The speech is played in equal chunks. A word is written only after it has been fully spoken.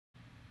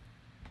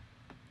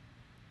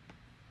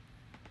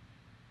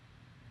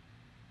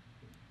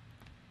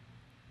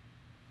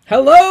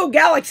Hello,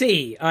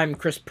 Galaxy! I'm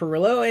Chris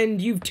Pirillo, and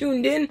you've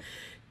tuned in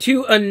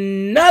to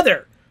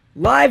another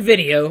live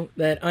video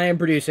that I am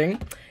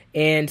producing.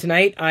 And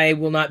tonight, I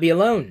will not be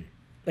alone.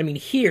 I mean,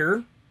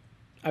 here,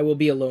 I will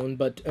be alone,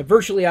 but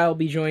virtually I will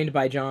be joined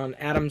by John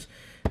Adams,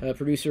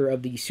 producer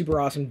of the Super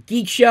Awesome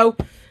Geek Show.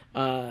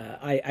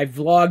 I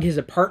vlogged his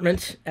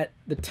apartment at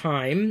the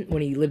time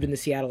when he lived in the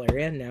Seattle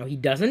area. Now he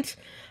doesn't.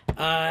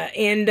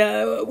 And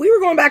we were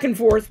going back and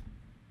forth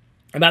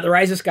about the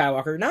Rise of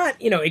Skywalker. Not,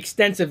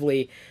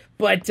 extensively,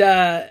 but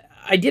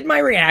I did my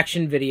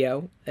reaction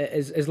video,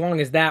 as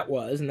long as that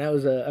was, and that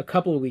was a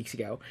couple of weeks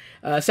ago.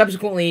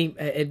 Subsequently,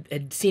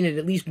 had seen it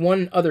at least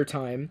one other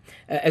time,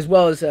 as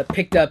well as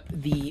picked up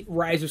the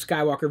Rise of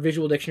Skywalker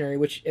Visual Dictionary,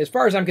 which, as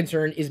far as I'm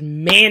concerned, is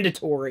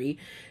mandatory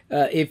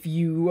if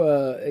you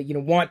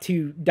want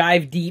to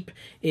dive deep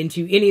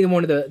into any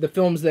one of the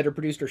films that are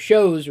produced or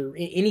shows or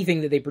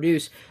anything that they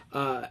produce.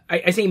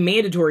 I say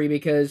mandatory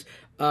because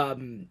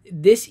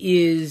this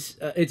is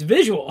it's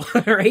visual,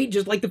 right?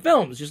 Just like the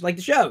films, just like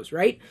the shows,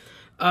 right?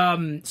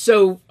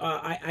 So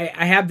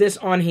I have this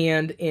on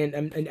hand,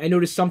 and I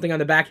noticed something on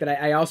the back that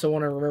I also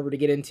want to remember to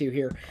get into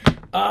here.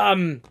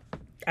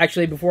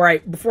 Actually, before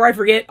I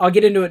forget, I'll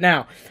get into it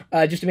now,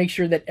 just to make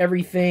sure that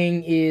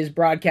everything is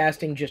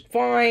broadcasting just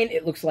fine.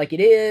 It looks like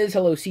it is.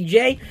 Hello,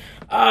 CJ.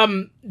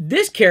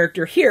 This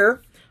character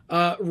here,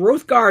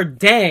 Rothgar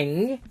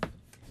Deng,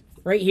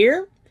 right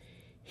here.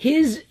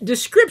 His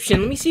description,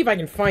 let me see if I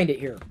can find it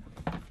here.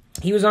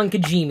 He was on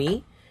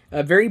Kijimi,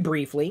 very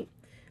briefly.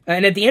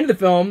 And at the end of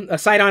the film,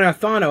 Sidon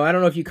Athano, I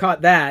don't know if you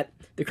caught that,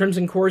 the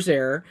Crimson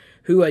Corsair,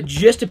 who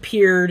just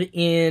appeared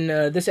in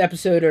this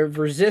episode of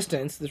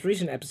Resistance, this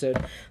recent episode.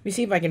 Let me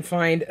see if I can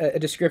find a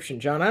description.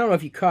 John, I don't know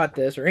if you caught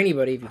this, or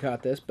anybody if you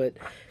caught this, but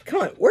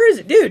come on, where is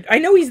it? Dude, I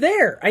know he's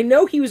there. I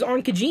know he was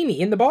on Kijimi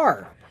in the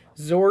bar.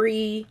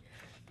 Zori,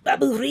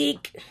 Babu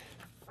Freak,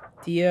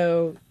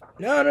 Tio.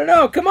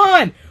 No, come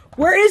on!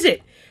 Where is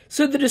it?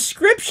 So the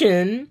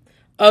description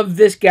of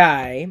this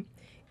guy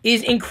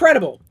is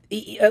incredible.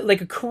 Like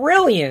a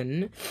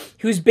Corellian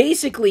who's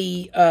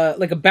basically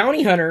like a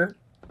bounty hunter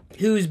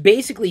who's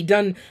basically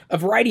done a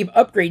variety of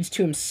upgrades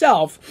to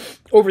himself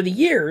over the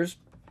years.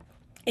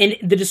 And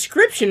the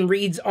description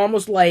reads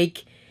almost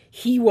like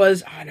he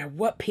was... Oh, now,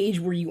 what page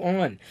were you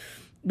on?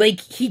 Like,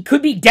 he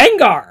could be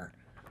Dengar.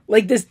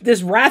 Like, this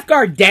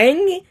Rathgar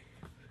Deng?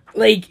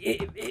 Like,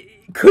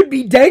 it could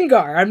be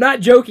Dengar. I'm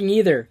not joking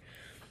either.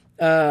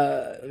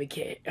 Let me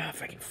get... Oh,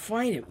 if I can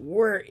find it.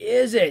 Where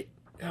is it?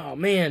 Oh,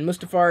 man.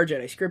 Mustafar,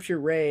 Jedi Scripture,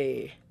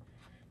 Rey.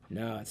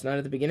 No, it's not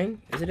at the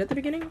beginning. Is it at the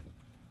beginning?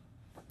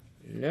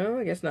 No,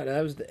 I guess not.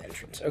 That was the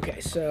entrance.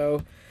 Okay,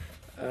 so...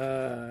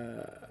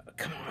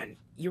 come on.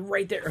 You're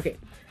right there. Okay.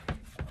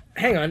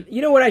 Hang on.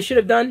 You know what I should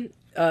have done?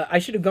 I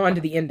should have gone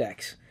to the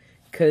index.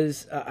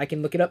 Because I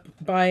can look it up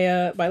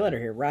by letter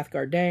here.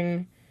 Rathgar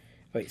Deng.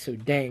 Wait, so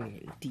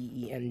Deng.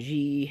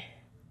 D-E-N-G...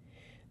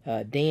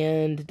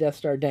 Dand, Death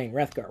Star, Deng,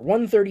 Rathgar,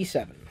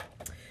 137.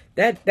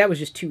 That was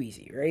just too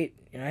easy, right?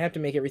 I have to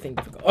make everything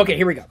difficult. Okay,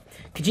 here we go.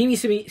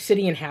 Kijimi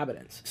City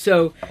inhabitants.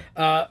 So,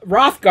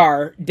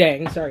 Rothgar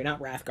Deng, sorry, not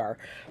Rathgar.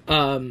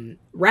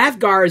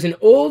 Rathgar is an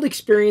old,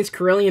 experienced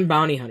Corellian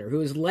bounty hunter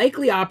who is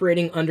likely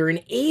operating under an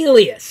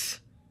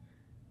alias.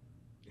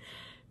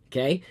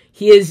 Okay?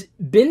 He has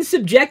been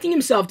subjecting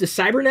himself to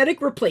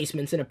cybernetic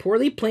replacements in a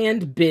poorly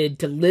planned bid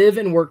to live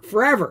and work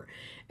forever.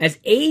 As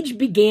age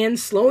began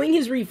slowing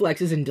his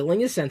reflexes and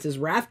dulling his senses,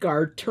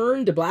 Rathgar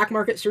turned to black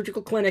market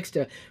surgical clinics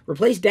to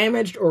replace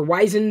damaged or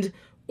wizened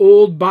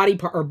old body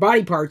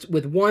parts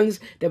with ones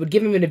that would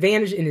give him an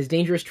advantage in his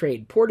dangerous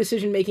trade. Poor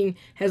decision-making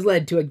has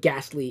led to a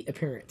ghastly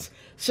appearance.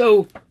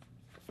 So,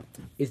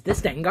 is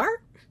this Dengar?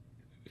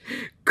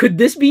 Could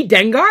this be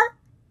Dengar?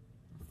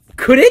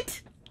 Could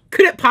it?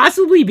 Could it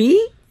possibly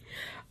be?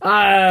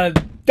 Don't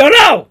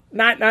know.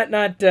 Not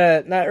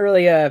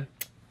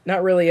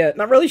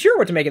really sure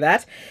what to make of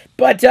that,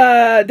 but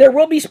there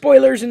will be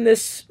spoilers in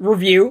this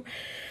review.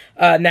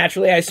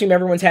 Naturally, I assume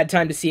everyone's had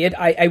time to see it.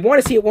 I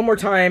want to see it one more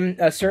time,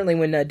 certainly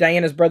when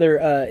Diana's brother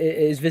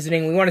is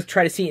visiting. We want to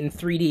try to see it in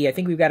 3D. I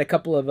think we've got a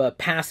couple of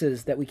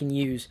passes that we can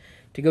use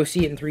to go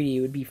see it in 3D.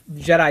 It would be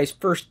Jedi's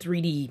first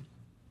 3D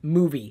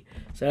movie,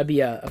 so that'd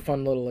be a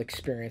fun little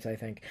experience, I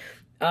think.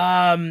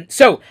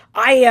 So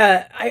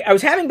I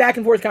was having back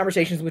and forth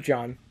conversations with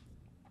John,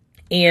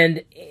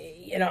 and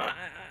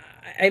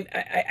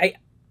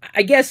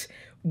I guess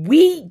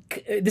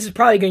this is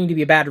probably going to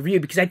be a bad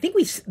review because I think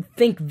we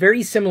think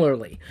very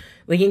similarly,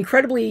 like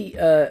incredibly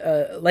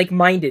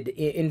like-minded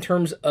in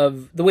terms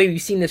of the way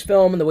we've seen this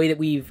film and the way that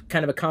we've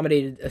kind of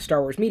accommodated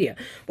Star Wars media.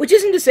 Which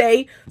isn't to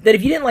say that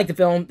if you didn't like the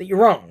film that you're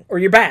wrong or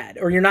you're bad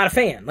or you're not a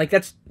fan. Like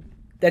that's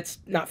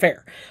not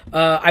fair.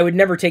 I would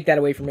never take that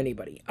away from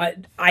anybody.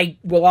 I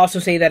will also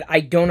say that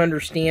I don't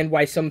understand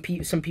why some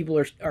people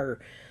are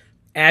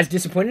as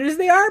disappointed as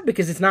they are,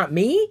 because it's not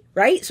me,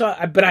 right? So,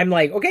 but I'm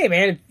like, okay,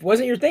 man, if it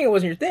wasn't your thing, it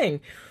wasn't your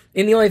thing.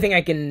 And the only thing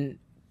I can,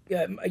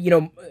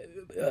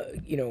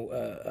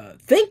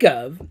 think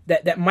of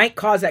that might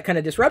cause that kind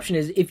of disruption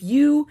is if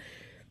you,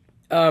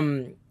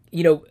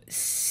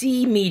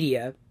 see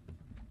media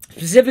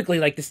specifically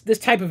like this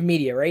type of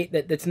media, right?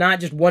 That's not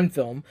just one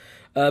film,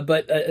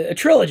 but a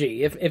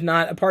trilogy, if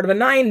not a part of a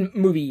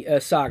 9-movie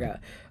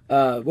saga.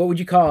 What would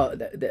you call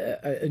it? The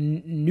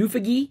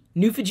Newfagi,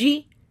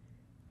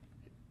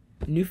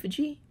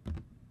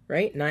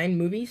 right? 9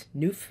 movies,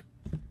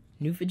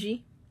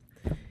 Newfagi.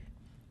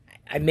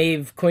 I may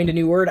have coined a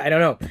new word. I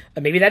don't know.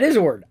 Maybe that is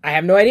a word. I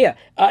have no idea.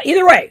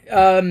 Either way,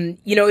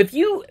 if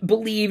you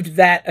believed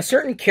that a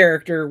certain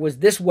character was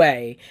this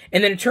way,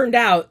 and then it turned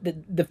out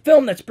that the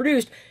film that's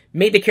produced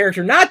made the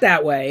character not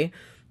that way,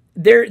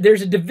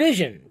 there's a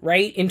division,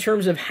 right, in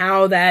terms of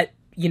how that,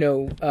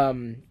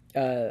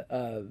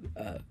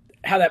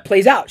 how that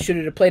plays out. Should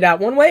it have played out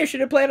one way, or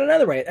should it have played out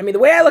another way? I mean, the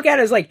way I look at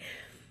it is like,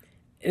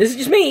 this is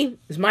just me.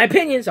 This is my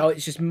opinion. So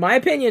it's just my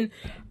opinion.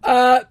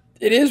 It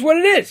is what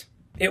it is.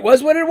 It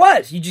was what it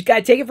was. You just got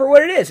to take it for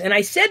what it is. And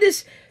I said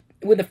this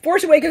when The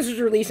Force Awakens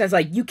was released. I was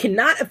like, you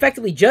cannot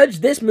effectively judge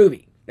this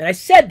movie. And I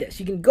said this.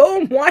 You can go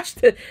and watch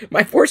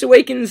my Force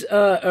Awakens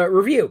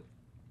review.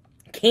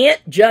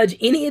 Can't judge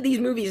any of these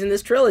movies in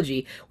this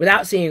trilogy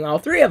without seeing all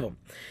 3 of them.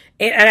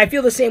 And I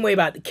feel the same way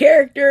about the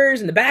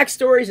characters and the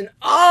backstories and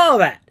all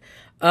that.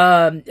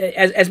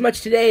 As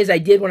much today as I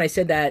did when I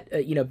said that,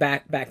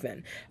 back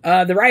then.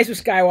 The Rise of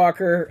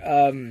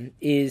Skywalker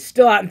is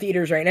still out in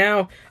theaters right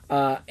now.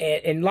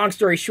 And long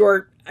story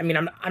short, I mean,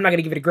 I'm not going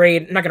to give it a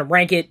grade. I'm not going to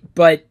rank it,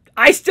 but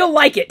I still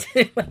like it.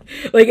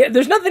 Like,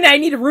 there's nothing I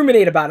need to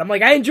ruminate about. I'm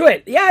like, I enjoy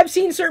it. Yeah, I've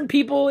seen certain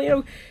people,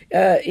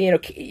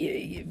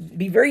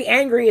 be very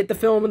angry at the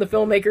film and the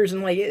filmmakers,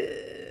 and like,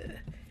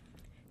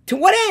 to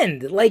what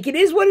end? Like, it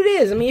is what it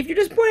is. I mean, if you're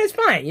disappointed, it's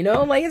fine.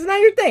 Like, it's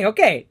not your thing.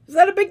 Okay, it's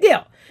not a big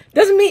deal.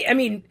 Doesn't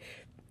mean,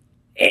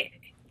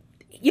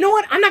 you know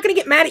what? I'm not going to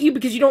get mad at you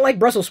because you don't like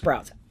Brussels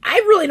sprouts. I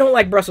really don't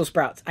like Brussels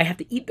sprouts. I have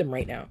to eat them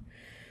right now.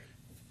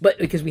 But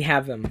because we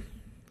have them,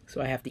 so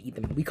I have to eat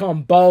them. We call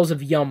them balls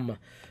of yum,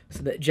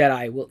 so that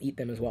Jedi will eat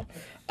them as well.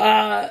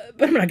 But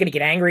I'm not going to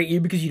get angry at you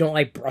because you don't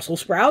like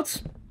Brussels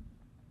sprouts.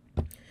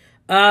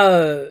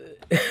 Or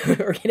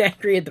get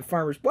angry at the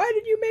farmers. Why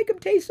did you make them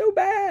taste so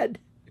bad?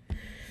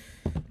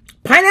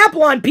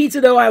 Pineapple on pizza,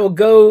 though, I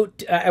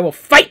will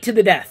fight to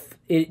the death.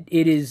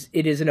 It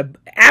is an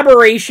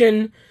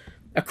aberration,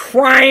 a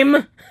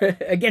crime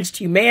against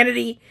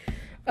humanity.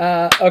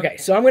 Okay,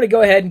 so I'm going to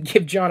go ahead and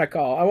give John a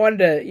call. I wanted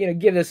to,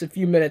 give this a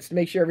few minutes to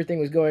make sure everything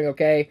was going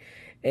okay.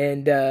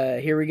 And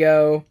here we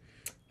go.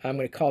 I'm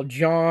going to call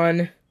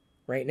John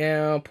right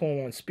now, pull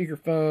him on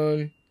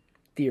speakerphone,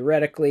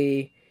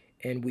 theoretically,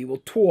 and we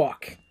will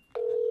talk.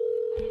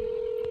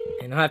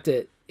 And I'll have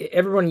to,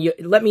 everyone,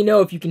 let me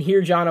know if you can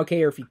hear John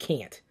okay or if you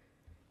can't.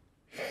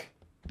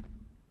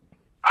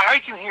 I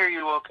can hear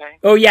you okay.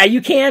 Oh, yeah,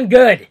 you can?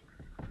 Good.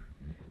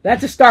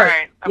 That's a start. All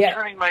right,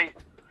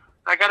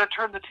 I got to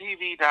turn the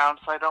TV down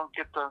so I don't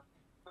get the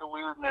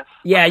weirdness.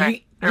 Yeah,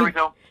 okay, there we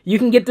go. You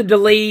can get the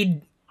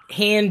delayed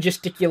hand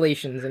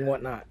gesticulations and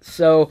whatnot.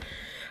 So,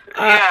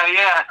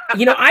 yeah.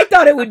 I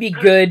thought it would be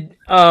good,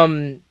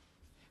 to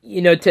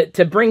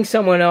bring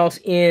someone else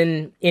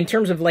in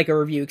terms of like a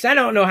review, because I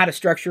don't know how to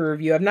structure a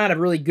review. I'm not a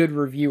really good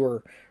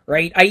reviewer,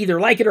 right? I either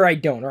like it or I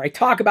don't, or I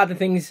talk about the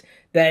things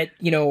that,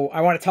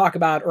 I want to talk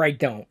about, or I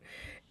don't.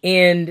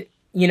 And,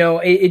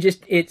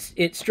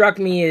 it struck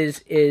me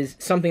as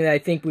something that I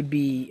think would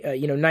be,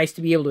 nice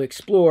to be able to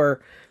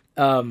explore,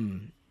 the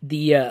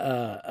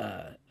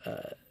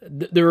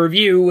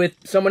review with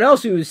someone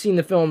else who has seen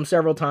the film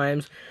several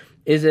times,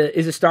 is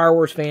a Star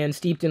Wars fan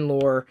steeped in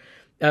lore.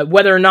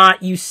 Whether or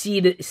not you see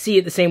it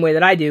the same way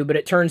that I do, but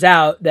it turns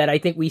out that I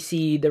think we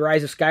see The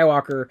Rise of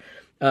Skywalker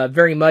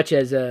very much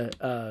as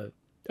a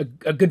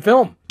good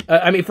film.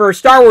 For a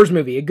Star Wars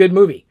movie, a good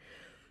movie,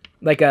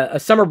 like a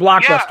summer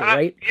blockbuster,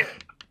 right? Yeah.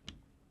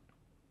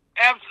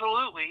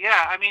 Absolutely,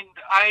 yeah.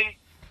 I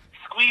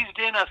squeezed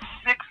in a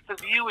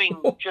 6th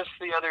viewing just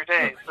the other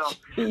day, so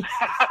and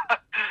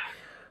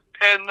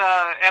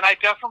I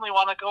definitely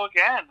want to go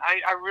again.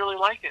 I really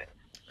like it.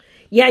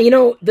 Yeah,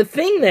 the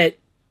thing that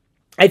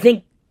I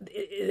think,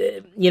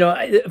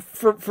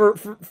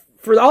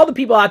 for all the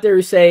people out there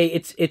who say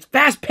it's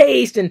fast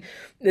paced and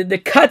the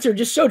cuts are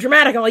just so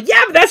dramatic, I'm like,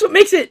 yeah, but that's what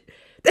makes it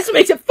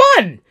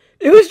fun.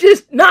 It was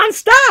just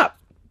nonstop.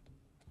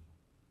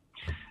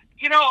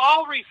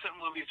 All recent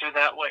movies are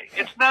that way.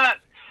 It's not.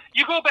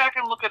 You go back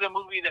and look at any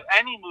movie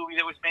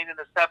that was made in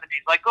the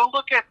 70s. Like, go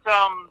look at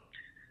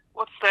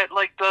what's that?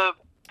 Like the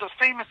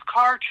famous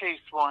car chase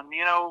one.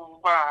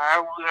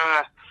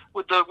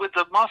 With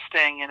the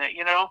Mustang in it.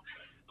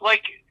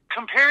 Like,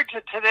 compared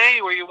to today,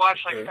 where you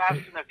watch like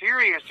Fast and the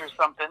Furious or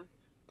something,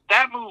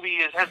 that movie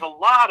has a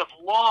lot of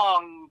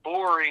long,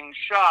 boring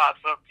shots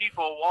of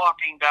people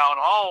walking down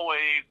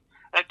hallways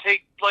that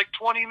take like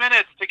 20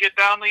 minutes to get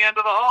down the end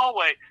of the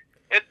hallway.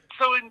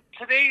 So in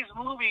today's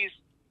movies,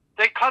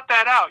 they cut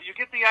that out. You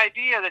get the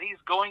idea that he's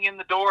going in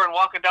the door and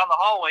walking down the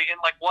hallway in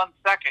like 1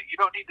 second. You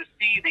don't need to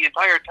see the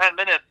entire 10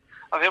 minutes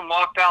of him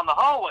walk down the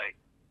hallway.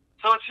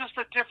 So it's just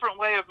a different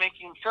way of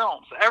making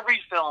films.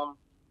 Every film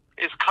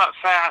is cut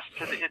fast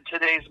in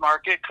today's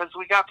market because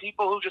we got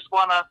people who just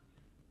want to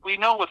we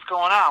know what's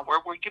going on.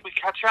 We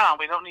catch on.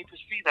 We don't need to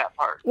see that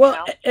part.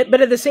 Well,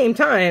 but at the same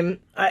time,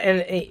 I'm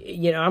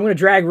going to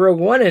drag Rogue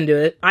One into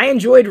it. I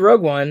enjoyed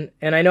Rogue One,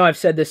 and I know I've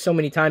said this so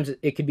many times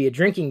it could be a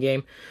drinking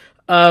game.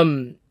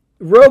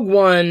 Rogue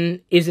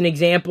One is an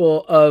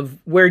example of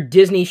where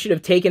Disney should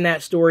have taken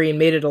that story and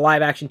made it a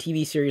live-action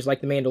TV series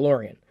like The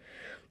Mandalorian.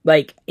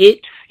 Yeah,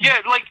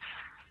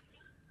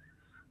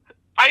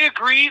 I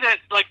agree that,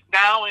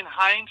 now in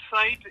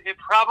hindsight, it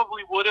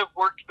probably would have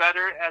worked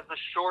better as a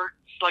short,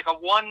 a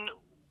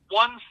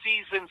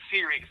one-season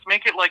series.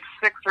 Make it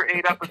 6 or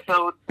 8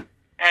 episodes,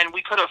 and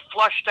we could have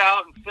flushed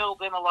out and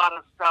filled in a lot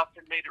of stuff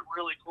and made it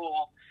really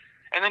cool.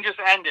 And then just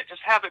end it.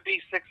 Just have it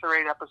be 6 or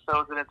 8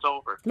 episodes and it's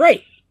over.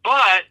 Right.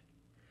 But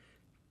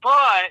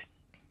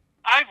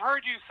I've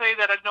heard you say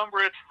that a number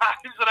of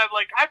times, and I'm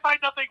like, I find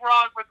nothing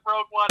wrong with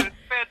Rogue One. It's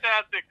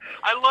fantastic.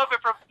 I love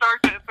it from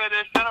start to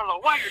finish. I don't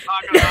know what you're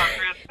talking about,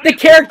 Chris. The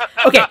character.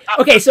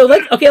 Okay. So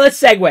let's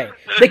segue.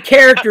 The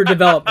character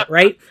development,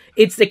 right?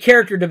 It's the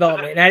character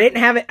development, and I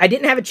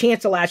didn't have a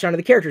chance to latch onto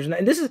the characters,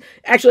 and this is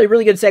actually a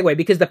really good segue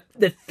because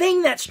the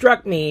thing that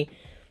struck me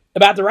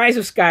about The Rise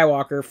of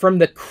Skywalker from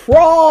the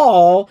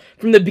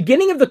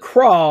beginning of the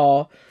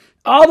crawl,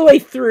 all the way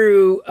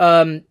through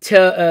to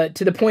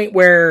the point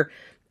where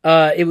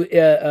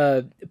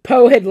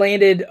Poe had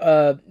landed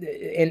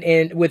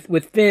and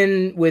with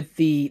Finn with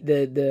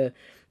the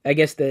I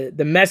guess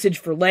the message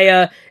for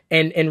Leia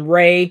and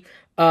Rey.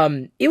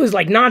 It was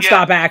like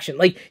nonstop action.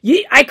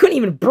 I couldn't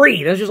even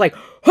breathe. I was just like,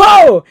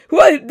 "Oh,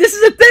 what? This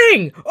is a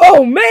thing!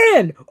 Oh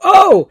man!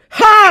 Oh,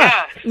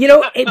 ha!"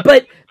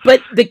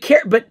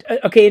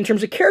 Okay. In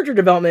terms of character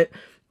development,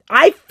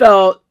 I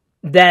felt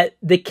that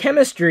the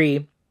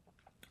chemistry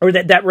or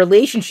that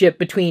relationship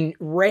between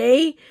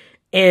Rey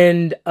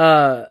and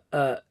Poe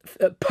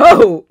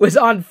was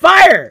on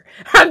fire.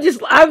 I'm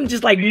just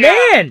like,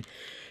 man.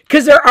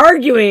 Because they're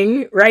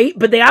arguing, right?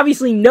 But they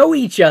obviously know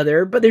each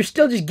other, but they're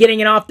still just getting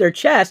it off their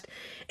chest.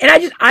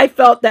 And I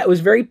felt that was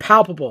very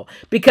palpable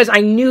because I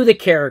knew the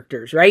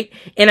characters, right?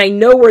 And I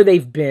know where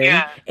they've been.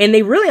 Yeah. And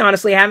they really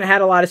honestly haven't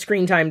had a lot of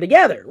screen time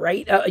together,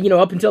 right?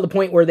 Up until the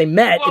point where they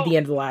met at the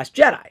end of The Last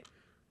Jedi.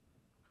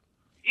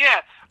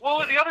 Yeah. Well,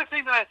 the other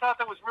thing that I thought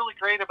that was really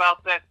great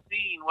about that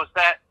scene was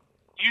that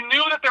you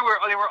knew that they were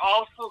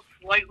also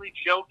slightly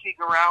joking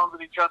around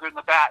with each other in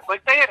the back.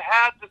 They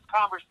had this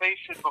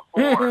conversation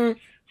before. Mm-hmm.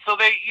 So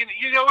they,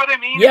 you know what I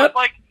mean? Yep.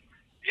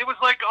 It was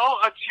all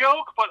a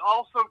joke, but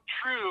also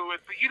true.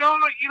 You know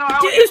how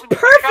it was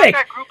perfect. You got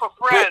that group of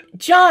friends,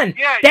 John.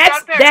 Yeah,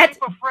 that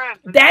group of friends.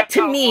 That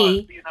to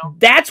me,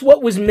 that's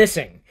what was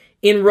missing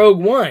in Rogue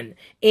One,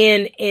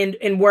 and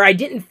where I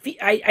didn't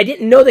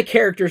know the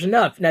characters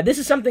enough. Now, this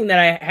is something that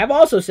I have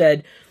also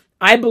said.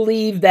 I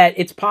believe that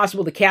it's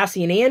possible the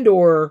Cassian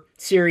Andor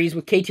series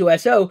with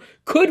K2SO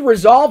could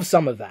resolve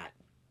some of that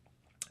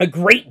a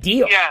great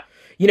deal. Yeah.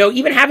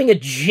 Even having a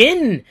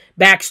Jyn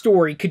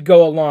backstory could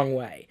go a long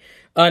way.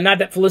 Not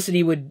that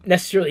Felicity would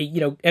necessarily,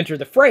 enter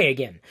the fray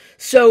again.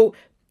 So,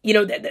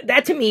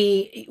 that to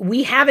me,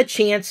 we have a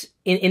chance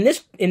in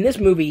this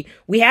movie.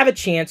 We have a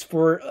chance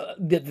for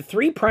the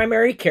 3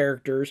 primary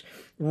characters,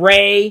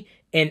 Rey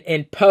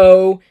and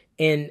Poe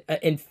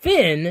and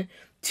Finn,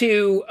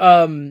 to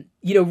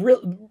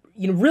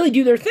really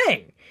do their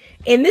thing.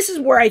 And this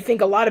is where I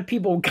think a lot of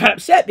people got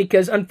upset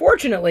because,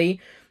 unfortunately,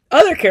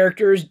 other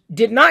characters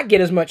did not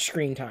get as much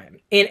screen time.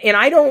 And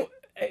I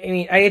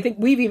think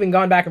we've even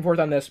gone back and forth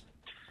on this.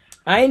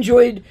 I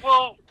enjoyed...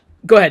 Well...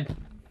 Go ahead.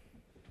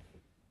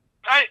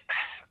 I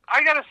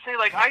gotta say,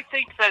 I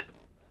think that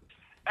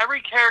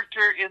every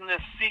character in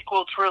this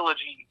sequel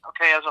trilogy,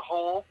 okay, as a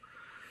whole,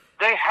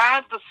 they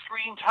had the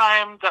screen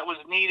time that was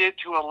needed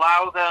to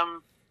allow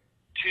them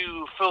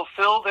to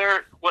fulfill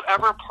their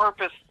whatever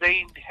purpose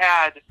they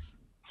had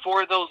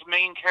for those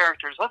main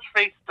characters. Let's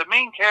face it, the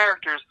main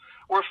characters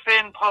were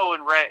Finn, Poe,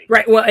 and Rey.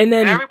 Right. Well, and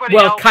then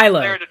Kylo.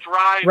 Was there to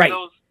drive right.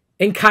 Those.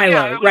 And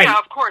Kylo. Right. Yeah,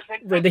 of course.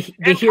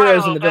 The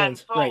heroes and the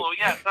villains. Solo, right.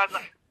 Yes.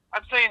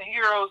 I'm saying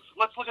heroes.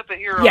 Let's look at the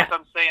heroes. Yeah.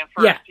 I'm saying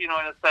first. In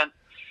a sense.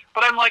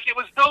 But I'm like, it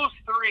was those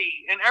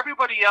 3, and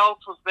everybody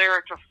else was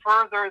there to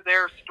further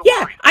their story.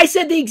 Yeah, I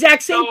said the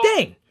exact same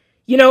thing.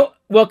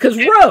 Because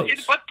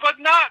Rose. But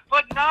not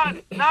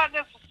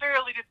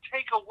necessarily to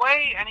take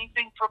away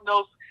anything from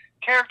those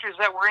characters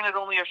that were in it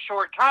only a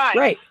short time.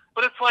 Right.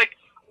 But it's like,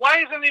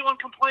 why is anyone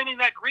complaining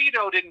that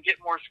Greedo didn't get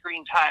more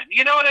screen time?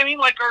 You know what I mean?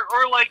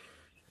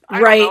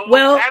 Right.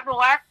 Well, Admiral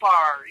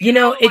Akbar.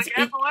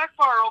 Admiral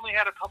Akbar only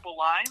had a couple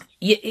lines,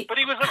 but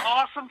he was an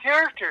awesome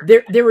character.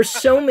 There were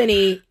so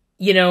many.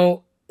 I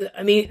know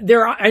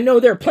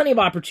there are plenty of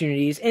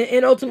opportunities,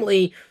 and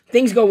ultimately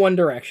things go one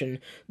direction.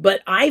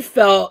 But I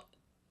felt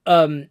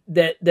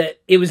that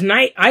it was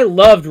nice. I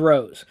loved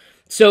Rose.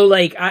 So,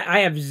 I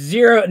have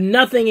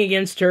nothing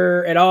against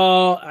her at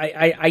all.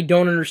 I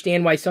don't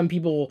understand why some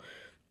people,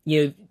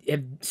 have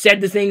said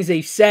the things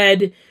they've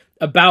said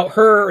about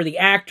her or the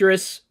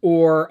actress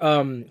or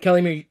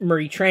Kelly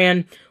Marie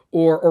Tran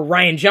or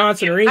Ryan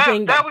Johnson or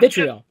anything. That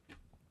vitriol.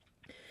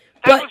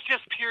 That was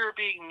just pure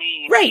being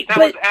mean. Right, that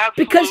but was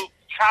absolute because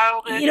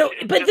childish. You know,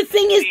 and but the just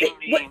thing is,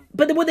 being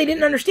that what they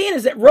didn't understand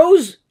is that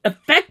Rose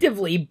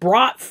effectively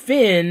brought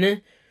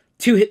Finn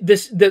to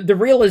the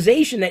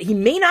realization that he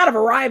may not have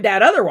arrived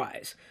at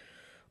otherwise.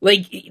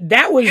 Like,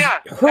 that was her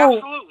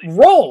absolutely.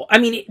 role. I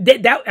mean,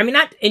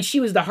 and she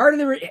was the heart of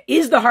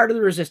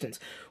the resistance,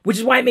 which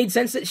is why it made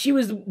sense that she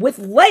was with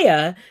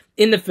Leia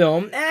in the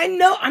film. And I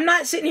know I'm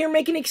not sitting here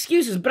making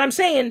excuses, but I'm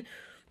saying,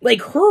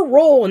 like, her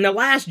role in The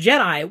Last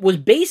Jedi was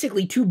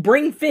basically to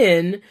bring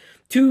Finn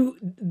to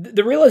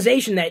the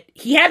realization that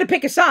he had to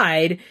pick a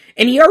side,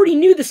 and he already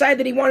knew the side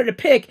that he wanted to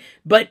pick,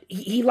 but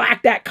he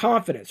lacked that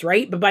confidence,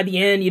 right? But by the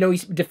end, you know,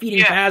 he's defeating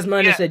Phasma,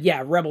 and he said,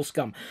 yeah, rebel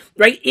scum,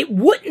 right? It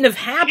wouldn't have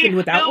happened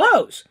without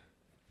Rose.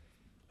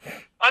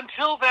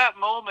 Until that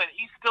moment,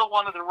 he still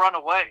wanted to run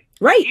away.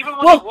 Right. Even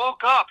when he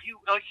woke up,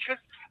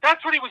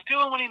 that's what he was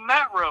doing when he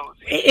met Rose.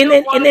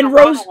 And then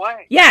Rose,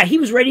 yeah, he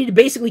was ready to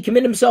basically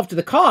commit himself to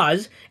the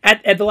cause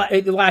at the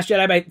Last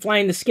Jedi by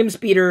flying the skim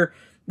speeder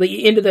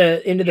into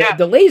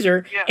the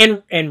laser,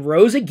 and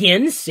Rose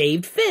again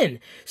saved Finn.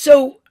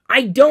 So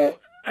would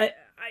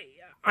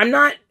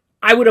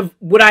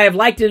I have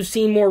liked to have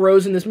seen more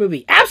Rose in this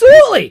movie?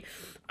 Absolutely.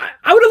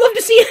 I would have loved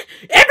to see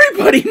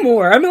everybody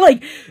more. I mean,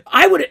 like,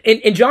 I would,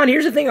 and John,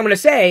 here's the thing I'm going to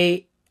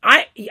say.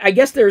 I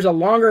guess there's not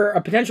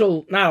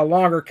a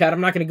longer cut.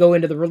 I'm not going to go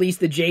into the release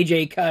the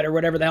JJ cut or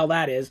whatever the hell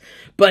that is.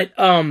 But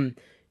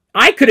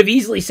I could have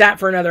easily sat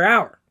for another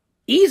hour.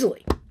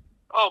 Easily.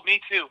 Oh,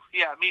 me too.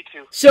 Yeah, me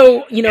too.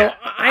 So, you know,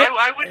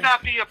 I would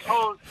not be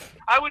opposed.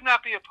 I would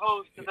not be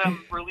opposed to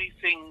them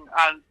releasing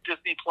on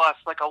Disney Plus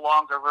like a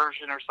longer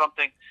version or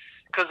something.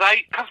 Because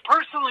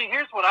personally,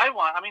 here's what I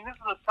want. I mean, this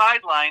is a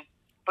sideline,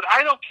 but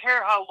I don't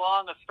care how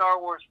long a Star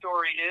Wars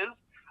story is.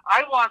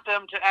 I want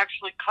them to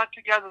actually cut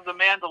together The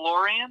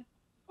Mandalorian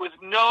with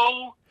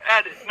no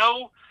edit,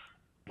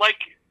 like,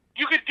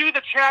 you could do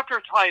the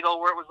chapter title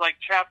where it was like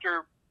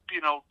chapter,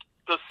 you know,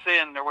 the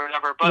sin or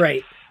whatever, but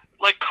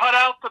like, cut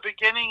out the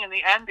beginning and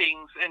the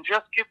endings and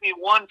just give me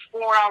one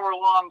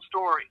 4-hour-long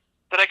story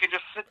that I can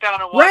just sit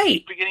down and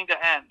watch beginning to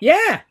end.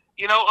 Yeah.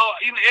 You know,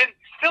 and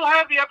still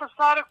have the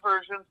episodic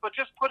versions, but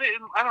just put it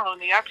in, I don't know, in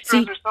the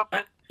extras or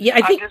something.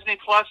 I think Disney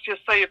Plus,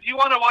 just say, if you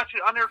want to watch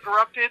it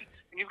uninterrupted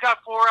and you've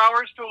got 4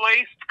 hours to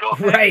waste, go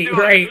ahead and do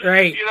it.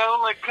 Right. You know,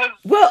 like, because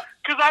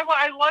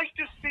I like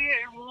to see it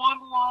in one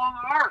long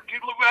arc.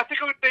 I think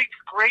it would make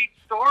a great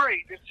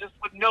story. It's just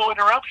with no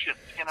interruptions,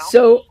 you know?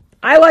 So,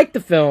 I like the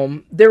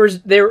film. There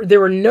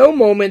were no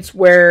moments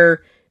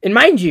where, and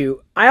mind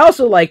you, I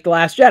also like The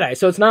Last Jedi.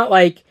 So it's not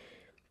like,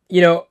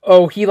 you know,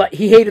 oh, he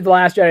hated The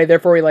Last Jedi,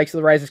 therefore he likes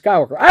The Rise of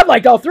Skywalker. I've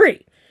liked all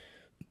three.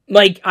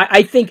 Like,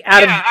 I think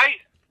out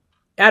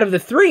of the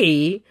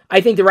three,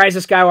 I think The Rise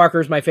of Skywalker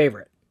is my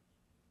favorite.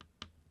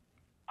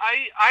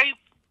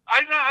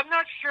 I'm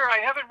not sure. I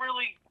haven't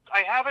really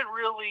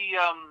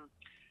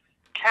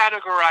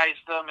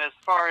categorized them as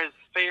far as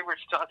favorite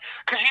stuff.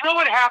 Because you know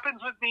what happens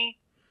with me?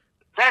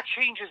 That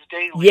changes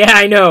daily. Yeah,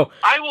 I know.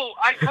 I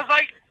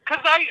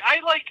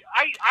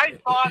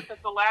thought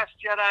that The Last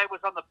Jedi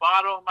was on the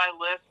bottom of my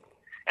list,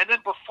 and then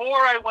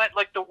before I went,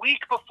 like the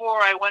week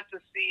before I went to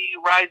see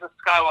Rise of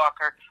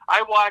Skywalker,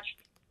 I watched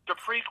the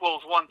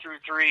prequels 1 through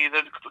 3,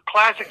 the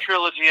classic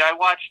trilogy. I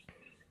watched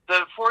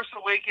The Force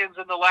Awakens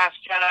and The Last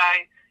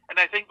Jedi, and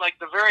I think like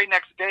the very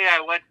next day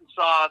I went and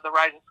saw The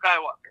Rise of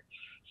Skywalker.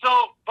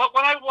 So, but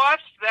when I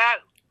watched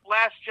that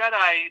Last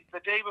Jedi the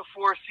day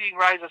before seeing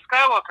Rise of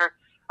Skywalker,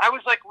 I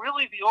was like,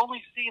 really, the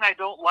only scene I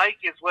don't like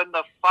is when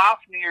the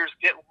Fafnirs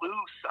get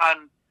loose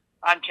on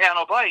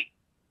Canal Bight.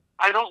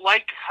 I don't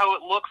like how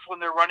it looks when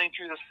they're running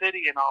through the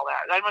city and all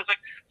that. I was like,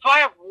 so I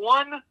have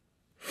one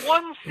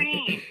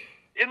scene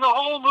in the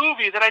whole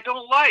movie that I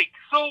don't like.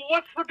 So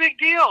what's the big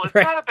deal? It's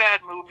not a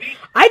bad movie.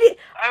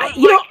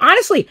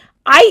 Honestly,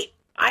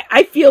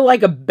 I feel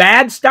like a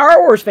bad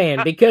Star Wars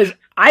fan because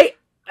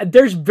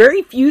there's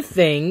very few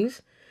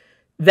things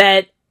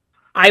that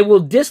I will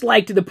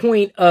dislike to the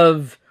point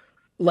of,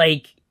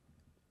 like,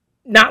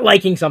 not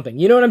liking something.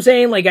 You know what I'm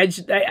saying? Like,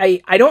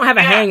 I don't have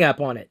a hang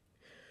up on it.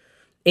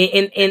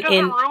 And it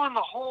doesn't ruin the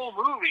whole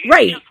movie.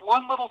 Right. It's just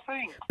one little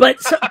thing. But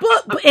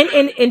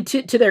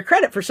to their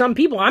credit, for some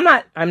people, I'm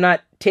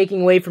not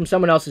taking away from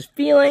someone else's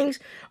feelings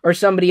or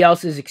somebody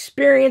else's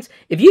experience.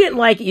 If you didn't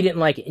like it, you didn't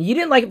like it. And you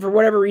didn't like it for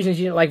whatever reasons,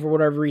 you didn't like it for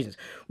whatever reasons.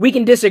 We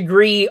can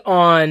disagree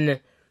on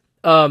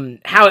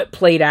how it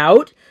played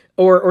out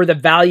or the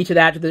value to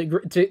that to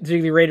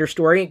the greater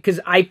story,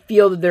 because I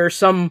feel that there are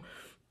some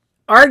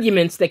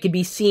arguments that could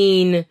be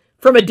seen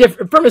from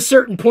a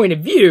certain point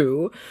of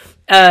view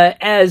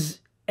as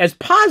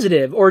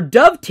positive or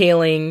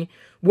dovetailing,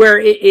 where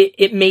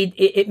it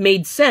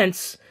made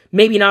sense,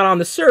 maybe not on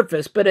the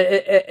surface, but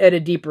at a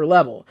deeper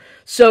level.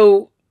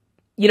 So,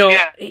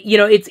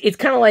 it's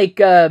kind of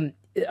like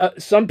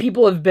some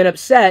people have been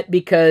upset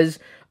because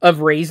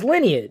of Rey's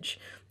lineage.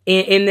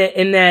 The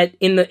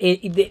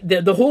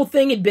whole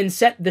thing had been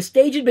set, the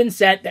stage had been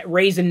set that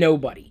Rey's a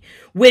nobody.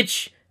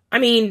 Which, I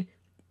mean,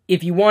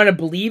 if you want to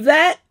believe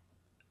that,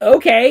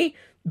 okay.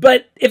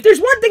 But if there's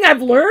one thing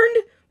I've learned,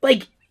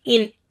 like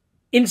in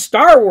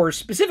Star Wars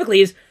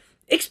specifically, is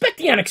expect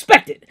the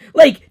unexpected.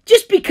 Like,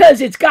 just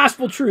because it's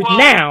gospel truth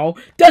now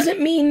doesn't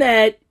mean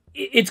that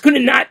it's going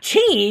to not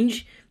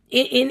change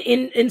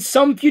in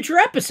some future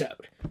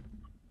episode.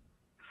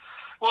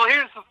 Well,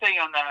 here's the thing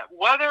on that.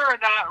 Whether or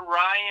not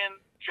Rian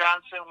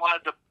Johnson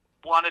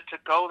wanted to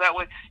go that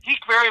way, he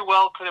very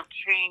well could have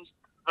changed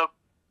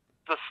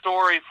the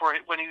story for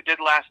it when he did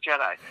Last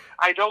Jedi.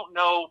 I don't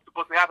know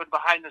what happened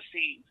behind the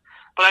scenes,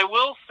 but I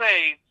will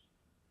say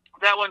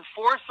that when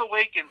Force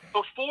Awakens,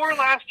 before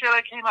Last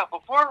Jedi came out,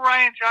 before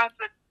Rian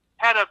Johnson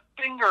had a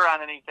finger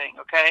on anything,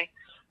 okay,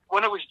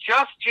 when it was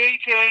just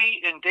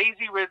JJ and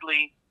Daisy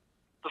Ridley,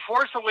 The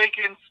Force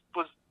Awakens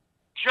was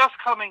just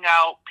coming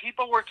out.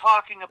 People were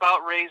talking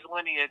about Rey's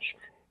lineage.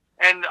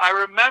 And I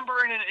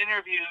remember in an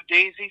interview,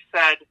 Daisy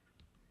said,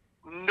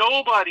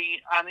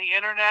 nobody on the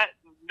internet,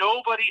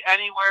 nobody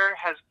anywhere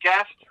has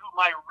guessed who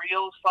my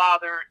real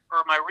father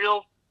or my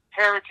real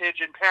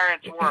heritage and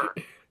parents were,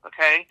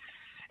 okay?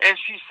 And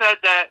she said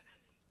that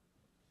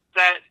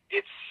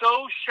it's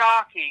so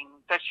shocking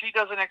that she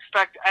doesn't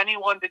expect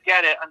anyone to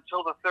get it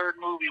until the third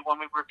movie when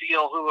we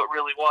reveal who it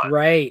really was.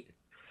 Right.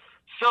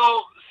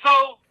 So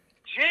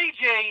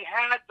JJ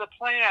had the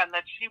plan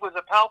that she was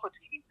a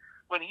Palpatine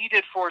when he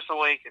did Force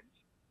Awakens.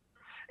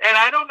 And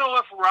I don't know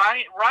if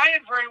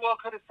Ryan very well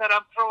could have said,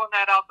 I'm throwing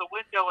that out the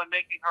window and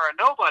making her a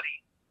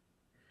nobody.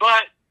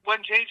 But when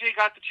JJ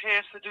got the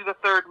chance to do the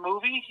third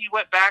movie, he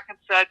went back and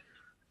said,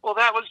 well,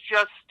 that was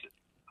just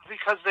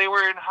because they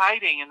were in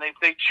hiding and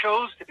they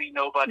chose to be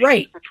nobody,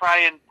 right, to try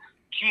and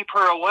keep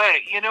her away.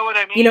 You know what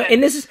I mean? You know,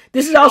 and this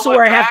is also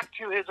where I have back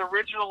to his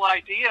original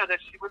idea that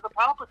she was a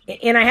Palpatine.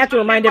 And I have to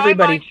remind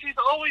everybody, mind, she's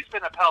always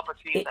been a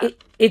Palpatine.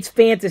 It's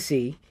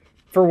fantasy,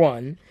 for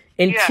one,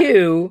 and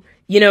two,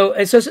 you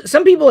know, so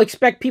some people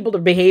expect people to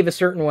behave a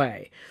certain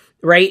way,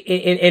 right,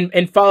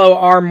 and follow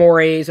our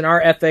mores and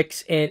our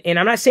ethics, and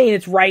I'm not saying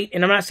it's right,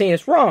 and I'm not saying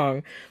it's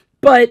wrong,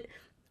 but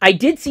I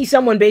did see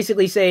someone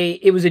basically say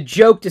it was a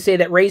joke to say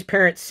that Rey's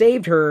parents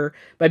saved her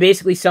by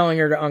basically selling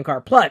her to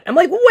Unkar Plutt. I'm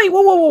like, wait,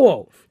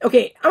 whoa.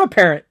 Okay, I'm a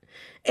parent.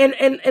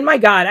 And my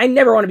God, I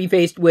never want to be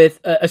faced with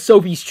a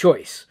Sophie's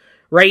Choice,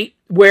 right?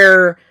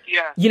 Where,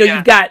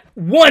 you've got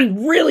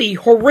one really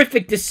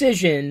horrific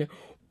decision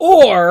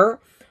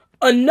or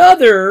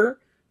another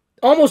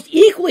almost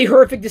equally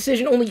horrific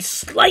decision, only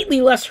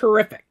slightly less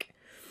horrific.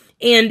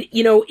 And,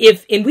 you know,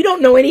 and we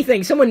don't know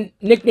anything. Someone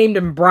nicknamed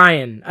him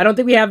Brian. I don't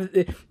think we have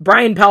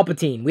Brian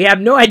Palpatine. We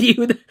have no idea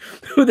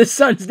who the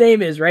son's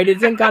name is, right?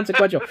 It's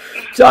inconsequential.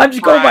 So I'm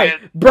just going by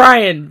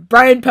Brian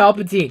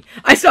Palpatine.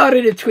 I saw it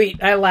in a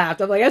tweet. I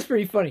laughed. I'm like, that's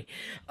pretty funny.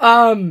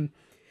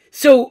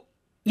 So,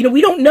 you know,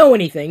 we don't know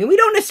anything, and we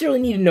don't necessarily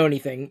need to know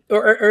anything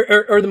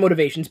or the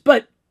motivations.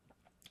 But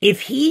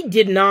if he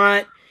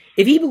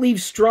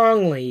believes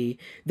strongly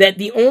that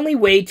the only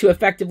way to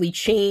effectively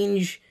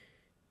change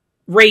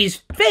Rey's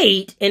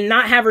fate and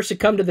not have her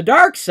succumb to the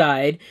dark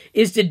side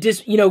is to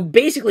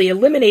basically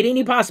eliminate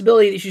any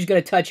possibility that she's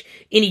going to touch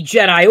any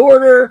Jedi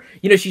Order.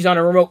 You know, she's on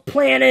a remote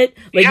planet,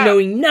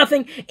 knowing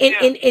nothing,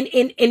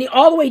 and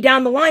all the way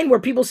down the line where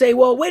people say,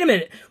 "Well, wait a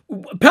minute."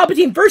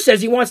 Palpatine first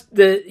says he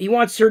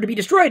wants her to be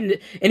destroyed,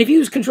 and if he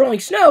was controlling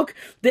Snoke,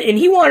 and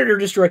he wanted her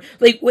destroyed,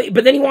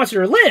 but then he wants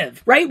her to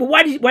live, right? Well,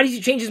 why does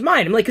he change his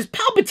mind? I'm like, because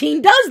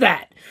Palpatine does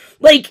that.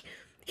 Like,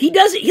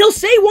 he'll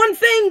say one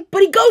thing,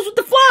 but he goes with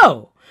the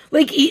flow.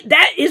 Like,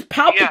 that is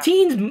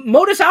Palpatine's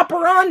modus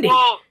operandi.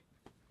 Well,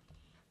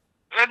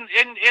 and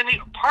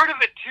part of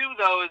it, too,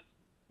 though, is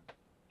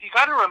you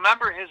got to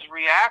remember his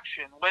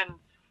reaction.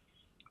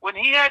 When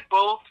he had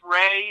both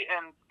Rey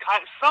and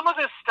some of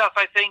this stuff,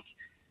 I think,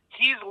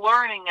 he's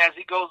learning as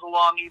he goes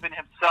along even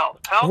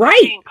himself.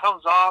 Palpatine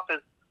comes off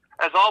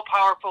as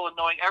all-powerful and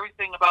knowing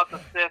everything about the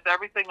Sith,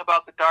 everything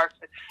about the dark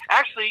side.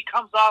 Actually, he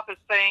comes off as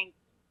saying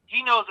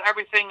he knows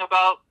everything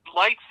about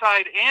light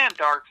side and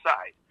dark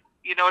side.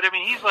 You know what I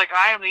mean? He's like,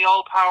 I am the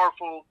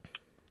all-powerful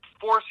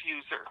Force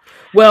user.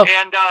 Well,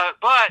 and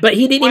but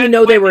he didn't even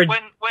know they were.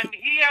 When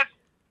he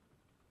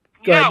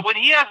has, when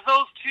he has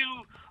those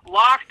two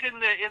locked in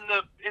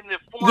the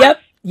Force.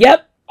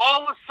 Yep.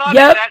 All of a sudden,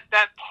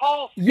 that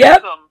pulse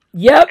hits him.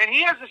 Yep. And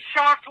he has a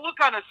shocked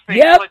look on his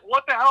face, like,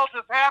 what the hell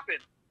just happened?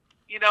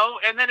 You know,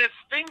 and then his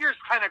fingers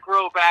kind of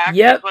grow back.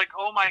 Yep. It's like,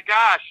 oh my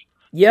gosh.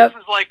 Yep.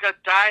 This is like a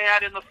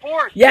dyad in the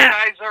Force. Yeah. You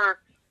guys are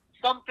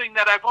something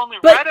that I've only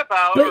read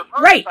about or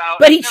heard about.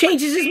 But he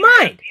changes his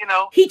mind. You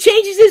know, he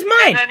changes his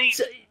mind. And then he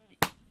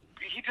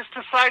just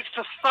decides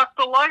to suck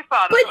the life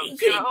out of him.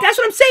 But that's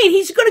what I'm saying.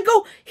 He's going to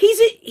go. He's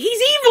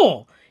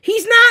evil.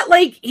 He's not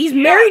like he's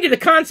married to the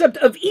concept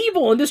of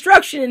evil and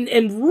destruction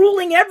and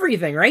ruling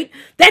everything. Right?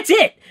 That's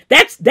it.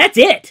 That's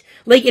it.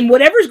 Like, and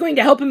whatever's going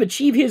to help him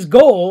achieve his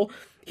goal,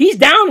 he's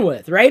down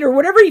with, right? Or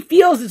whatever he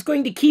feels is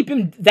going to keep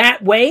him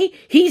that way,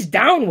 he's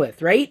down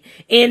with, right?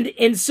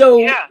 And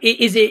so,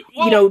 is it,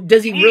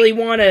 does he really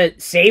want to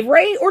save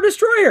Rey or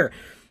destroy her?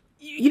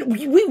 You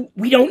know,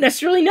 we don't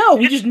necessarily know.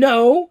 We just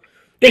know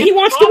that he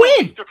wants to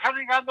win.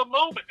 Depending on the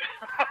moment.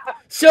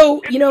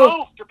 So,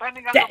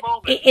 depending on the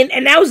moment.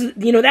 And that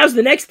was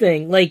the next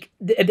thing. Like,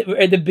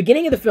 at the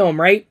beginning of the film,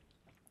 right?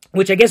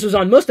 which I guess was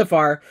on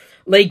Mustafar,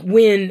 like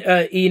when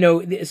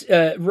Kylo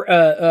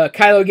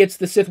gets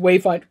the Sith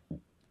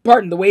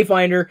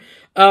Wayfinder,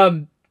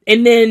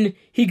 and then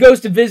he goes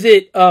to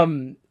visit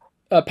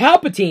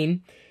Palpatine.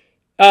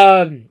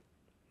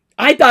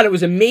 I thought it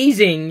was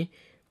amazing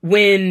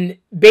when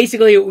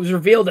basically it was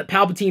revealed that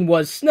Palpatine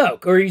was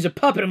Snoke, or he's a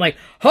puppet. I'm like,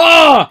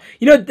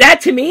 that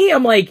to me,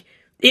 I'm like,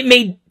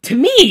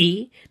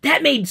 that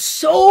made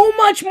so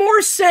much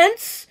more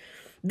sense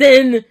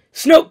than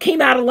Snoke came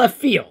out of left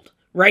field,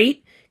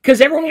 right?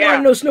 Because everyone wanted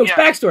to know Snoke's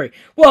backstory.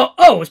 Well,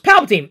 it's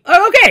Palpatine.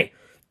 Okay.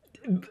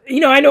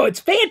 I know it's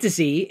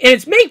fantasy and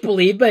it's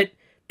make-believe, but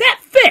that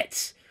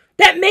fits.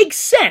 That makes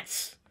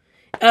sense.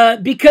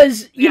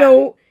 Because,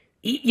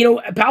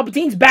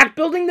 Palpatine's back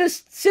building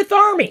this Sith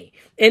army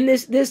and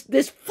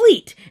this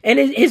fleet and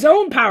his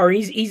own power.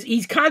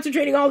 He's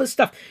concentrating all this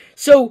stuff.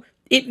 So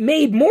it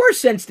made more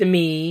sense to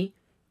me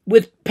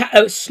with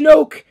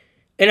Snoke,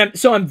 and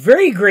I'm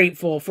very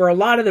grateful for a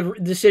lot of the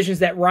decisions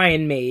that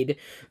Ryan made.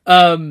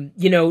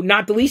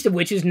 Not the least of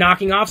which is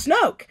knocking off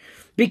Snoke,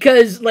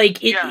 because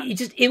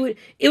it would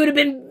have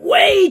been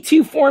way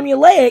too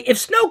formulaic if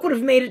Snoke would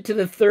have made it to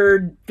the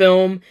third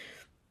film.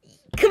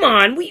 Come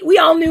on, we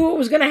all knew what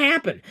was going to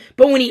happen.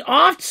 But when he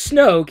offed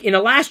Snoke in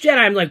The Last Jedi,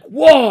 I'm like,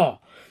 whoa,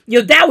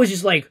 that was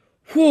just like,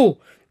 whew.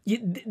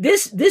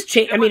 This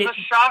change. It was a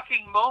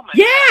shocking moment.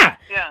 Yeah,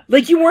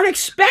 like you weren't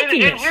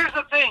expecting it. And here's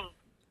the thing: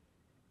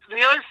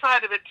 the other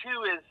side of it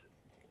too is,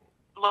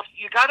 look,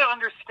 you got to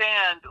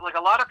understand. Like,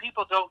 a lot of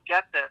people don't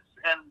get this,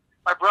 and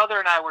my brother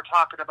and I were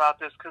talking about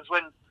this because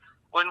when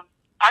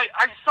I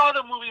saw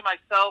the movie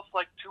myself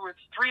like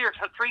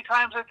three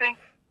times, I think.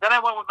 Then I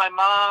went with my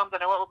mom.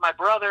 Then I went with my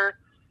brother,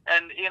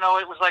 and it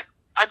was like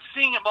I'm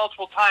seeing it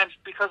multiple times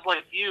because,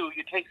 like you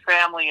take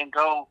family and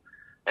go.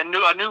 And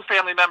a new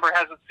family member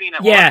hasn't seen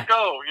it. Yeah. Let's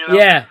go,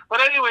 Yeah. But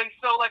anyway,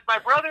 so like my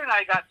brother and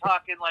I got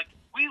talking. Like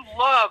he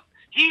loved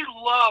the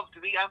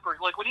Emperor.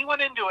 Like when he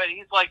went into it,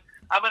 he's like,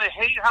 I'm gonna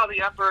hate how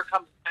the Emperor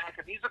comes back.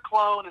 If he's a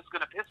clone, it's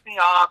gonna piss me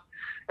off.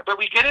 But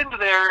we get into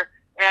there,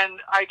 and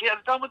I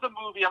get done with the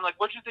movie. I'm like,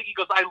 what'd you think? He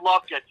goes, I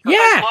loved it.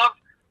 I loved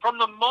from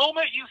the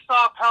moment you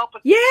saw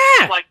Palpatine.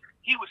 Yeah. Like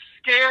he was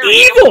scary.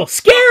 Evil,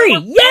 scary.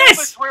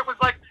 Yes. Where it was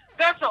like,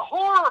 that's a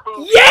horror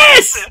movie.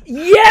 Yes.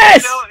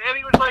 Yes. And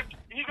he was like.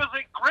 He goes,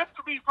 it gripped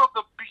me from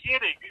the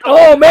beginning.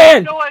 Oh, man. I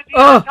had no idea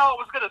how it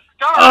was going to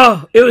start.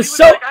 Oh, it was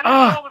so... Like, I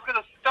didn't know it was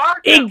going to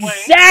start that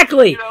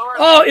way,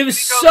 it was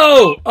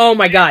so... Oh,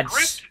 my God.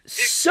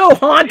 So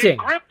haunting. It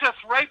gripped us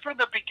right from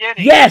the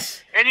beginning.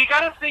 Yes. And you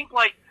got to think,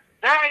 like,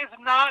 that is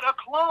not a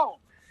clone.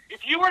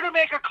 If you were to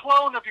make a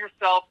clone of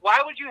yourself,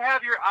 why would you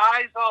have your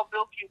eyes all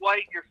milky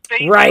white, your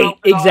face right,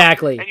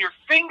 exactly. and your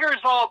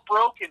fingers all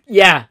broken?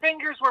 Yeah. Your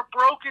fingers were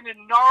broken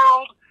and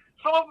gnarled.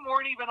 Some of them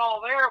weren't even all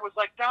there. It was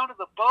like down to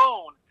the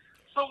bone.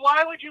 So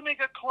why would you make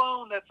a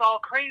clone that's all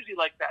crazy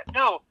like that?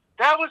 No,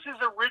 that was his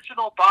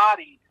original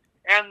body.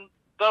 And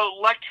the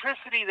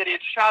electricity that he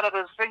had shot out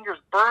of his fingers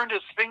burned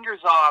his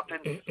fingers off.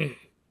 And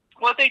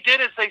what they did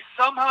is they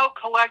somehow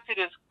collected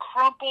his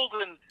crumpled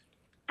and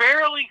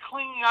barely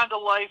clinging onto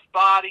life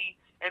body.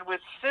 And with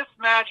Sith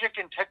magic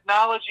and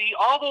technology,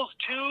 all those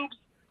tubes,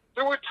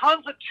 there were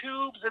tons of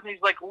tubes and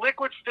these like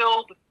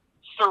liquid-filled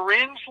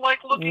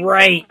syringe-like looking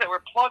things that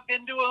were plugged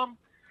into him.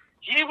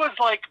 He was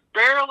like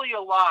barely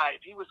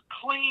alive. He was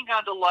clinging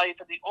onto life,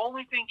 and the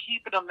only thing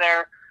keeping him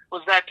there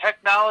was that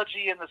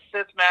technology and the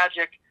Sith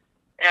magic,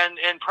 and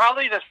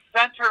probably the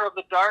center of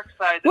the dark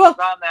side that was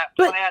on that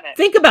planet.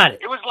 Think about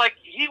it. It was like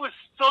he was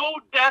so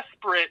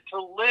desperate to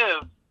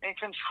live and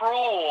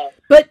control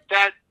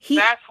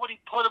that's what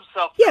he put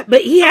himself. Yeah,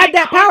 but he had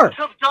that power. He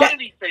couldn't have done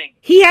anything.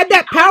 He had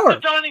that power. He couldn't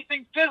have done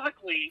anything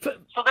physically,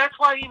 so that's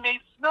why he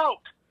made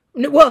Snoke.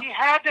 Well, he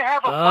had to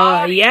have a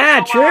body.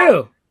 Yeah,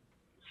 true.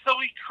 So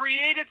he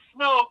created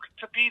Snoke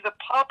to be the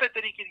puppet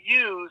that he could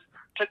use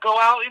to go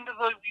out into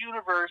the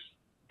universe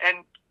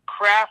and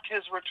craft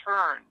his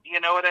return. You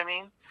know what I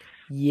mean?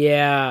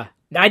 Yeah.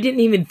 I didn't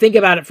even think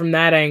about it from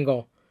that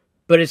angle.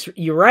 But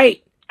you're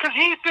right. Because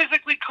he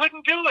physically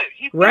couldn't do it.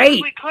 He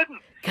physically couldn't.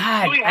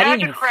 God, so I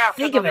didn't even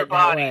think of it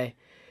that way.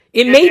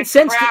 It and made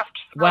sense to...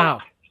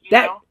 Wow.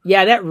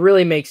 That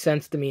really makes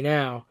sense to me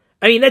now.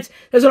 I mean, that's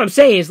what I'm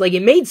saying. Is like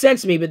it made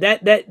sense to me, but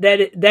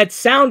that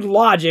sound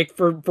logic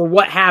for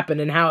what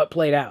happened and how it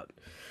played out.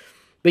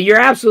 But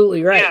you're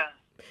absolutely right.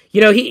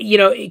 Yeah.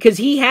 Because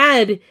he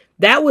had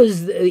that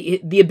was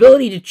the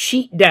ability to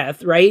cheat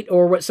death, right?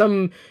 Or what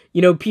some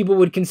people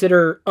would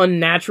consider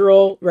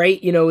unnatural,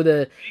 right? That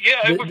was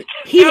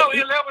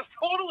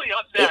totally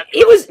unnatural.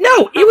 It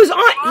was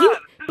on.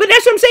 But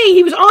that's what I'm saying.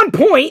 He was on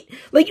point.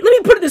 Like, let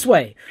me put it this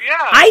way.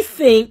 Yeah. I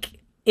think,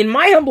 in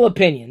my humble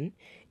opinion,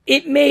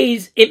 it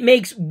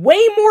makes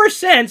way more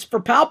sense for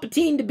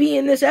Palpatine to be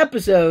in this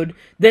episode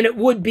than it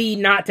would be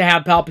not to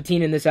have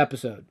Palpatine in this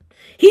episode.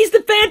 He's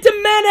the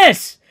Phantom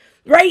Menace,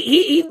 right?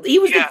 He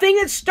was the thing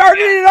that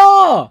started it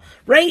all,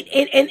 right?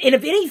 And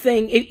if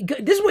anything,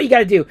 this is what you got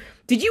to do.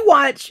 Did you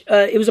watch?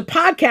 It was a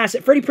podcast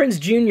that Freddie Prinze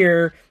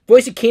Jr.,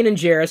 voice of Kanan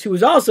Jarrus, who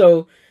was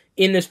also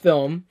in this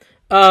film.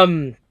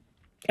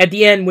 at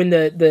the end when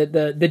the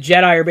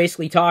Jedi are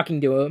basically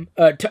talking to him,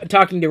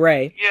 talking to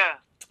Rey.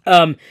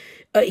 Yeah.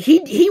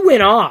 He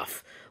went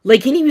off.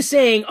 Like, and he was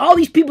saying, all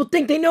these people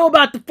think they know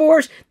about the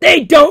Force.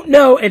 They don't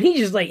know. And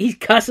he's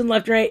cussing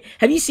left and right.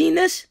 Have you seen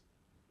this?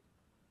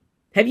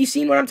 Have you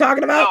seen what I'm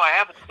talking about? No, I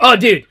haven't. Oh,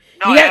 dude.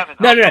 No, I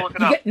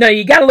haven't. No,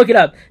 you got to look it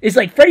up. It's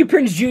like Freddie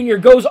Prinze Jr.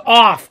 goes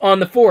off on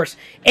the Force,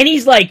 and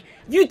he's like,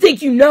 "You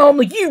think you know?" I'm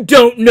like, "You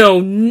don't know."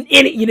 And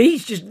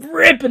he's just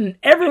ripping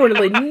everyone.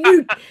 Like,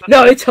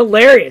 no, it's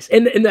hilarious.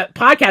 And the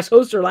podcast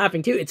hosts are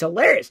laughing too. It's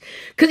hilarious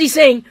because he's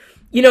saying,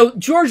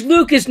 George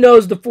Lucas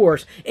knows the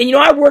Force, and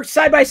I worked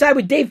side by side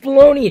with Dave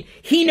Filoni, and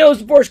he knows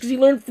the Force because he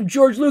learned from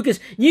George Lucas.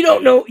 You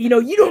don't know. You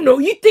don't know.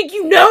 You think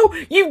you know?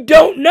 You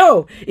don't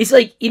know. It's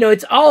like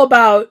it's all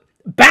about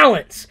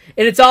balance,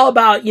 and it's all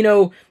about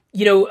you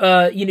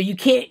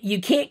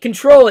can't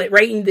control it,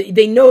 right? And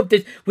they know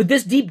with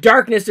this deep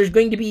darkness, there's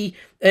going to be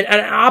an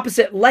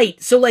opposite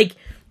light. So like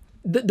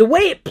the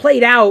way it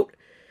played out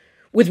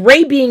with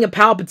Rey being a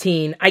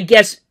Palpatine, I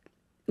guess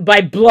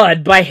by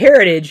blood, by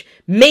heritage,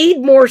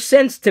 made more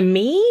sense to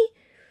me,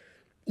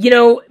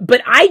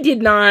 but I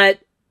did not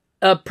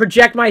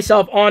project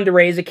myself onto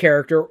Rey as a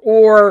character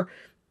or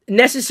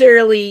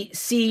necessarily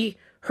see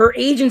her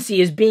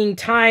agency is being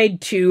tied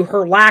to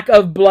her lack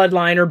of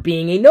bloodline or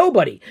being a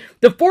nobody.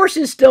 The Force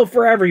is still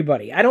for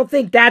everybody. I don't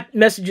think that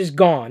message is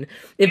gone.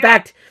 In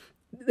fact,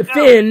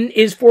 Finn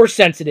is Force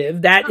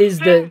sensitive. That is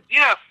Finn.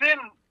 Yeah.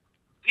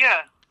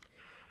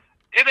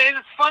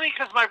 It's funny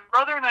because my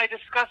brother and I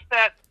discussed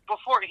that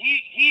before.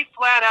 He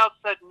flat out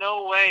said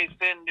no way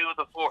Finn knew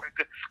the Force,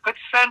 could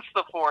sense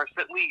the Force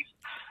at least.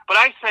 But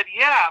I said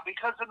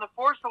because in the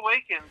Force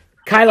Awakens,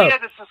 Kylo. We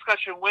had this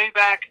discussion way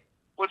back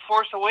when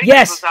Force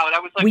Awakens was out. I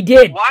was like, we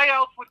did. Why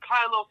else would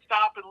Kylo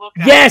stop and look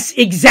at Yes,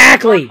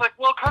 exactly.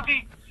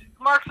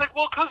 Mark's like,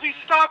 because he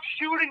stopped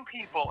shooting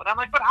people. And I'm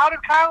like, but how did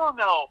Kylo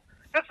know?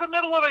 That's the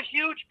middle of a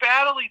huge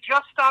battle. He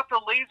just stopped a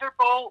laser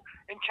bolt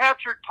and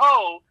captured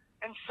Poe.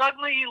 And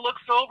suddenly he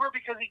looks over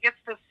because he gets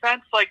this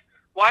sense like,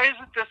 why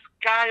isn't this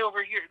guy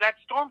over here, that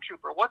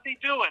stormtrooper? What's he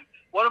doing?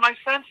 What am I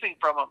sensing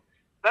from him?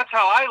 That's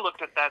how I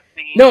looked at that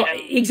scene. No,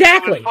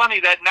 exactly. It was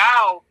funny that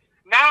now,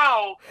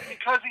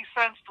 because he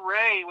sensed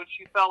Rey when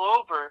she fell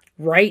over,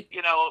 right?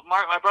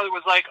 My brother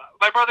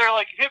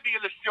hit me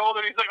in the shoulder.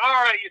 And he's like, "All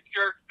right, you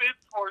jerk, Finn's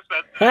Force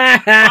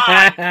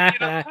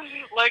sensitive."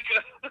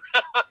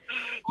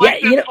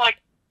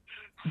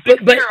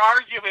 But your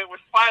argument was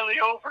finally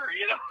over.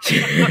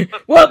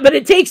 Well, but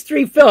it takes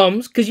 3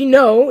 films because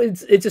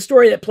it's a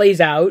story that plays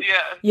out.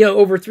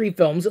 Over 3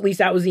 films. At least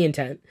that was the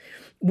intent.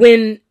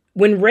 When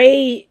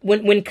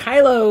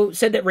Kylo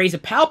said that Rey's a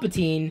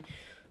Palpatine,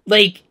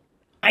 like,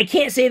 I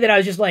can't say that I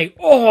was just like,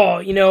 but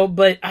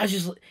I was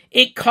just,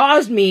 it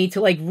caused me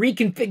to like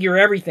reconfigure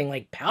everything.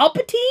 Like,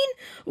 Palpatine?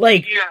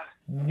 Like,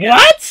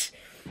 what?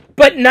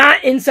 But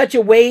not in such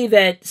a way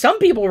that some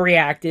people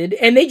reacted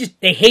and they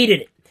hated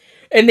it.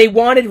 And they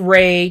wanted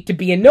Rey to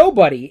be a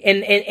nobody.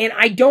 And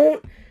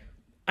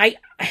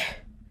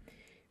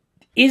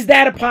is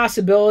that a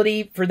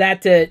possibility for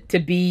that to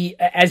be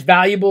as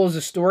valuable as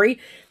a story?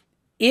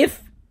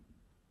 If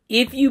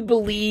you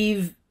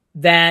believe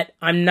that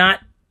I'm not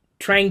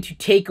trying to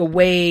take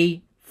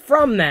away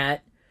from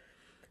that,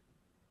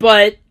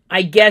 but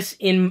I guess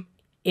in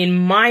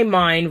my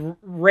mind,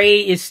 Rey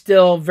is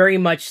still very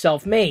much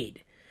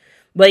self-made.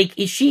 Like,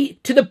 is she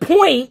to the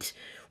point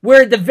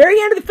where at the very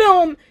end of the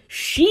film,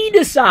 she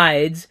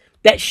decides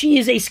that she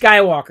is a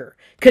Skywalker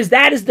because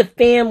that is the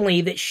family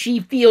that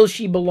she feels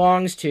she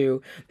belongs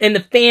to and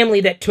the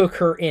family that took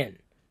her in,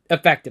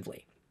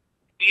 effectively.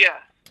 Yeah.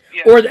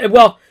 Or,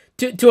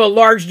 to a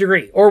large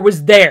degree, or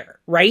was there,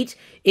 right?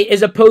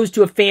 As opposed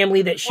to a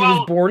family that she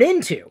was born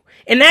into.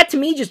 And that to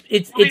me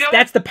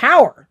that's the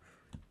power.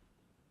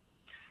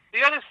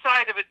 The other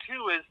side of it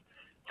too is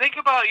think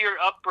about your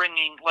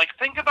upbringing. Like,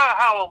 think about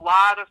how a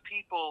lot of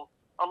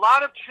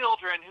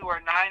children who are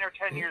 9 or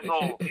 10 years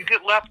old, you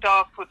get left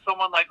off with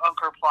someone like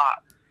Uncle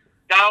Plot.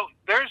 Now,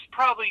 there's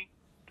probably,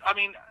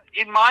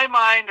 in my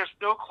mind, there's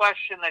no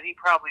question that he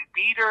probably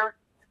beat her.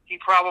 He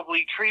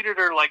probably treated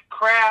her like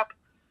crap.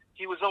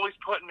 He was always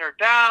putting her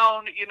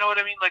down. You know what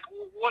I mean? Like,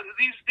 what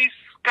these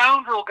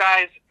scoundrel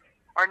guys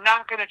are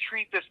not going to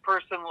treat this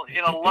person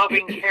in a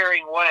loving,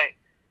 caring way.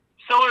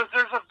 So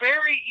there's a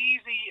very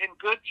easy and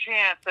good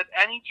chance that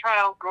any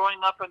child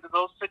growing up into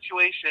those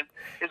situations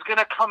is going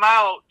to come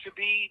out to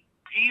be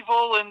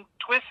evil and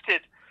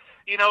twisted,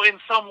 in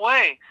some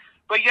way.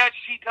 But yet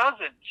she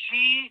doesn't.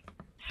 She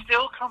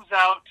still comes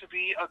out to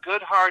be a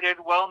good-hearted,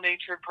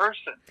 well-natured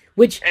person.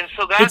 And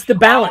so that's it's the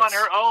balance. On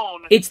her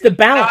own. It's the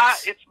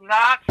balance. It's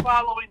not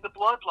following the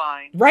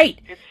bloodline. Right.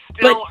 It's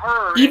still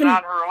her and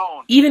on her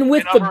own. Even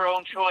with of her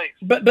own choice.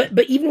 But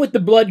even with the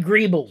blood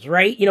greebles,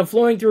 right?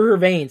 Flowing through her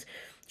veins,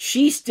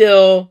 she's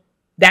still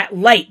that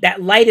light.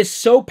 That light is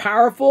so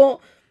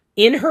powerful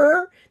in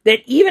her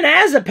that even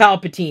as a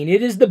Palpatine,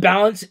 it is the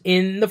balance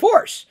in the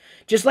Force.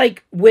 Just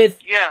like with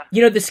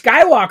the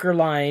Skywalker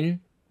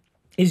line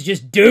is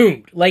just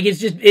doomed. Like, it's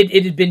just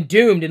it had been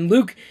doomed, and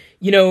Luke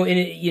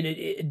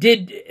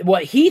did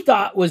what he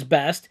thought was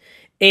best,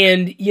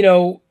 and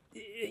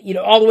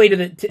all the way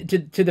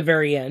to the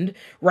very end,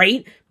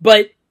 right?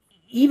 But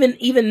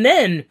even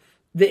then,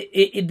 you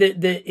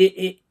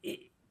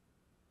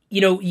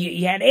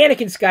had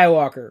Anakin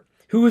Skywalker,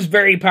 who was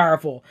very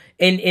powerful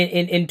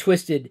and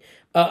twisted,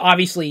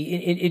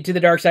 obviously into the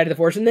dark side of the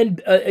Force, and then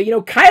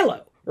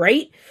Kylo,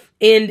 right?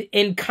 And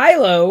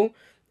Kylo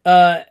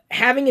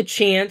having a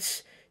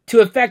chance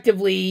to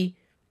effectively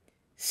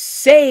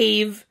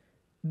save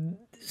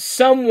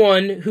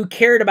someone who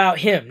cared about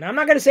him. Now, I'm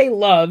not going to say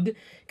loved,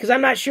 because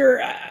I'm not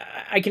sure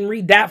I can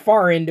read that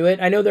far into it.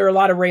 I know there are a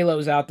lot of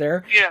Reylos out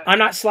there. Yeah. I'm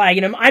not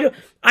slagging them. I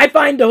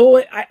find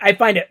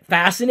it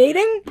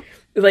fascinating,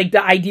 like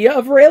the idea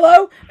of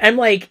Pirillo. I'm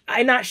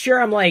not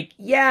sure. I'm like,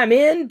 yeah, I'm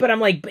in, but I'm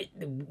like, but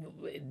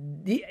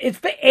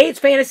it's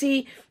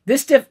fantasy.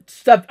 This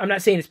stuff, I'm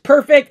not saying it's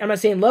perfect. I'm not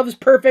saying love is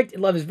perfect.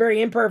 Love is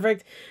very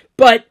imperfect.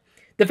 But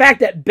the fact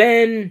that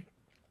Ben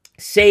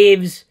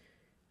saves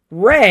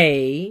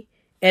Rey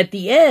at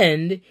the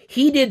end,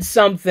 he did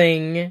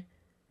something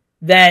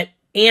that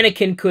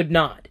Anakin could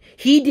not.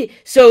 He did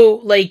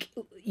so,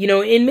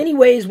 in many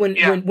ways, when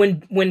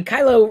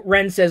Kylo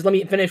Ren says, "Let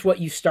me finish what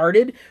you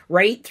started,"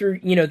 right, through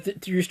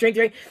through your strength,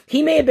 right?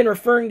 He may have been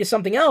referring to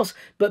something else,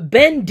 but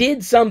Ben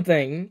did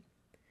something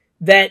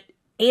that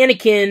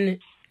Anakin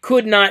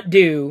could not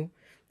do,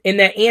 and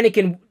that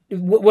Anakin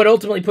what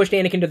ultimately pushed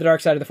Anakin to the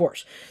dark side of the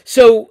Force.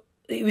 So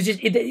it was just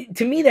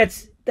to me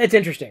that's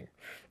interesting.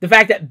 The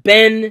fact that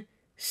Ben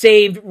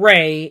saved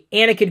Rey,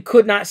 Anakin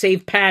could not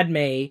save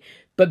Padme,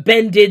 but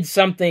Ben did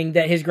something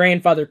that his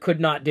grandfather could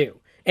not do,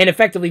 and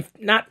effectively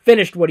not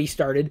finished what he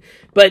started,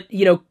 but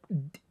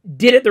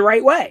did it the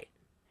right way.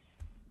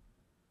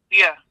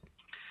 Yeah.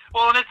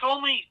 Well, and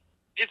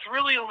it's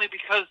really only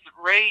because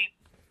Rey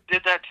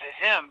did that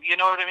to him. You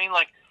know what I mean?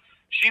 Like,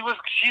 she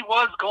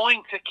was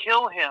going to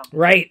kill him.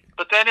 Right.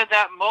 But then in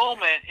that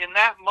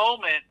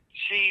moment,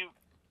 she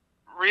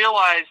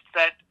realized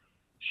that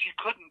she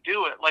couldn't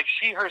do it. Like,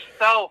 she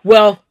herself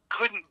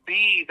couldn't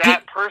be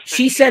that person.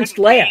 She sensed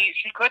Leia.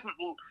 She couldn't.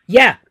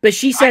 Yeah, but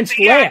she sensed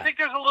Leia. Yeah, I think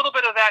there's a little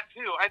bit of that,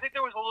 too. I think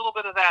there was a little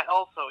bit of that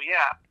also,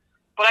 yeah.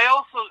 But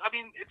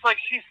it's like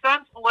she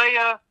sensed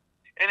Leia,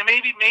 and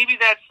maybe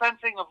that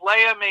sensing of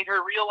Leia made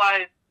her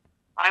realize,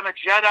 I'm a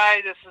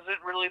Jedi, this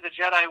isn't really the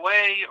Jedi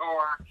way,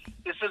 or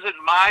this isn't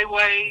my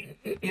way,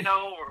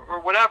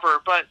 or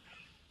whatever. But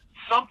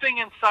something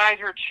inside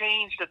her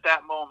changed at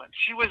that moment.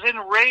 She was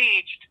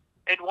enraged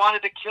and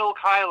wanted to kill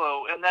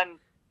Kylo, and then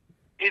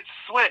it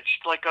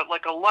switched like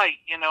a light,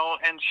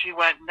 and she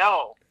went,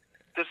 no,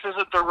 this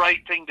isn't the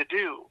right thing to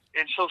do.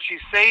 And so she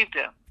saved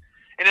him.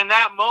 And in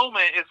that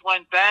moment is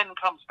when Ben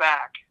comes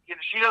back.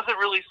 She doesn't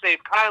really save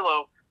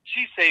Kylo,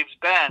 she saves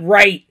Ben.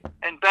 Right.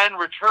 And Ben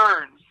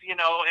returns,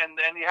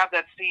 and you have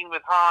that scene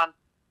with Han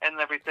and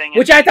everything.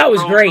 Which I thought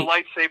was great. The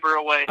lightsaber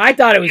away. I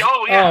thought it was,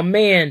 oh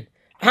man.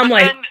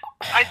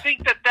 I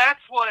think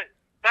that's what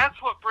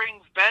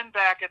brings Ben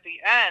back at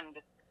the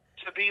end,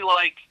 to be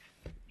like,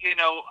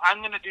 I'm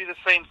going to do the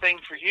same thing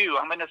for you.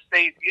 I'm going to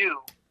save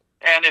you.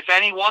 And if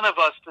any one of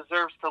us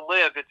deserves to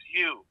live, it's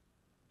you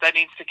that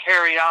needs to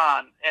carry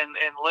on and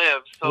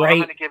live. So I'm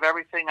going to give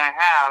everything I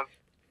have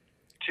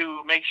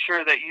to make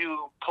sure that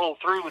you pull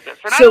through with this.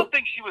 And I don't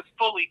think she was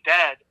fully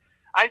dead.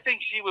 I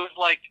think she was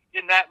like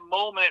in that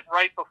moment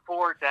right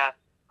before death.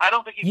 I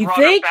don't think he brought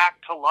her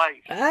back to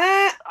life.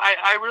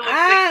 I really think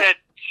that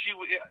she.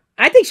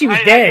 I think she was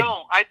dead. I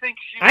don't. I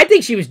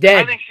think she was dead.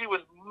 I think she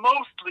was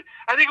mostly.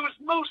 I think it was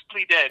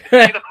mostly dead.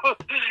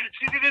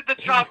 She did the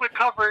chocolate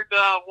covered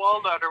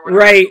walnut or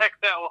whatever the heck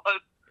that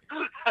was.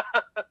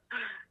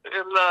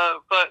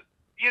 But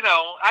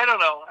I don't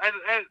know.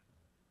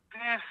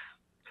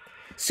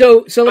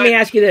 So let me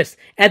ask you this: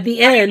 at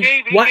the end,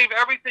 he gave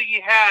everything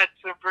he had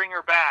to bring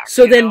her back.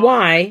 So then,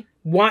 why?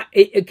 Why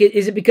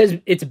is it? Because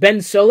it's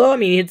Ben Solo? I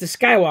mean, it's a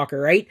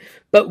Skywalker, right?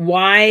 But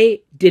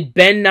why did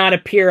Ben not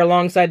appear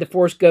alongside the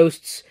Force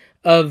ghosts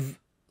of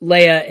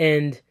Leia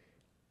and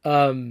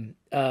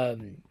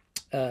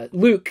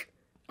Luke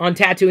on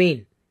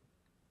Tatooine?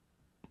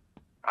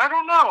 I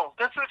don't know.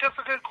 That's a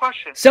good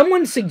question.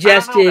 Someone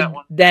suggested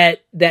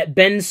that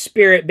Ben's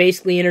spirit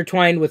basically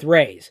intertwined with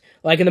Rey's.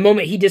 Like, in the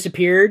moment he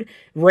disappeared,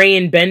 Rey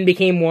and Ben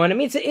became one. I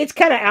mean, it's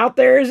kind of out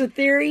there as a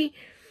theory.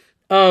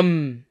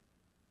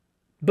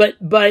 But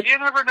you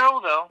never know,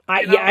 though.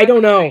 I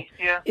don't know.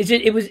 Yeah.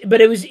 It was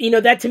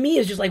that to me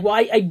is just like,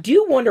 why. I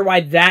do wonder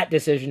why that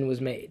decision was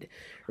made,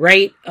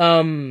 right?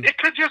 It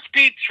could just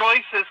be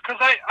choices,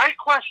 because I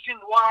question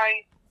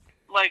why,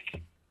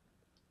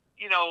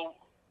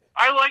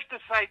 I like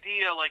this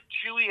idea, like,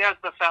 Chewie has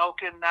the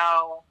Falcon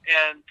now,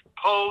 and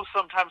Poe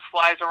sometimes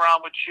flies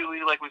around with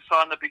Chewie, like we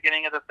saw in the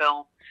beginning of the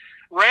film.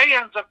 Rey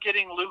ends up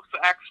getting Luke's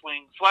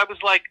X-Wing, so I was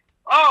like,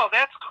 oh,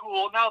 that's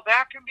cool. Now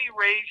that can be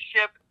Rey's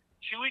ship.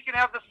 Chewie can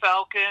have the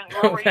Falcon.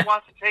 Whoever he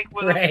wants to take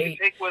with him, he can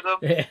take with him.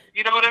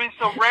 You know what I mean?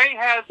 So Rey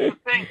has the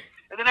thing.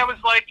 And then I was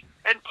like,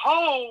 and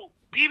Poe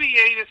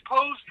BB-8 is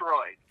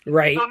post-droid.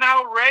 Right. So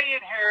now Rey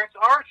inherits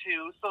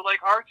R2, so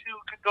like R2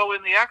 could go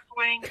in the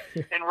X-Wing,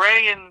 and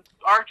Rey and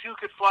R2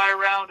 could fly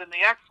around in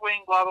the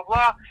X-Wing, blah, blah,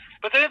 blah.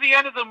 But then at the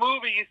end of the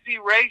movie, you see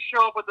Rey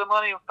show up with the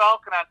Millennium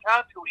Falcon on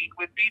Tatooine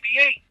with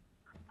BB-8.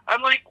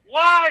 I'm like,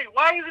 why?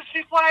 Why doesn't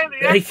she fly in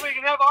the X-Wing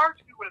and have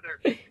R2 with her?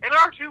 And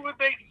R2 would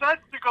make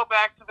sense to go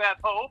back to that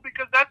home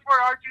because that's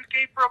where R2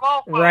 came from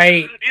also.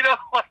 Right. You know,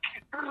 like,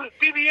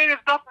 BB-8 has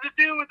nothing to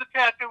do with the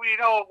Tatooine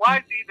home. Why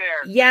is he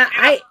there? Yeah,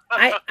 you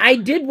know? I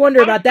did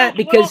wonder about that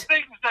because...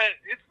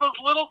 It's those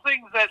little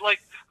things that,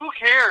 like, who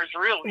cares,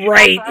 really?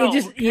 Right. It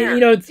just, you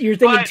know, you're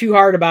thinking too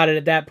hard about it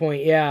at that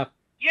point, yeah.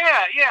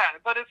 Yeah,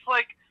 but it's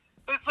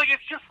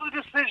just the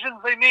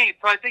decisions they made.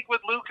 So I think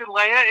with Luke and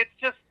Leia, it's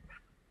just,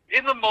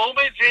 in the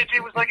moment,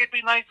 JJ was like, it'd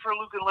be nice for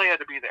Luke and Leia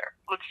to be there.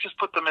 Let's just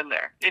put them in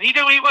there. And he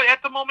knew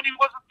at the moment he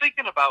wasn't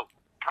thinking about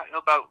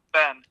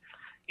Ben.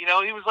 You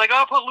know, he was like,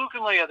 I'll put Luke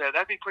and Leia there.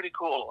 That'd be pretty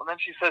cool. And then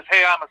she says,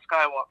 hey, I'm a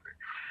Skywalker.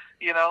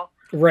 You know?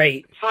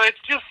 Right. So it's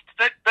just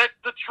that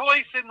the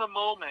choice in the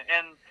moment.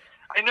 And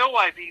I know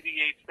why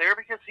BB-8's there,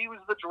 because he was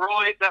the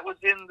droid that was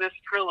in this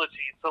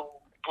trilogy. So,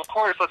 of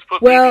course, let's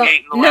put BB-8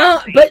 in the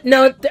last scene. But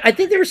no, I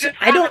think there was...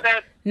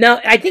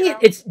 I think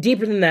it's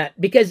deeper than that,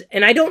 because,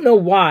 and I don't know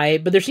why,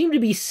 but there seemed to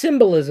be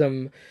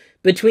symbolism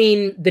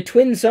between the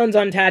twin suns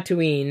on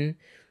Tatooine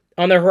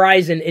on the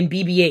horizon and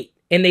BB-8,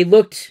 and they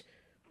looked...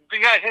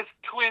 Yeah, his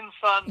twin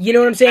son. You know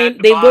what I'm saying?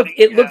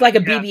 It looked like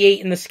a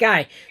BB-8 in the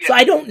sky. Yeah. So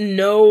I don't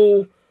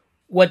know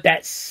what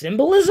that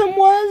symbolism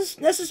was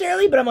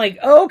necessarily, but I'm like,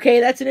 oh, okay,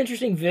 that's an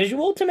interesting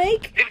visual to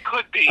make. It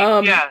could be.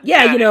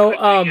 You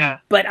know,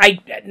 but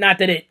not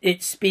that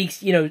it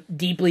speaks, you know,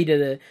 deeply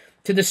to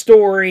the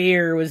story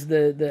or was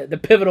the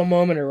pivotal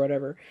moment or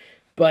whatever.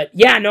 But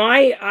yeah, no, go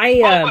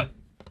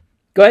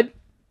ahead.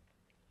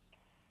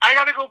 I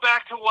got to go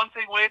back to one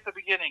thing way at the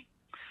beginning.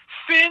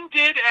 Finn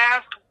did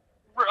ask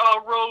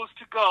Rose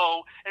to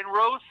go, and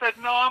Rose said,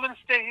 no, I'm going to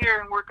stay here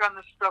and work on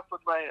this stuff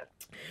with Leia.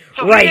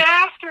 So he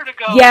asked her to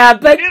go. Yeah,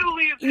 but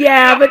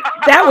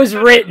that was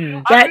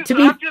written. But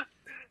I'm just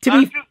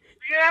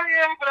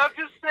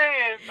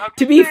saying.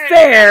 To be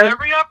fair,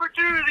 every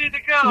opportunity to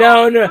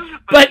go. No.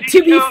 But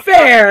to be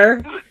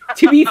fair,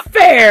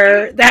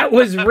 that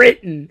was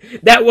written.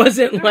 That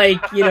wasn't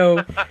like, you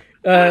know,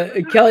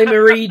 Kelly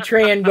Marie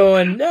Tran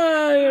going,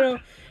 no, you know.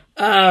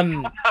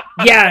 I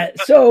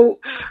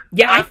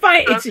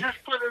find it's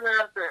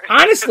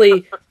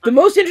honestly the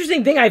most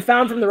interesting thing I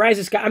found from The Rise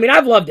of Skywalker. I mean,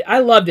 I've loved it. I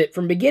loved it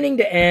from beginning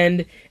to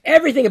end.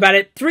 Everything about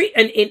it.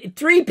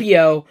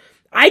 3PO.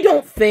 I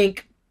don't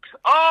think.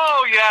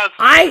 Oh yes,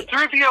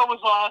 3PO was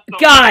awesome.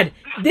 God,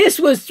 this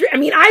was. I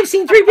mean, I've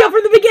seen 3PO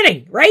from the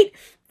beginning, right?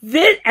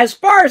 This, as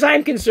far as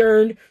I'm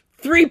concerned,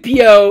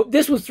 3PO.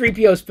 This was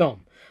 3PO's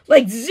film.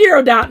 Like,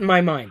 zero doubt in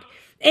my mind.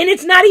 And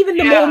it's not even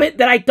the moment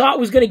that I thought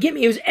was going to get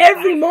me. It was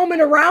every moment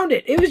around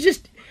it. It was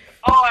just...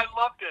 Oh, I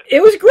loved it. It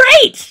was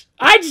great.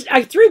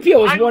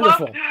 3PO was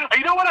wonderful.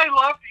 You know what I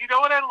loved?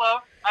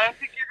 I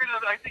think you're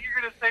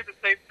gonna say the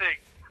same thing.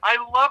 I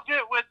loved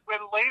it when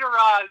later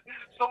on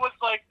someone's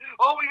like,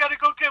 "Oh, we got to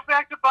go get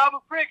back to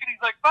Babu Frick," and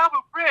he's like, "Babu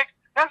Frick,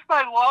 that's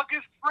my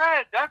longest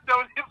friend. I've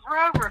known him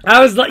forever." I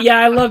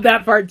love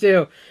that part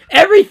too.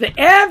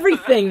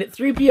 Everything that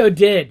 3PO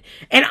did,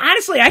 and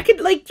honestly, I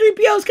could like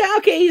 3PO's kind of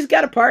okay. He's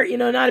got a part, you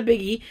know, not a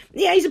biggie.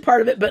 Yeah, he's a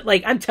part of it, but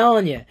like I'm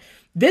telling you,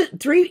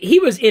 he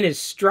was in his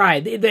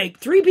stride.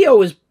 3PO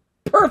was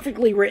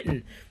perfectly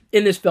written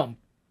in this film,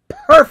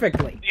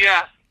 perfectly.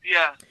 Yeah,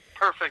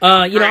 perfect.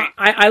 You know,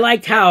 I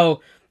liked how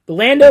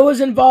Lando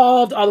was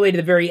involved all the way to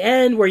the very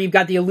end, where you've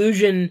got the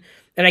illusion,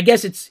 and I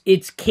guess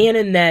it's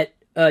canon that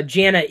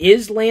Janna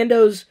is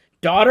Lando's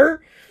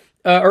daughter,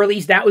 or at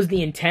least that was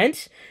the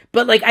intent.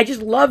 But like, I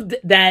just loved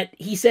that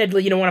he said,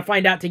 you know, want to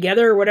find out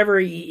together or whatever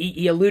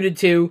he alluded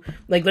to,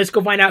 like, let's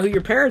go find out who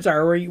your parents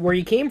are, or where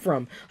you came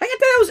from. Like, I thought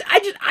that was,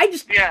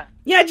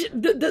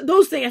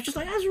 those things. I was just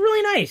like, that was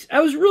really nice.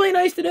 That was really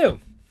nice to do.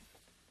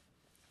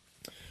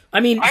 I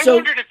mean, I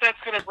wondered if that's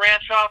going to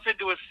branch off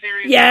into a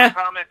series or a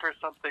comic or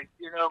something.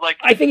 You know, like,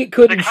 I think it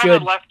could and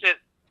should.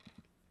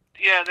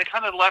 They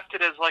kind of left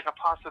it as like a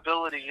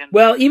possibility. And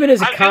well, even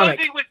as a comic.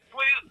 The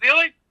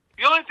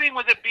only thing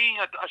with it being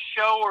a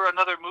show or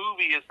another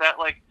movie is that,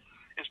 like,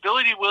 is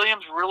Billy D.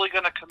 Williams really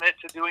going to commit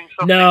to doing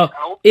something else?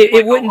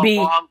 It wouldn't be.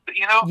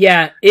 You know?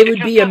 Yeah, it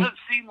would be doesn't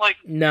seem like.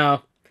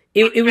 No.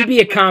 It would be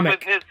a comic.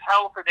 With his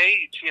health and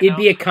age, It'd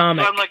be a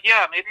comic. So I'm like,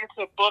 yeah, maybe it's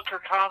a book or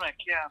comic,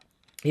 yeah.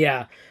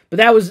 Yeah, but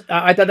that was,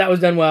 I thought that was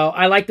done well.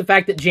 I like the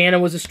fact that Janna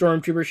was a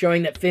stormtrooper,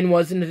 showing that Finn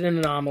wasn't an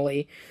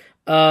anomaly.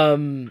 I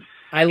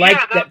like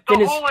that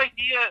Finn is... The whole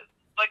idea,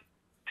 like,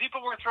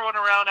 people were throwing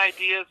around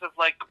ideas of,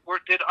 like,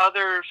 did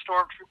other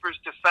stormtroopers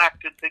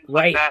defect and things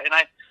like that, and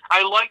I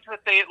liked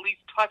that they at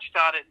least touched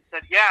on it and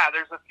said, yeah,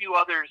 there's a few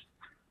others,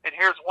 and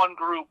here's one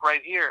group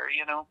right here,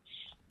 you know?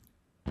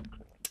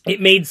 It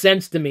made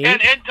sense to me.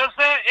 And does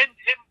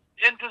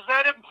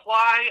that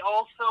imply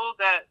also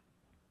that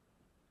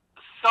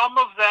some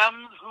of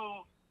them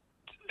who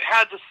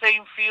had the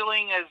same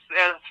feeling as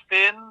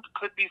Finn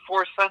could be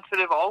force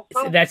sensitive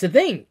also? That's the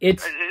thing.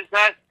 Is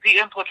that the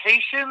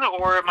implication,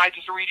 or am I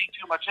just reading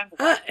too much into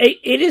it?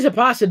 It is a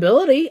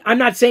possibility. I'm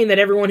not saying that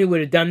everyone who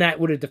would have done that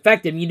would have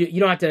defected. You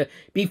don't have to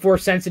be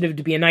force sensitive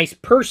to be a nice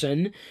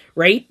person,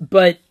 right?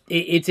 But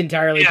it's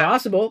entirely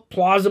possible,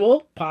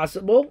 plausible,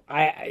 possible.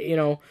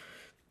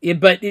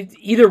 But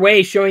either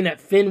way, showing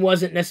that Finn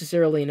wasn't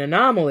necessarily an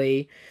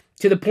anomaly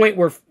to the point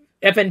where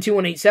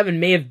FN2187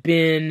 may have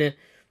been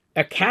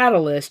a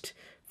catalyst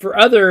for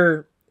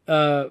other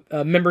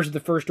members of the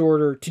First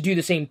Order to do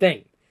the same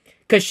thing.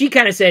 Because she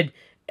kind of said,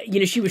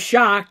 she was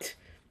shocked.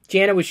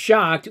 Jana was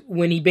shocked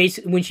when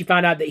she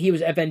found out that he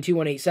was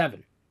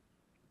FN2187.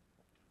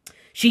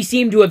 She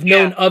seemed to have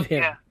known of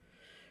him,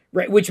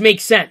 right? Which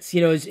makes sense,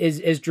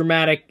 as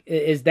dramatic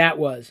as that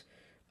was.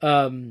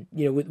 With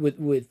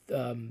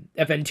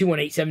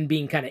FN2187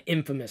 being kind of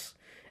infamous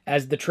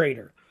as the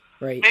traitor.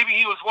 Right. Maybe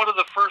he was one of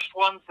the first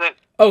ones that.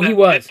 Oh, he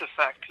was.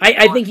 Defect.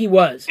 I think he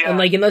was, and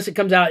unless it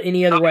comes out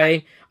any other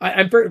way,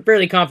 I'm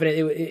fairly confident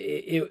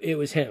it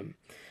was him.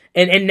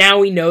 And now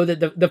we know that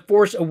the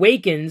Force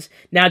Awakens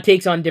now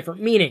takes on different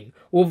meaning.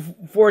 Well,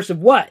 Force of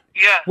what?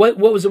 Yeah. What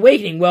was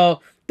awakening?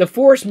 Well, the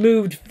Force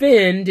moved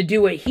Finn to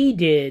do what he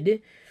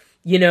did,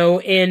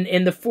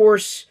 and the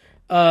Force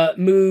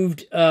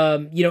moved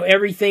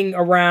everything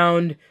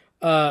around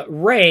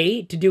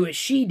Rey to do what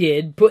she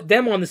did, put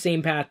them on the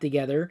same path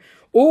together.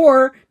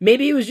 Or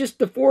maybe it was just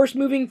the Force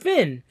moving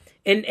Finn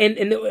and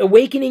the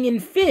awakening in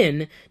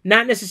Finn,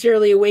 not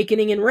necessarily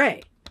awakening in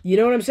Rey. You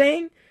know what I'm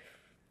saying?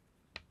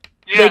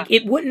 Yeah. Like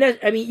it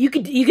wouldn't. You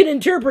could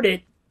interpret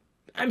it,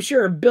 I'm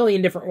sure, a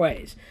billion different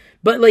ways.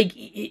 But like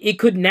it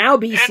could now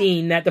be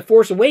seen that the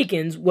Force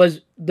Awakens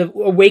was the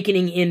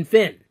awakening in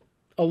Finn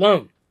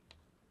alone.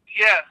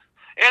 Yeah,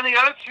 and the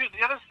other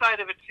side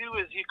of it too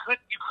is you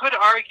could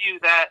argue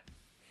that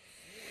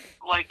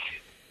like.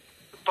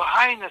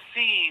 Behind the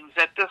scenes,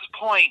 at this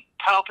point,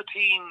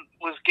 Palpatine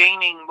was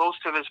gaining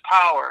most of his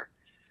power.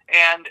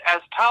 And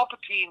as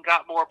Palpatine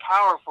got more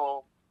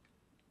powerful,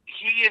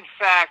 he, in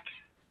fact,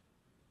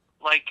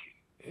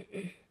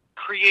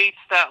 creates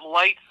that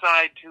light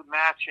side to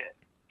match it.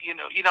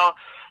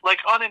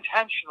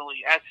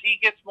 Unintentionally. As he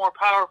gets more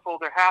powerful,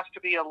 there has to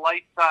be a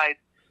light side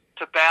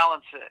to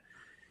balance it.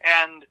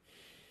 And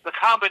the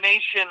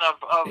combination of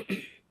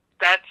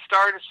that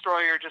Star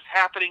Destroyer just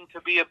happening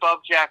to be above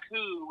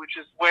Jakku, which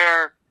is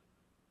where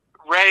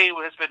Rey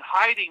has been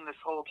hiding this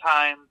whole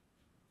time,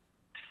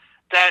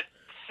 that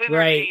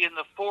synergy in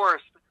the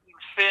Force between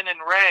Finn and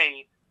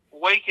Rey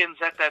awakens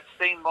at that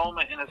same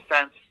moment, in a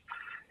sense,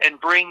 and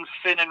brings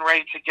Finn and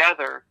Rey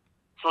together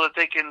so that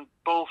they can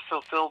both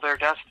fulfill their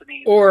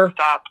destiny and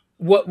stop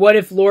what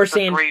if Lor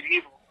great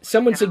evil.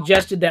 Someone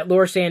suggested that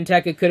Lor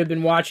Santeca could have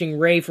been watching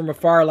Rey from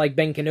afar like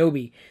Ben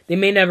Kenobi. They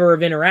may never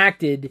have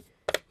interacted,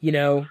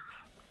 Yeah,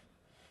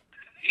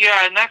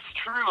 and that's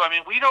true.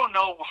 We don't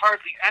know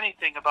hardly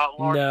anything about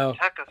Lord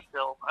Santeca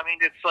still.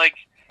 It's like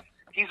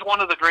he's one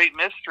of the great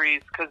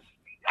mysteries, because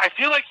I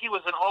feel like he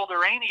was an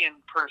Alderaanian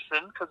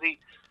person, because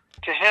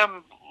to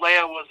him,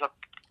 Leia was a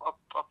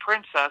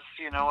princess,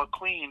 a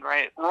queen,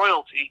 right?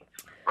 Royalty,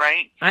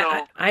 right?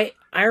 So I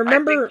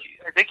remember...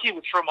 I think he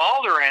was from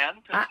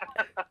Alderaan.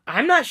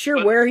 I'm not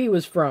sure where he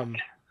was from.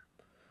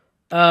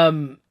 I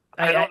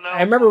don't know.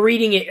 I remember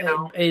reading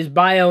his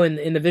bio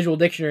in the visual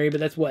dictionary, but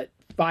that's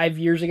 5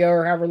 years ago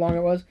or however long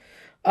it was.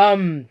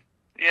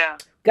 Yeah.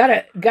 Got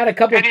a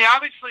couple. And he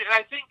obviously,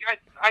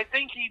 I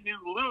think he knew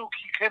Luke.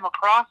 He came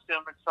across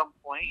him at some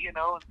point,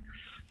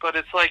 But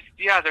it's like,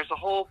 there's a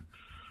whole.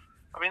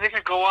 They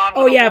could go on.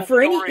 Oh yeah,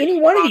 for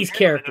any one of these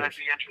characters. I'd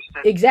be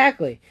interested.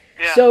 Exactly.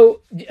 Yeah. So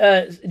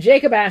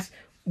Jacob asks,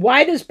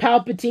 why does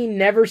Palpatine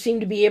never seem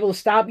to be able to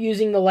stop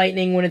using the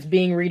lightning when it's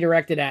being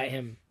redirected at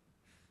him?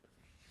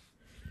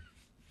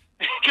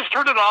 Just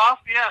turn it off.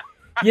 Yeah.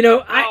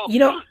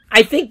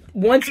 I think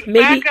once maybe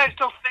bad guys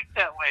don't think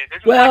that way. They're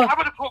just I'm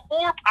going to put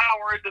more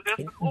power into this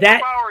and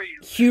overpower you.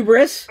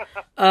 Hubris,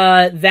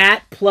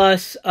 that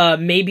plus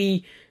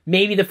maybe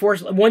the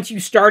Force. Once you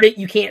start it,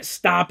 you can't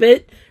stop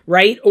it,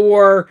 right?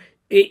 Or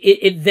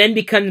it then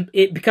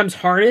becomes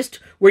harnessed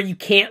where you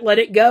can't let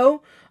it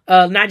go.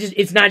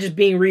 It's not just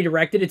being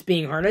redirected; it's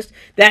being harnessed.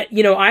 That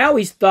I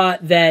always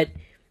thought that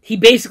he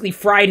basically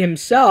fried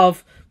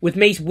himself with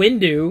Mace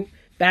Windu.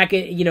 Back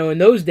in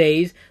those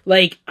days,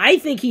 I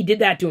think he did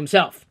that to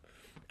himself.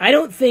 I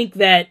don't think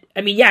that.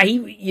 I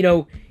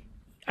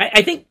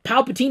think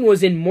Palpatine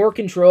was in more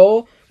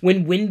control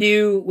when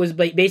Windu was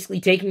basically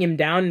taking him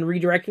down and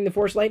redirecting the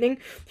Force lightning.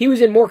 He was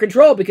in more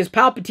control because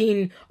all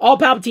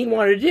Palpatine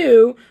wanted to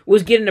do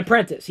was get an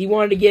apprentice. He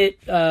wanted to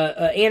get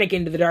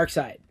Anakin to the dark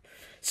side.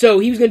 So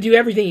he was going to do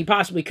everything he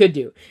possibly could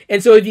do.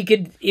 And so if he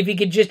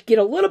could just get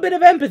a little bit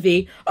of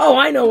empathy,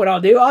 I know what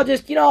I'll do. I'll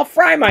just I'll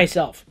fry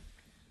myself.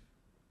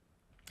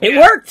 It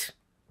worked.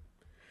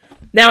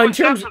 Now, in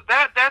terms of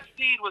that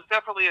scene was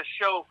definitely a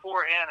show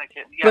for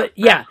Anakin.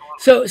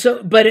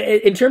 But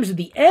in terms of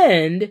the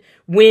end,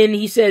 when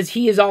he says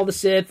he is all the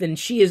Sith and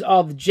she is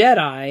all the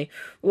Jedi,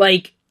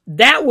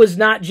 that was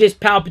not just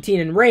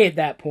Palpatine and Rey at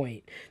that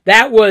point.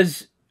 That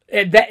was,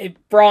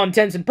 for all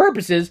intents and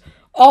purposes,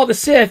 all the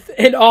Sith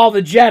and all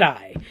the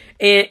Jedi.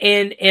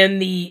 And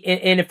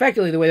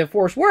effectively the way the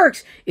Force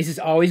works is it's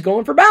always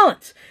going for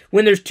balance.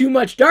 When there's too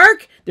much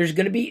dark, there's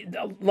going to be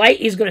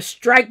light is going to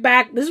strike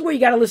back. This is where you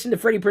got to listen to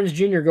Freddie Prinze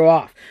Jr. go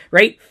off,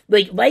 right?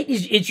 Like light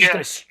is just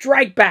going to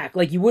strike back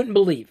like you wouldn't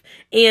believe.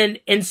 And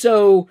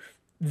so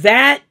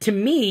that to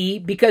me,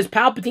 because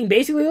Palpatine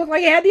basically looked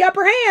like he had the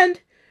upper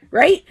hand,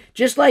 right?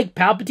 Just like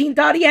Palpatine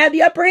thought he had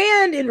the upper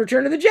hand in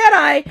Return of the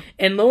Jedi,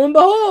 and lo and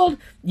behold,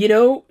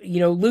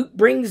 Luke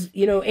brings,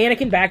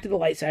 Anakin back to the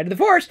light side of the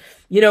Force.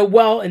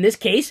 Well, in this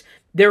case,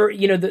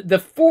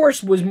 the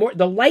Force was more,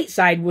 the light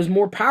side was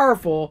more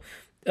powerful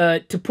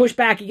to push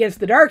back against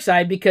the dark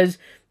side because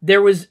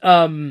there was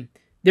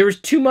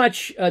too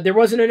much, there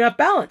wasn't enough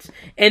balance,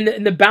 and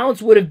the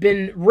balance would have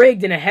been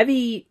rigged in a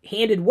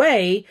heavy-handed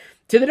way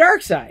to the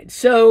dark side.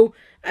 So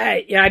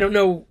I don't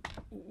know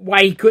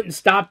why he couldn't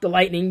stop the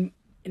lightning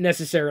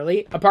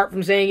necessarily, apart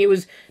from saying it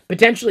was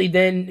potentially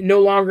then no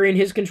longer in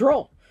his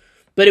control.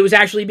 But it was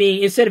actually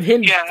being, instead of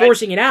him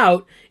forcing it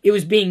out, it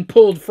was being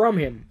pulled from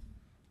him.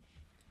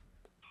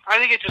 I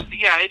think he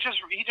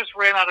just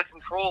ran out of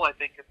control, I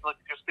think. It's like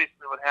just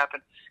basically what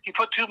happened. He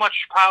put too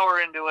much power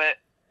into it,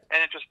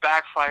 and it just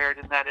backfired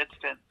in that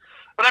instant.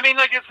 But I mean,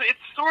 like, it's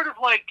sort of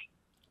like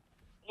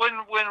when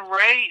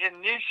Rey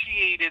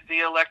initiated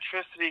the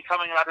electricity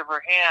coming out of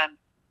her hand,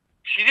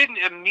 she didn't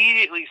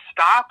immediately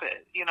stop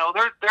it.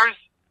 There's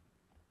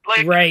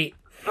like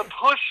the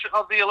push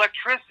of the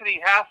electricity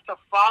has to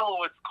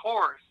follow its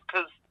course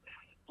because,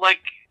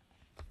 like,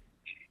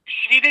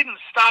 she didn't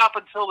stop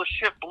until the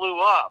ship blew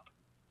up,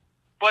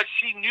 but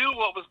she knew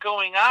what was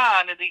going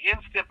on in the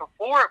instant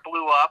before it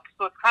blew up.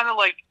 So it's kind of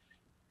like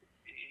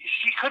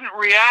she couldn't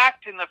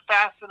react in the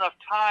fast enough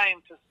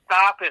time to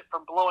stop it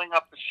from blowing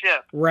up the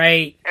ship.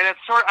 Right. And it's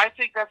I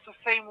think that's the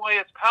same way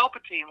as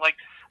Palpatine. Like,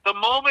 the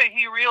moment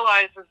he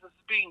realizes this is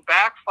being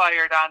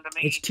backfired onto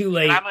me, it's too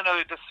late. And I'm going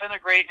to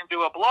disintegrate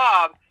into a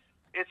blob,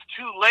 it's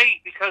too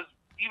late because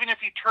even if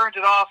he turned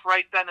it off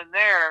right then and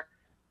there,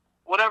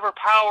 whatever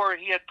power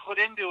he had put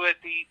into it,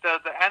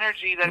 the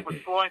energy that was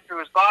flowing through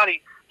his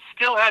body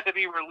still had to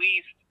be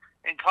released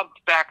and come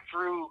back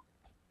through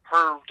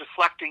her,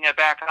 deflecting it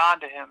back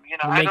onto him.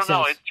 I don't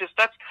know. It's just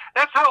that's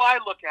how I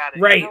look at it.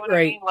 Right, you know what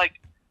I mean? Like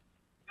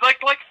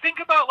think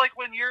about like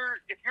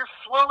if you're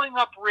swelling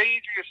up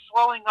rage or you're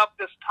swelling up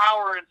this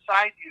power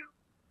inside you,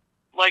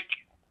 like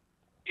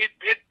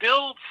it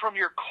builds from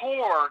your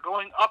core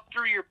going up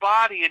through your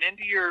body and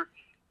into your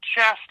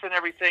chest and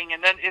everything,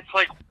 and then it's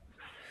like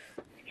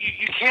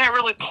you can't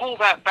really pull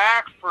that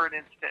back for an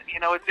instant.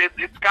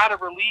 It's got to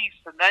release,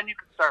 and then you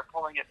can start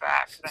pulling it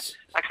back. And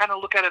I kind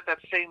of look at it that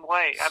same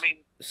way. I mean,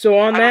 so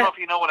I don't know if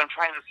you know what I'm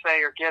trying to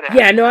say or get at.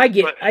 Yeah, no, I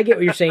get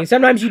what you're saying.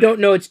 Sometimes you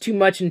don't know it's too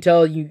much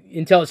until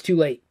it's too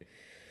late.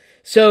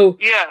 So,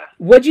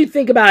 what'd you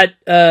think about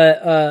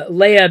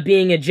Leia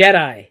being a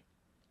Jedi?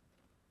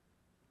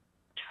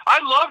 I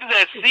loved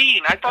that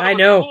scene. I thought it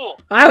was cool.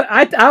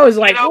 I was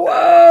like,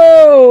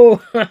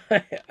 whoa!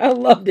 I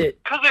loved it.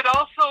 Because it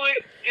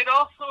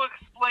also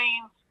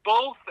explains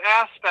both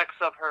aspects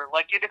of her.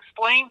 Like, it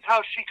explains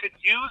how she could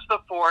use the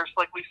Force,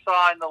 like we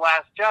saw in The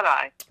Last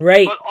Jedi.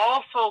 Right. But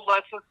also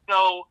lets us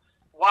know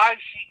why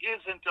she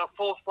isn't a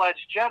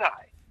full-fledged Jedi.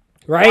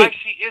 Right. Why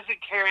she isn't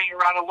carrying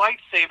around a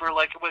lightsaber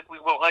like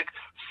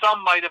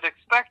some might have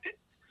expected.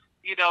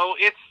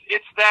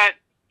 It's that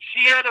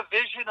she had a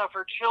vision of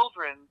her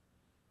children,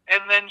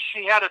 and then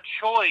she had a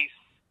choice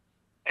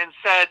and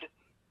said,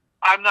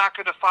 I'm not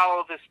going to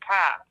follow this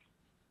path.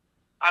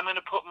 I'm going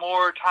to put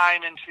more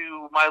time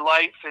into my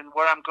life and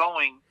where I'm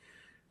going,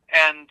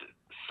 and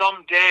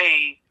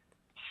someday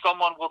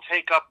someone will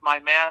take up my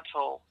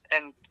mantle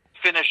and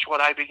finish what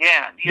I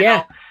began. You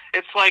know?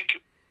 It's like,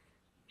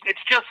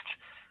 it's just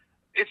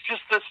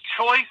this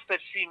choice that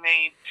she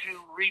made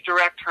to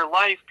redirect her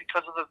life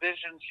because of the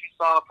vision she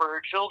saw for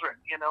her children,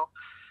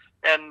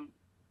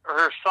 or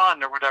her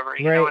son or whatever,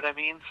 you know what I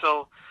mean?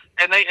 So,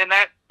 and they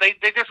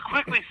just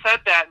quickly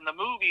said that in the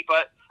movie,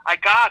 but I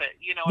got it,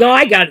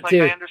 I got it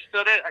too. I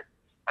understood it.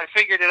 I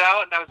figured it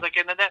out, and I was like,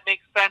 and then that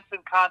makes sense in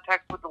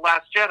context with The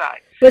Last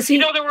Jedi. But see,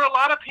 there were a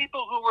lot of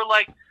people who were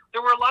like,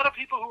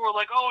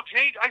 oh,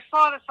 Jade, I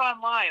saw this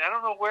online. I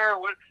don't know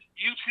what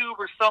YouTube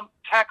or some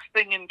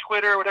texting in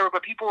Twitter or whatever,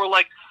 but people were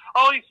like,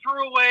 oh, he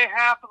threw away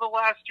half of The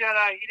Last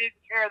Jedi. He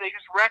didn't care. They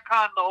just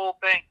retconned the whole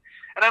thing.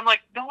 And I'm like,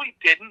 no, he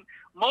didn't.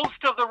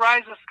 Most of The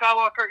Rise of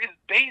Skywalker is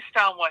based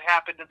on what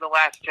happened in The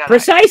Last Jedi.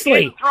 Precisely. He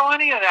didn't throw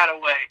any of that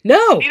away.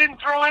 No. He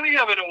didn't throw any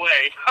of it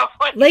away.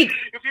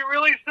 If you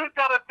really sit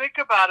down and think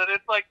about it,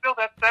 it's like, no,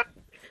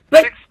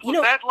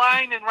 that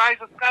line in Rise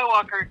of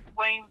Skywalker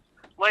explains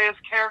Leia's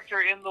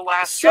character in The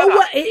Last Jedi.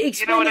 It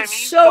explains it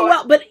so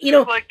well. But,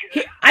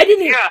 I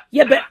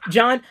didn't... but,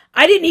 John,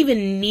 I didn't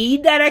even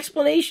need that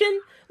explanation.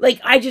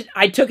 Like, I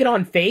took it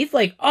on faith.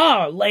 Like,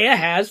 oh, Leia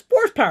has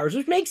Force powers,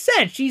 which makes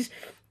sense. She's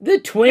the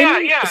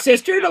twin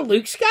sister to too.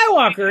 Luke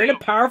Skywalker, and a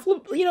powerful,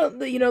 the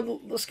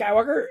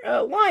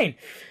Skywalker line.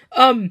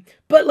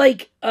 But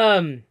like,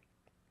 this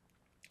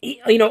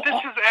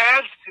just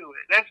adds to it.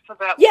 That's to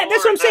that. Yeah, lore,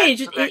 that's what I'm saying.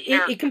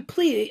 It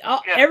completely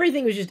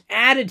everything was just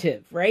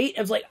additive, right?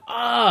 I was like,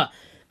 all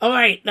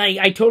right, like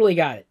I totally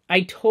got it.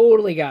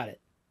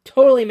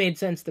 Totally made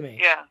sense to me.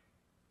 Yeah,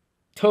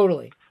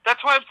 totally.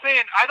 That's why I'm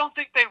saying I don't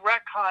think they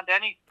retconned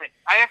anything.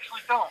 I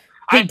actually don't.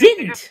 They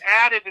didn't. They just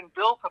added and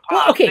built upon.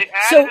 Well, okay,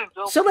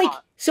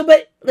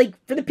 but like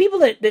for the people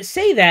that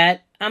say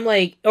that, I'm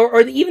like,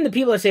 or even the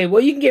people that say,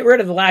 well, you can get rid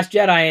of the Last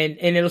Jedi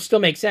and it'll still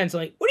make sense.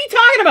 I'm like, what are you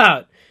talking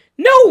about?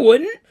 No, it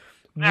wouldn't.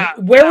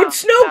 Where would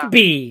Snoke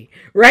be?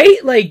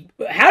 Right? Like,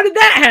 how did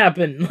that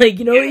happen? Like,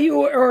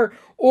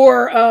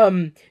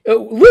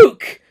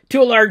 Luke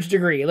to a large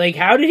degree. Like,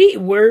 how did he?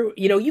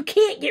 You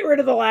can't get rid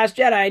of the Last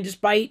Jedi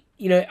despite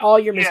all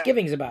your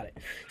misgivings about it.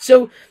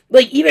 So,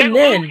 like, even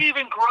then, Luke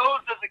even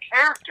grows as a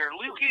character.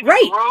 Luke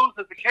even grows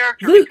as a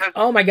character. Because,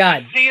 oh my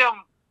God, you see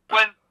him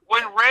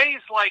when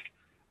Rey's like,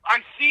 I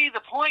see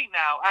the point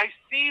now. I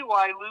see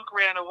why Luke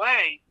ran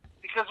away.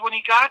 Because when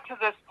he got to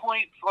this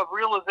point of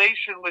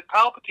realization with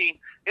Palpatine,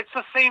 it's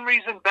the same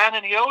reason Ben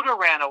and Yoda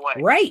ran away.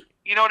 Right.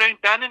 You know what I mean?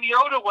 Ben and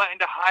Yoda went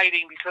into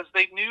hiding because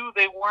they knew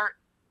it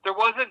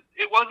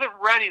wasn't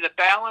ready. The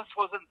balance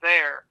wasn't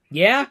there.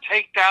 Yeah. To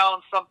take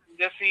down something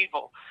this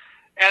evil.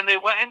 And they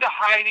went into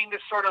hiding to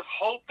sort of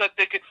hope that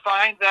they could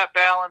find that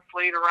balance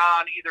later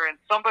on, either in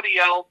somebody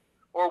else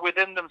or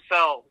within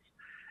themselves.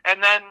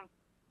 And then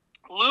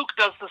Luke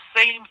does the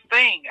same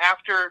thing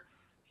after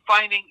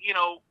finding,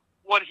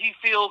 what he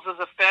feels is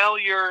a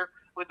failure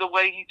with the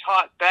way he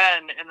taught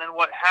Ben, and then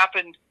what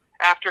happened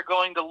after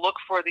going to look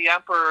for the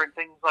Emperor and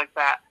things like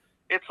that.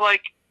 It's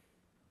like,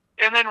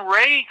 and then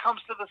Rey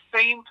comes to the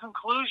same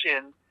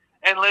conclusion,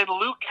 and then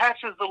Luke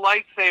catches the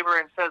lightsaber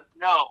and says,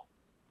 no.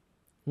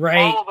 Right.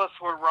 All of us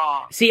were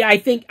wrong. See, I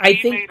think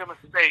made a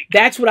mistake.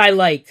 That's what I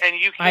liked. And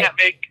you can't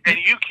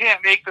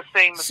make the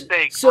same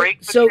mistake.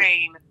 Break the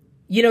chain.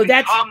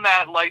 That's become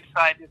that light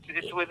side.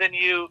 It's within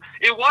you.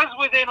 It was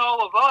within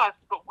all of us,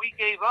 but we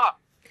gave up.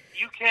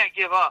 You can't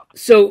give up.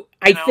 So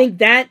I think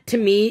that, to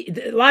me,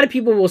 a lot of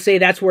people will say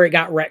that's where it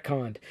got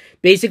retconned.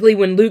 Basically,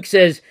 when Luke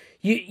says,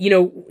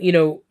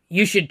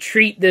 you should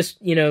treat this,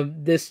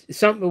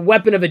 some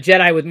weapon of a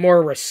Jedi with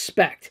more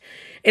respect.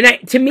 And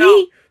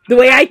the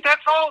way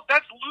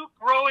that's Luke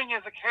growing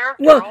as a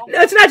character. Well,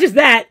 it's not just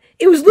that.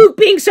 It was Luke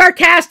being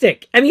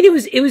sarcastic. I mean, it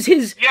was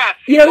his. Yes,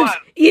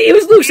 it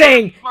was Luke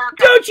saying,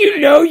 "Don't you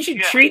know you should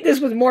treat this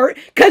with more?"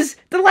 Because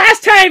the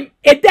last time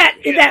at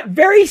that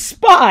very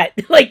spot,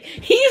 like,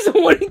 he's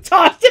the one who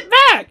tossed it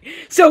back.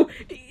 So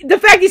the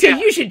fact he said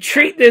you should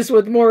treat this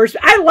with more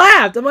respect, I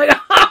laughed. I'm like,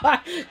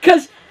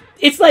 because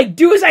it's like,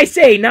 do as I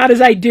say, not as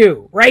I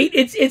do. Right?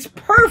 It's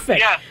perfect.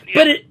 Yes.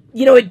 But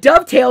it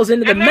dovetails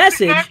into the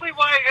message. Exactly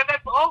why, and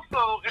it's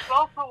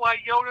also why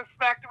Yoda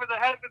smacked him in the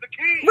head with the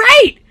key.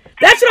 Right.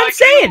 That's what I'm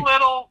saying.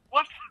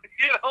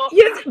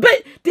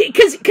 But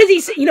because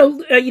he's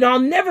I'll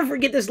never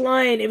forget this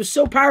line. It was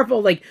so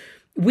powerful. Like,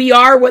 we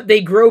are what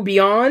they grow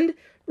beyond.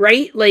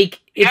 Right. Like,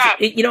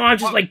 I'm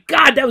just like,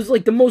 God, that was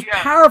like the most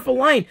powerful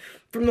line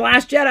from The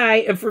Last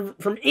Jedi and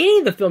from any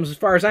of the films, as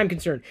far as I'm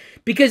concerned,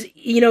 because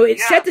it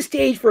set the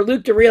stage for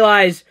Luke to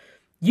realize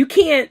you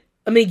can't.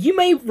 I mean, you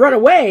may run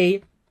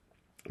away,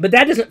 but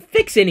that doesn't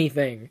fix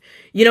anything.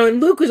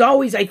 And Luke was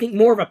always, I think,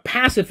 more of a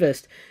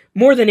pacifist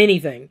more than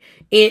anything.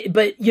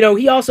 But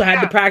he also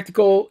had the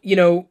practical,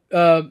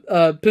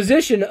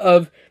 position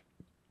of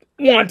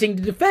wanting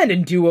to defend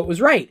and do what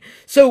was right.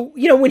 So,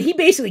 when he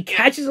basically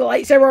catches a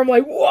lightsaber, I'm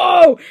like,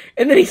 whoa!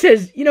 And then he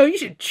says, you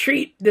should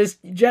treat this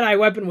Jedi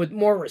weapon with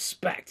more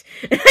respect.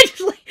 And I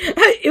just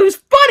it was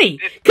funny.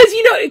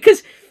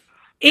 Because,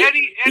 and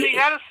he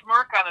had a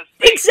smirk on his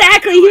face.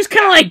 Exactly. He was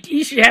kind of like,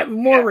 you should have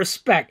more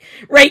respect.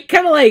 Right?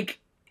 Kind of like,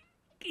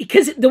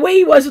 because the way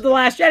he was with The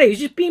Last Jedi, he was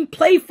just being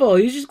playful.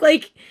 He was just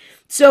like,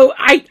 so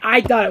I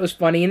thought it was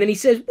funny. And then he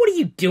says, what are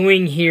you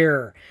doing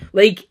here?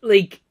 Like,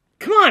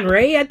 come on,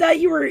 Rey. I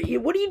thought you were,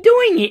 what are you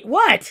doing here?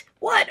 What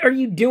are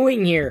you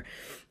doing here?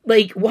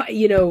 Like, what,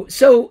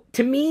 so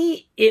to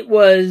me, it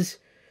was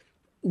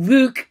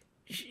Luke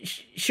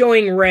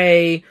showing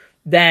Rey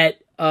that,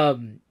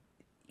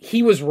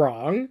 he was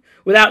wrong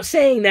without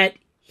saying that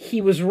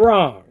he was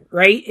wrong,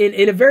 right?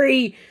 In a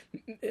very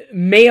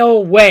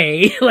male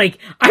way, like,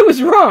 I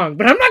was wrong,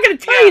 but I'm not going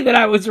to tell you that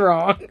I was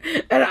wrong.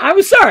 And I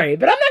was sorry,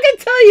 but I'm not going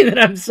to tell you that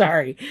I'm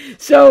sorry.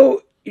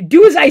 So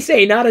do as I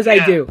say, not as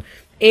I do.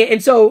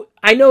 And so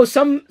I know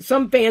some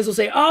fans will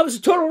say, oh, it was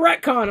a total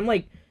retcon. I'm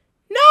like,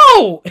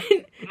 no, no,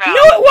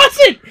 it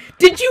wasn't.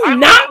 Did you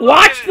not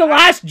watch The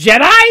Last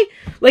Jedi?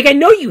 Like, I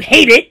know you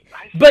hate it,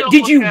 but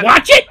did you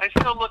watch it? I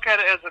still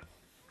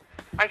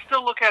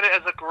look at it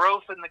as a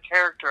growth in the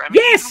character. I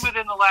mean, even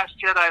within The Last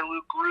Jedi,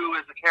 Luke grew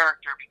as a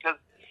character, because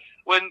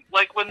when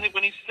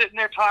he's sitting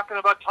there talking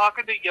to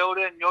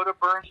Yoda, and Yoda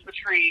burns the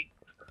tree,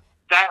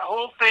 that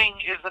whole thing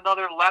is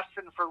another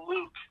lesson for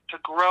Luke to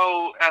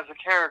grow as a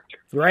character.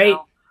 Right.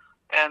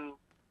 And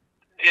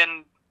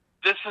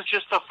this is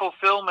just a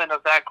fulfillment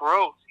of that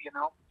growth, you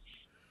know?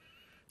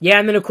 Yeah,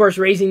 and then, of course,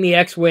 raising the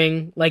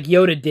X-Wing like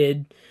Yoda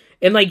did.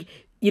 And, like,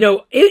 you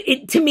know,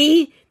 it to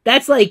me,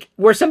 that's, like,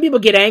 where some people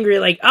get angry,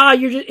 like,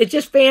 it's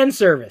just fan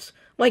service.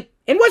 Like,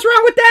 and what's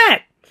wrong with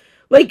that?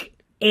 Like,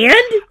 and?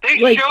 They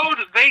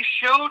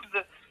showed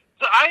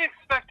so I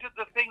expected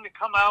the thing to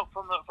come out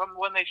from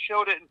when they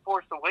showed it in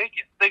Force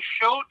Awakens. They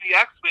showed the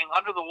X-Wing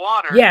under the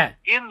water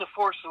in the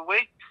Force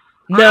Awakens.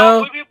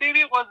 No. Maybe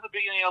it was the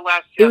beginning of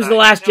Last Jedi. It was the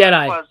Last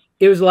Jedi.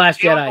 It was the Last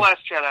Jedi. It was the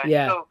Last Jedi.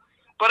 Yeah. So,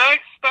 but I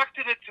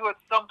expected it to at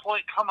some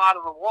point come out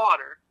of the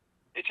water.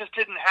 It just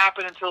didn't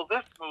happen until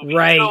this movie.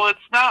 Right. So it's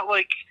not.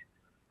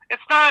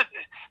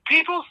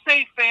 People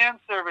say fan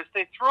service.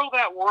 They throw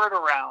that word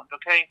around,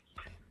 okay?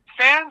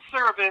 Fan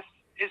service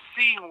is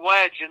seeing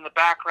Wedge in the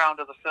background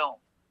of the film,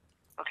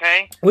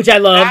 okay? Which I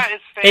love. That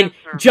is fan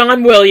service.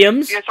 John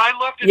Williams. Yes, I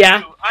loved it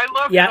too. I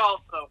loved it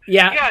also.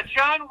 Yeah. Yeah,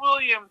 John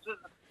Williams is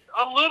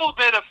a little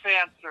bit of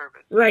fan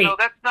service. Right. You know,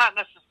 that's not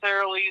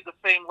necessarily the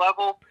same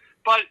level,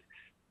 but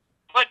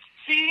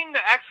seeing the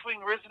X-Wing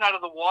risen out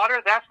of the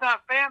water, that's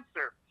not fan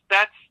service.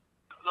 That's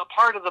a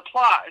part of the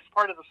plot. It's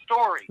part of the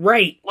story.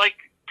 Right. Like,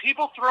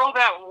 people throw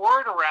that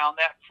word around,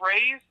 that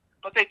phrase,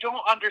 but they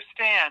don't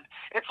understand.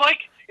 It's like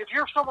if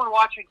you're someone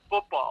watching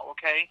football,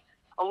 okay?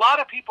 A lot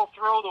of people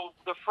throw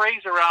the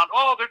phrase around,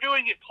 oh, they're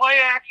doing it play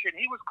action.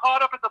 He was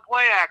caught up at the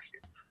play action.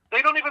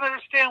 They don't even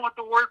understand what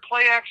the word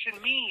play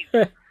action means.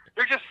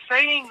 They're just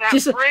saying that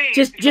phrase.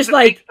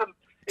 It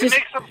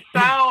makes them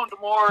sound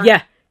more,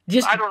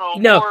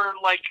 more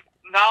like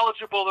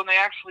knowledgeable than they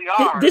actually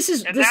are. This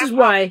is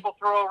why people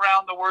throw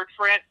around the word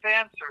fan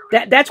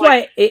service. That's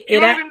why you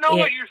don't even know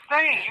what you're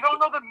saying. You don't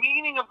know the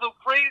meaning of the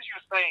phrase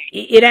you're saying.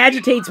 It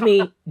agitates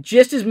me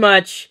just as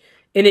much,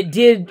 and it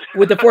did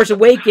with The Force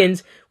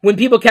Awakens when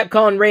people kept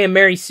calling Rey and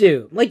Mary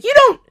Sue. Like, you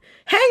don't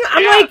hang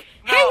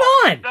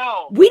on.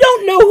 No. We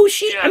don't know who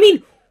she. I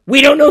mean,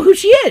 we don't know who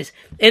she is.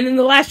 And in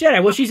The Last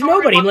Jedi, well, she's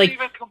nobody. I'm like,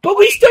 but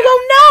we still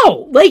don't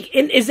know. Like,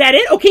 and is that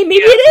it? Okay,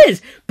 maybe it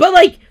is. But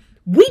like,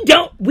 we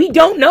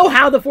don't know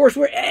how the Force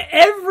works.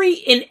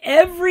 In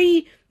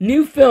every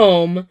new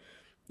film,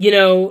 you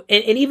know,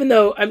 and even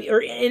though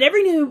or in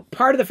every new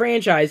part of the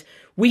franchise,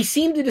 we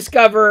seem to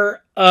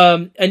discover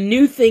a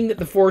new thing that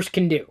the Force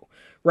can do,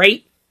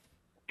 right?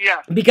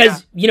 Yeah.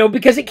 Because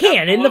it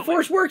can, Absolutely. and the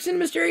Force works in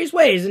mysterious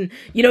ways, and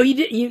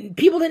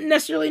people didn't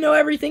necessarily know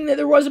everything that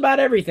there was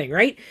about everything,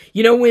 right?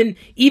 You know, when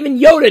even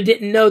Yoda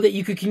didn't know that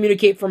you could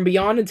communicate from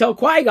beyond until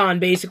Qui-Gon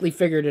basically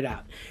figured it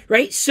out,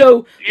 right?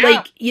 So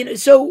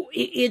so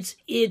it's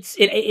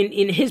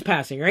in his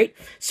passing, right?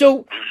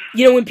 So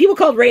when people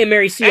called Rey and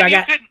Mary Sue, I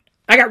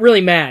got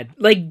really mad,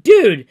 like,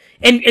 dude,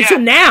 and so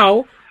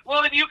now.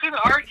 Well, and you can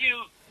argue.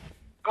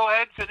 Go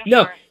ahead, finish.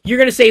 No, you're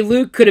going to say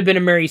Luke could have been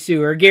a Mary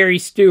Sue or Gary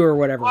Stu or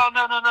whatever. Well,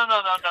 no.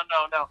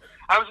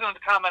 I was going to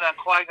comment on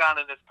Qui-Gon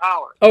and his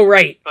power. Oh,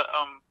 right. But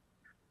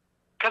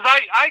because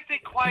I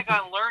think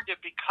Qui-Gon learned it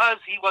because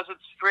he wasn't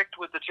strict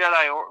with the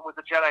Jedi or with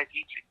the Jedi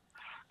teaching.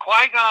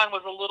 Qui-Gon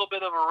was a little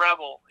bit of a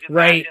rebel in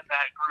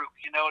that group.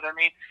 You know what I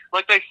mean?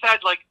 Like they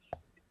said, like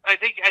I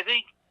think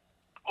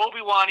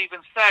Obi-Wan even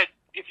said,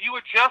 if you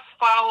would just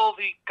follow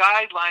the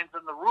guidelines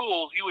and the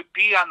rules, you would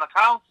be on the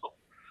council.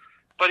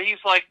 But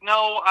he's like,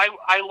 no,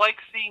 I like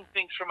seeing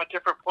things from a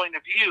different point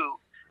of view.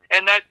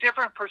 And that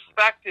different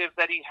perspective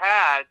that he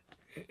had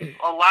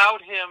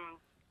allowed him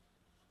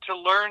to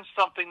learn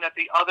something that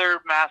the other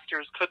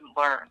masters couldn't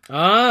learn.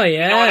 Oh,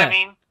 yeah. You know what I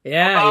mean?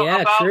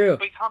 Yeah, true. About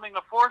becoming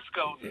a Force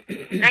ghost.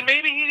 And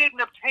maybe he didn't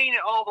obtain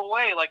it all the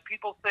way. Like,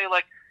 people say,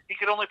 like, he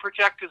could only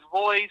project his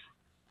voice,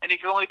 and he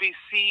could only be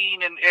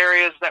seen in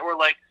areas that were,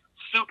 like,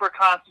 super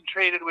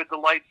concentrated with the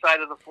light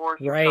side of the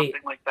Force or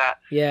something like that.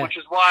 Yeah. Which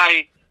is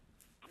why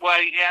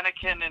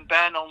Anakin and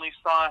Ben only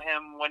saw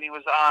him when he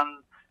was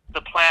on the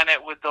planet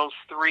with those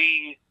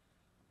three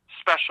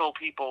special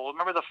people.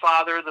 Remember the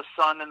father, the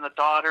son, and the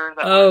daughter?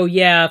 Was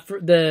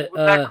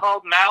that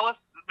called Malice?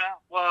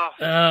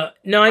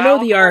 No, I know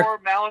the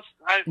arc. Malice?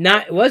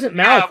 It wasn't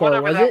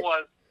Malachor, was it?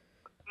 Was.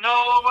 No,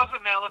 it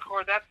wasn't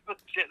Malachor. That's the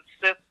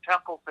Sith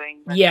temple thing.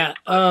 Yeah,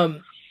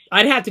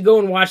 I'd have to go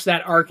and watch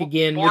that arc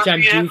again, which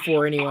I'm due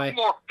for anyway.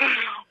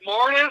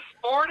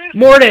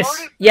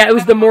 Mortis. Yeah, it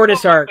was the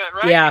Mortis arc.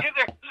 Right? Yeah.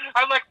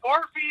 I'm like,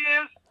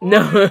 Morpheus.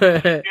 No.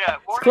 Yeah,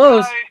 it's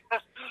close.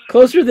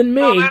 Closer than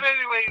me. So then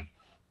anyway,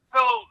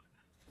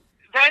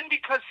 then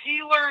because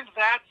he learned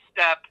that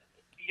step,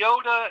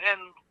 Yoda and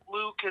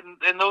Luke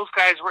and those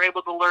guys were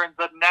able to learn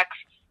the next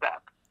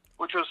step,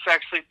 which was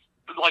actually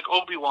like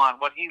Obi-Wan,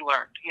 what he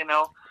learned, you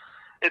know?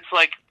 It's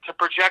like to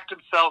project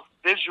himself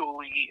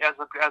visually as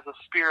a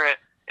spirit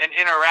and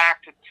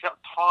interact and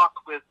talk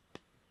with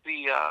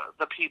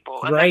the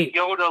people. And then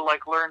Yoda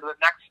learned the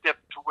next step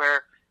to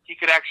where he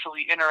could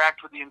actually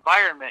interact with the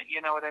environment.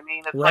 You know what I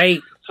mean?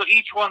 It's so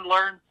each one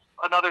learned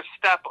another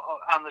step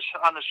on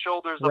the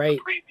shoulders of the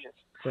previous.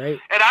 Right.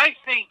 And I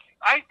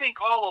think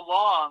all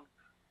along,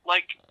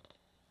 like,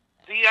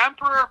 the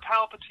Emperor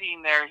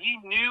Palpatine he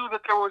knew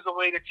that there was a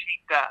way to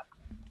cheat death.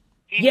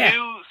 He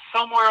knew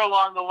somewhere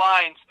along the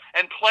lines,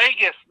 and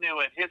Plagueis knew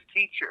it, his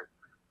teacher.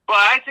 But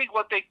I think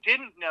what they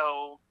didn't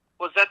know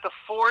was that the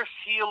Force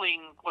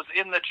healing was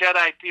in the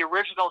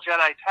original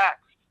Jedi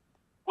text,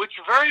 which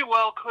very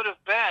well could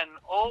have been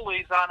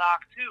always on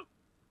Ahch-To.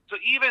 So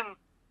even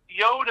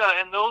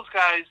Yoda and those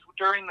guys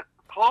during the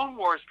Clone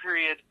Wars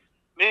period,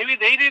 maybe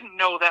they didn't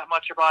know that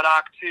much about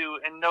Ahch-To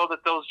and know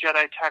that those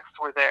Jedi texts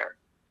were there.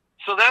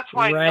 So that's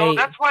why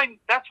that's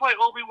why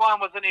Obi-Wan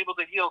wasn't able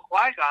to heal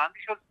Qui-Gon,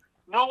 because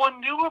no one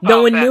knew about it.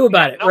 No one knew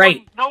about it,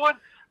 right? No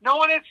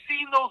one had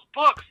seen those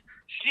books.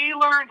 She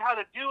learned how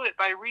to do it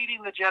by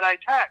reading the Jedi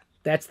text.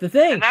 That's the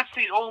thing. And that's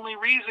the only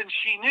reason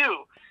she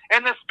knew.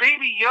 And this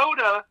baby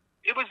Yoda,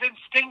 it was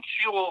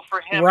instinctual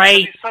for him.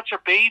 Right. Because he's such a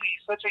baby,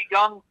 such a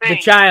young thing.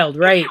 The child,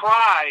 right. To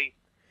try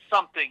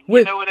something.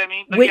 You know what I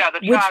mean? The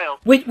child.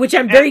 Which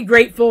I'm very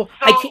grateful.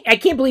 So, I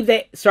can't believe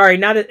that. Sorry,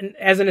 not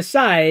as an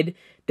aside.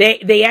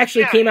 They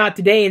actually came out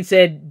today and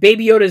said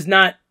Baby Yoda's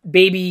not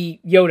Baby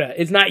Yoda.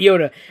 It's not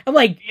Yoda. I'm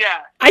like,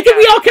 I think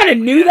we all kind of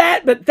knew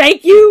that, but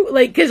thank you,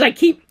 like, because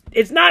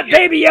it's not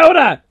Baby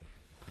Yoda.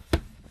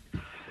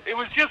 It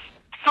was just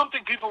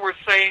something people were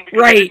saying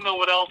because they didn't know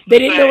what else. They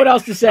didn't know what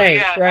else to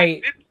say.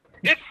 Right.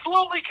 It's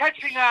slowly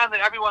catching on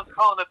that everyone's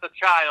calling it the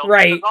child.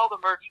 Right. Because all the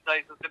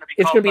merchandise is going to be.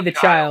 It's going to be the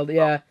child.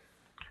 Yeah.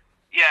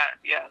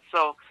 Yeah.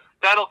 So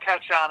that'll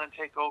catch on and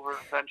take over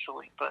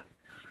eventually, but.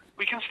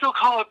 We can still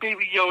call it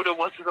Baby Yoda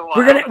once in a while.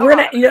 We're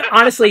gonna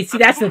honestly, see,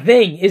 that's the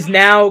thing, is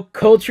now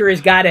culture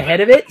has got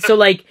ahead of it. So,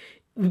 like,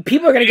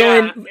 people are gonna go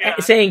in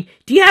saying,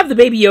 do you have the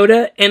Baby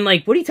Yoda? And,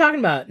 like, what are you talking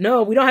about?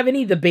 No, we don't have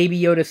any of the Baby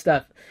Yoda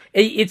stuff.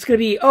 It's gonna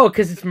be,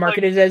 because it's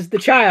marketed as the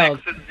child.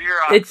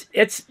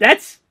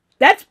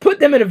 That's put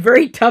them in a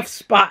very tough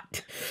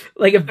spot.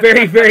 Like, a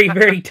very, very,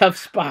 very tough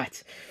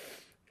spot.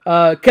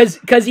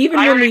 Because even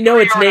when we know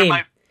its name.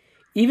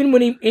 Even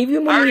when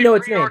we know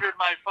its name.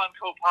 My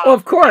Funko Pop. Oh,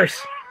 of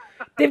course.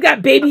 They've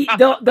got baby.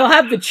 They'll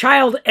have the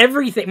child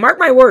everything. Mark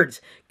my words.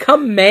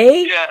 Come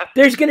May,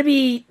 there's going to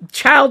be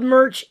child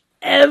merch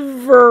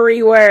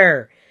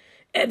everywhere.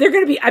 They're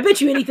going to be. I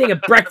bet you anything, a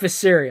breakfast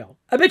cereal.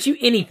 I bet you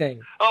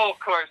anything. Oh, of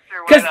course.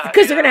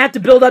 Because they're going to have to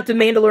build up to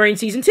Mandalorian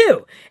season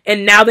 2,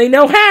 and now they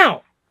know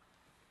how.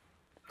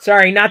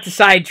 Sorry, not to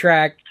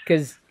sidetrack,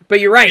 but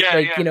you're right.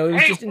 It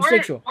was just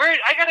instinctual.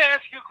 I got to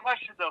ask you a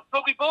question though.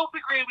 So we both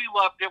agree we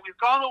loved it. We've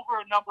gone over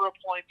a number of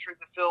points through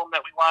the film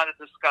that we want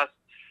to discuss.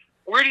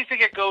 Where do you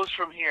think it goes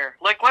from here?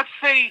 Like, let's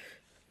say,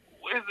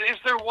 is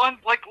there one,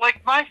 like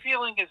my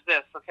feeling is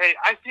this, okay?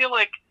 I feel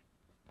like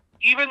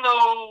even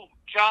though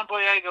John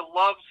Boyega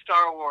loves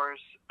Star Wars,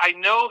 I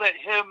know that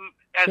him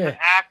as an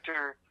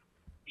actor,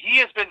 he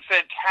has been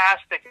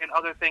fantastic in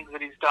other things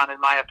that he's done, in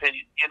my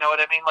opinion. You know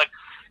what I mean? Like,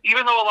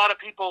 even though a lot of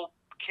people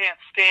can't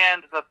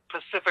stand the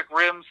Pacific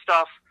Rim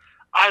stuff,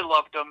 I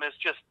loved them as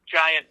just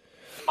giant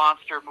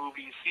monster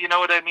movies. You know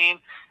what I mean?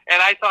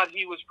 And I thought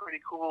he was pretty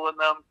cool in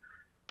them.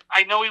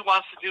 I know he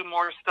wants to do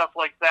more stuff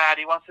like that.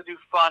 He wants to do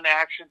fun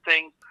action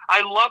things.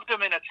 I loved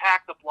him in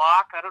Attack the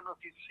Block. I don't know if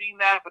you've seen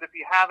that, but if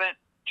you haven't,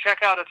 check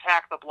out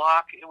Attack the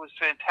Block. It was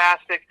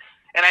fantastic.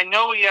 And I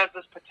know he has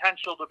this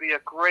potential to be a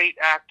great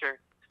actor.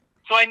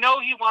 So I know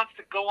he wants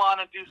to go on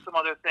and do some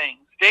other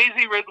things.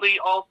 Daisy Ridley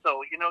also,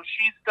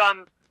 she's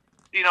done,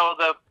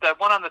 the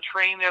one on the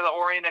train there, the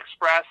Orient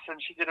Express, and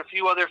she did a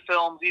few other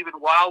films even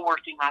while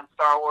working on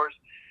Star Wars.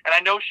 And I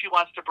know she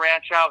wants to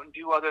branch out and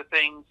do other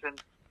things and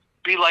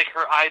be like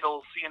her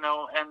idols, and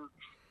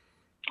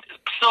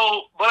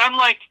so, but I'm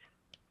like,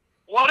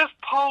 what if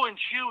Poe and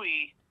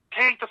Chewie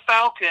take the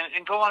Falcon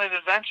and go on an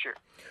adventure?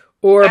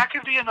 Or that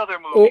could be another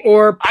movie.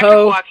 Or Poe, I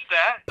could watch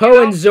that.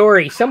 Poe and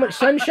Zori.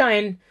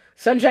 Sunshine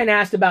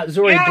asked about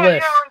Zori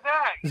Bliss. Or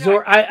that.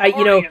 Zori,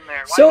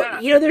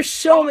 there's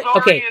so many.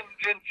 Okay,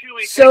 and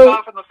Chewie take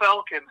off in the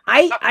Falcon.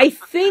 I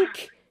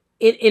think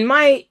in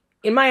my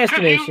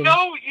estimation,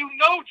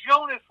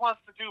 Jonas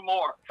wants to do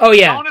more. Oh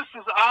yeah, Jonas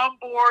is on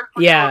board.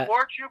 For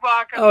more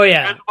Chewbacca. Oh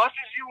yeah, as much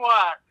as you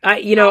want.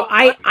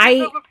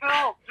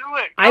 Do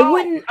it. I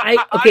wouldn't.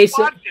 Okay,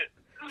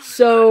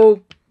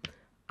 so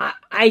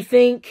I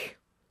think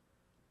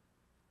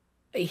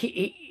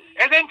he.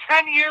 And then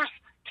 10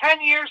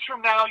 years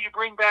from now, you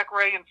bring back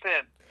Ray and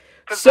Finn.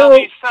 Because they'll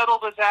be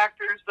settled as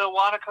actors. They'll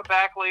want to come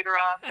back later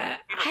on. I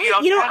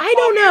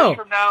don't know. Years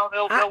from now,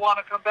 they'll want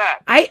to come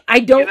back. I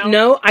don't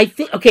know. I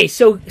think, okay,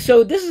 so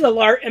this is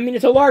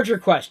it's a larger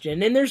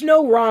question, and there's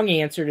no wrong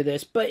answer to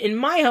this, but in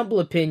my humble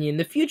opinion,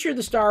 the future of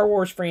the Star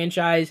Wars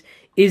franchise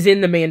is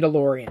in The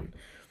Mandalorian.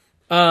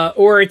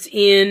 Or it's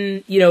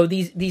in,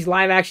 these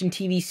live-action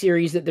TV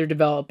series that they're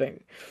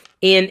developing.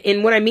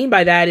 And what I mean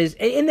by that is,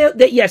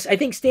 that yes, I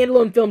think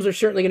standalone films are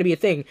certainly going to be a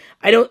thing.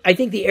 I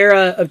think the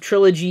era of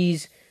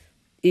trilogies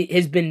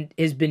has been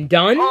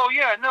done. Oh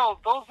yeah, no,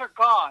 those are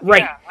gone.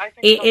 Right. Yeah, I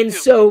think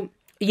so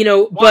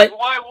but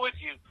why would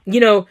you?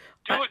 Do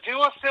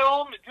a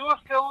film,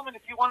 and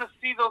if you want to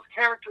see those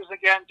characters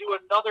again, do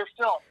another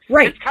film.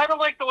 Right. It's kind of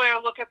like the way I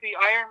look at the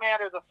Iron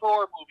Man or the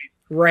Thor movies.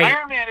 Right.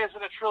 Iron Man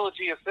isn't a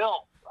trilogy of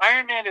films.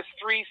 Iron Man is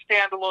 3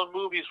 standalone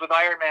movies with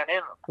Iron Man in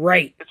them.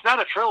 Right. It's not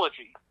a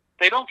trilogy.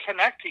 They don't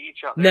connect to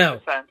each other. No. In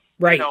a sense.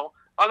 Right.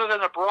 other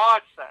than a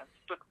broad sense.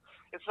 But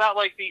it's not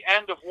like the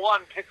end of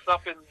one picks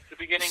up in the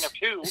beginning of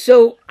two.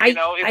 So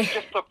it's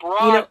just a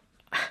broad.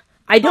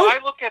 I don't.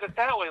 I look at it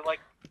that way. Like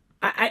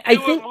I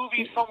think a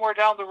movie somewhere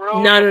down the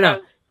road.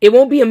 No. It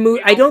won't be a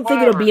movie. I don't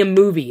think it'll be a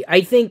movie.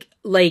 I think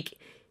like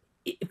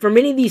for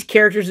many of these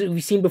characters that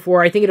we've seen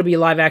before, I think it'll be a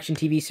live action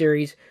TV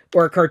series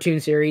or a cartoon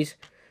series.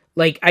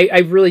 Like I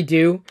really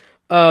do.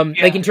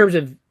 Like in terms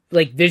of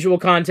like visual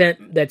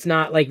content that's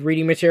not like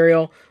reading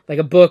material, like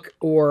a book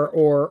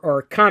or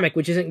a comic,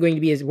 which isn't going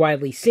to be as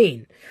widely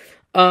seen.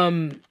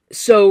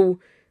 So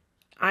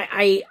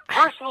I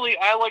personally,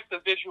 I like the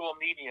visual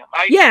medium.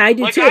 I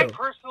do too. I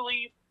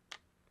personally,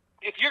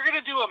 if you're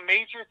going to do a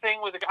major thing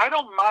with it, I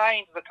don't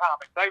mind the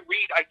comics. I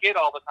get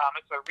all the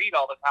comics. I read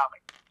all the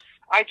comics.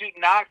 I do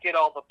not get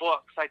all the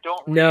books. I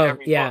don't read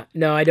every book.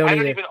 No, I don't either.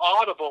 I don't even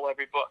Audible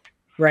every book.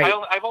 Right.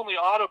 I've only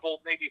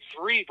Audible maybe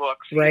 3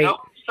 books. Right. You know?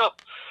 So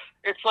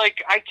it's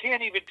like I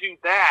can't even do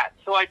that.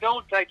 So I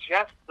don't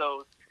digest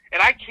those.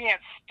 And I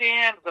can't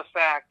stand the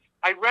fact,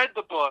 I read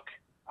the book,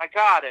 I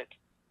got it,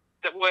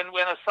 that when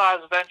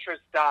Asajj Ventress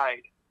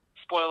died,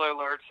 spoiler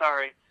alert,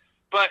 sorry,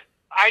 but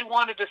I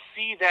wanted to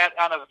see that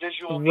on a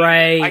visual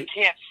medium. I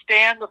can't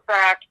stand the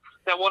fact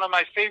that one of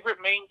my favorite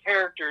main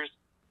characters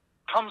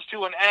comes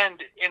to an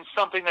end in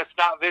something that's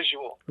not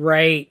visual.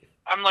 Right.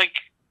 I'm like,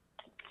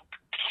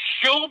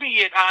 show me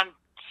it on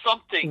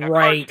something, a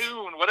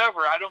cartoon,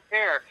 whatever, I don't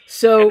care.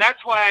 So, and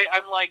that's why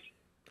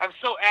I'm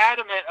so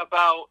adamant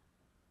about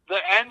the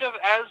end of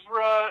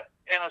Ezra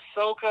and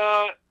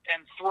Ahsoka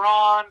and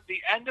Thrawn,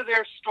 the end of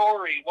their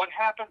story, what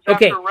happens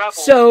after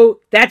Rebels. So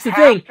that's the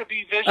thing. It has to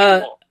be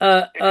visual.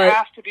 It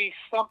has to be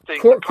something.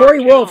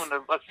 Corey Wolf,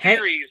 a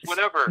series,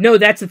 whatever. No,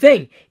 that's the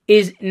thing.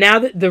 Is now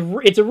that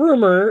it's a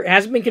rumor, it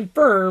hasn't been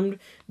confirmed,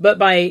 but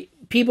by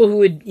people who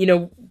would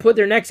put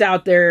their necks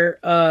out there.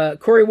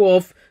 Corey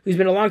Wolf, who's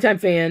been a longtime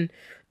fan.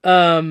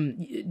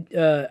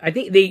 I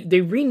think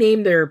they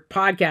renamed their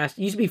podcast.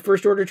 It used to be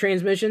First Order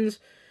Transmissions.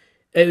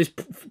 It was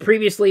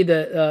previously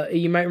the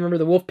you might remember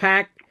the Wolf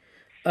Pack.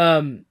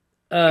 Wasn't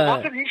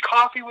he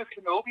Coffee with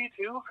Kenobi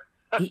too?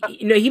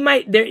 he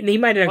might have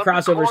done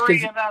crossovers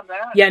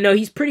because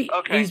he's pretty.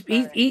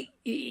 Okay,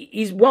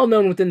 he's well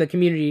known within the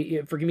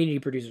community for community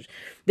producers.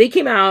 They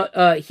came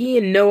out. He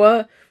and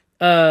Noah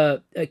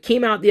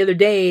came out the other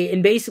day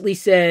and basically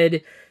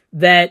said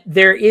that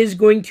there is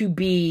going to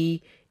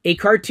be a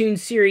cartoon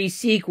series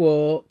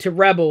sequel to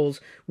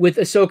Rebels with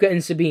Ahsoka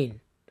and Sabine.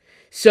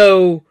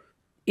 So,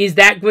 is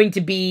that going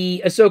to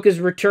be Ahsoka's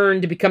return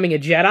to becoming a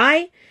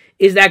Jedi?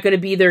 Is that going to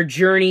be their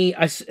journey,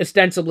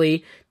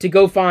 ostensibly, to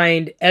go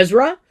find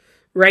Ezra?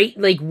 Right?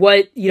 Like,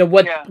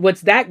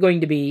 what's that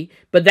going to be?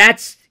 But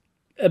that's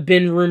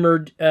been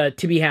rumored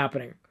to be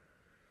happening.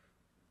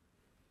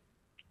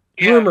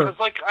 Yeah, because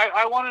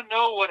I want to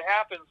know what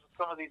happens with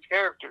some of these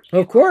characters.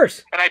 Of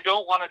course. And I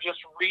don't want to just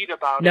read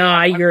about it. No,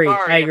 I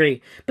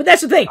agree. But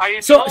that's the thing. I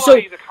enjoy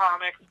the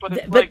comics, but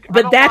it's I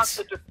don't want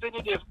the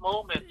definitive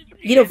moments to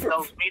be in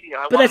those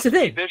media. But that's the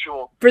thing.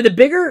 Visual. For the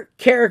bigger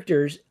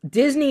characters,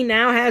 Disney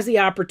now has the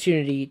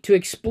opportunity to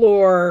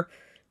explore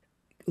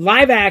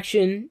live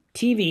action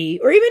TV,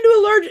 or even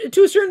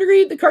to a certain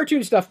degree, the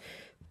cartoon stuff,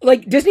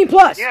 like Disney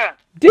Plus. Yeah.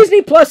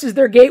 Disney Plus is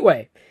their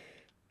gateway.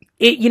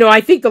 I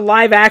think the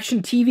live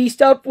action TV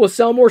stuff will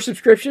sell more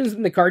subscriptions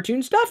than the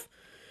cartoon stuff.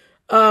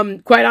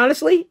 Quite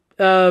honestly,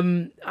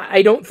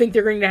 I don't think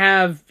they're going to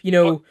have,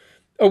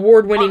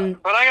 award-winning.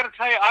 But I got to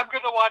tell you, I'm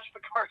going to watch the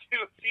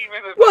cartoon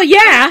even. Well,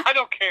 yeah. I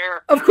don't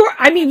care. Of course.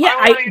 I mean,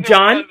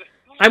 John,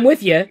 I'm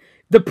with you.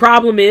 The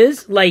problem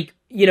is,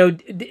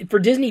 for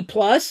Disney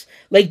Plus,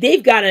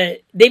 they've got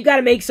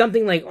to make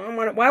something like,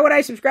 why would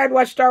I subscribe to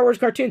watch Star Wars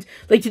cartoons?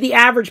 Like, to the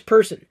average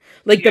person.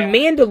 The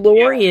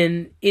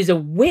Mandalorian is a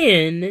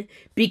win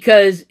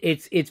because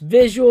it's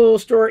visual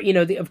story,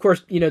 of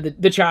course,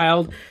 the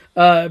child,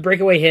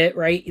 breakaway hit,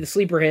 right? The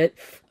sleeper hit,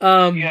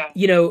 or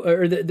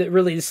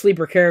the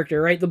sleeper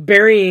character, right? The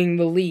burying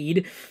the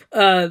lead,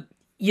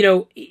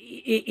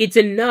 it's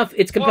enough,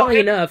 it's compelling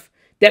enough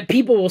that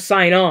people will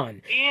sign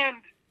on.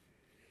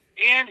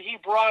 And he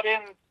brought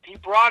in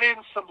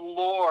some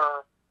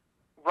lore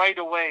right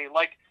away.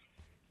 Like,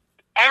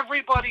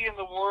 everybody in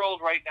the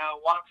world right now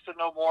wants to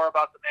know more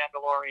about the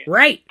Mandalorian.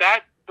 Right.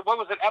 What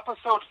was it,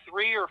 episode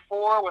 3 or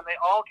 4, when they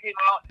all came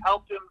out and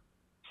helped him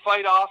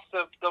fight off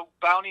the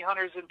bounty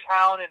hunters in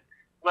town and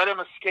let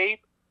him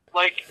escape?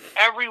 Like,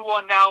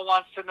 everyone now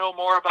wants to know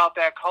more about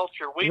that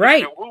culture. Wait a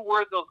minute, who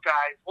were those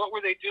guys? What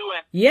were they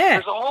doing? Yeah.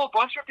 There's a whole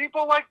bunch of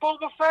people like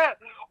Boba Fett.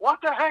 What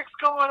the heck's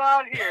going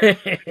on here? And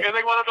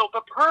they want to know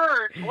the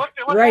Purge. What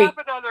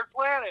happened on their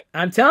planet?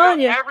 I'm telling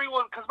you.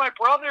 Everyone, because my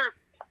brother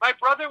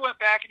went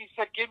back and he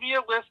said, give me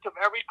a list of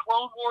every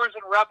Clone Wars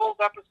and Rebels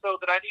episode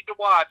that I need to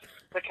watch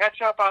to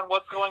catch up on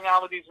what's going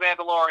on with these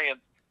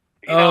Mandalorians.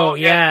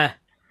 Yeah.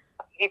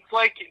 It's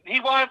like he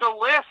wanted a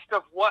list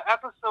of what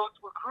episodes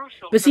were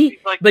crucial. But see,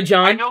 he's like, but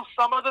John, I know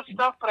some of the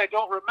stuff, but I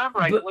don't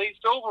remember. I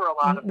glazed over a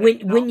lot of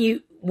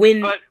it.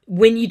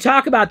 When you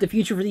talk about the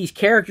future for these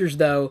characters,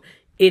 though,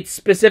 it's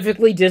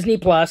specifically Disney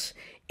Plus,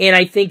 and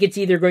I think it's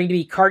either going to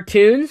be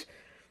cartoons,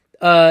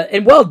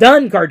 and well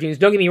done cartoons.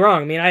 Don't get me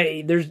wrong. I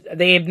mean,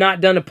 they have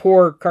not done a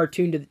poor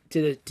cartoon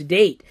to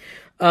date.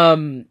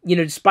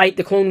 Despite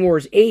the Clone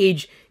Wars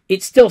age,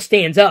 it still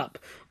stands up.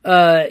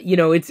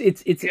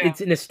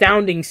 It's an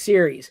astounding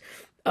series.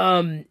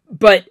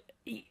 But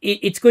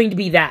it's going to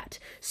be that.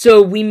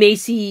 So we may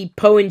see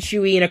Poe and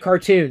Chewie in a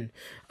cartoon.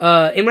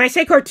 And when I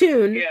say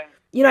cartoon,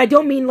 I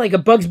don't mean like a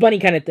Bugs Bunny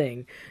kind of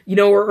thing,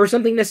 or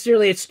something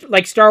necessarily. It's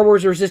like Star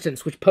Wars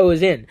Resistance, which Poe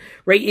is in,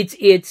 right?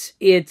 It's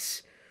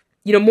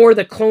more of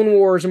the Clone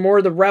Wars, or more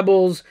of the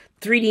Rebels,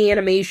 3D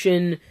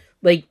animation,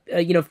 like,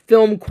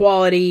 film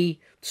quality,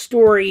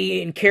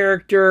 story and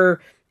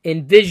character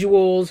and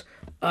visuals,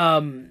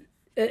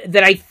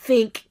 that I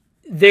think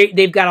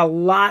they've got a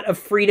lot of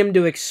freedom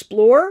to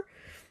explore,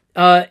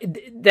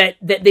 that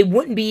they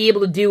wouldn't be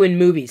able to do in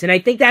movies. And I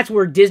think that's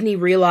where Disney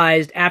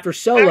realized after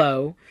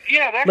Solo,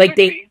 like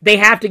they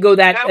have to go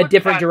a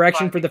different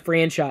direction for the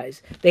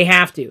franchise. They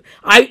have to.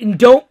 I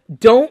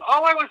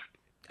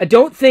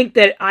don't think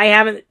that I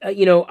haven't,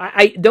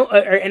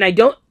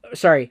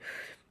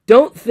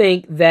 don't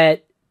think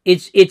that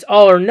it's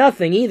all or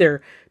nothing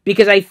either,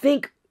 because I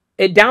think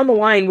down the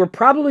line we're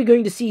probably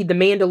going to see The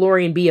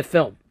Mandalorian be a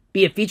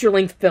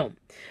feature-length film.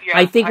 Yeah,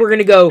 I think we're going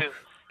to go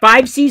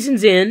 5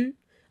 seasons in.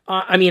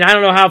 I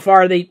don't know how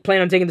far they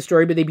plan on taking the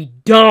story, but they'd be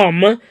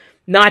dumb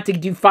not to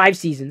do 5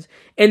 seasons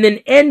and then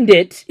end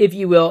it, if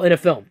you will, in a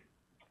film.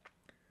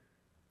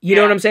 You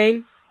know what I'm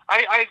saying?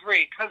 I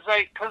agree, because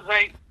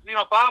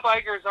Bob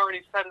Iger's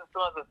already said in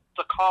some of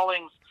the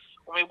callings.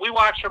 I mean, we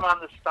watch him on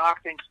the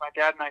stock thing because my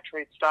dad and I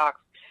trade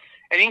stocks,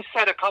 and he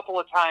said a couple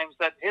of times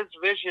that his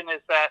vision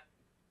is that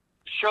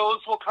shows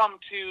will come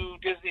to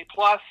Disney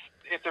Plus.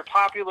 If they're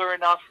popular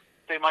enough,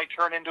 they might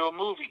turn into a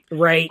movie.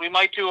 Right. We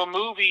might do a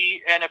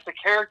movie, and if the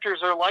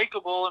characters are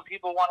likable and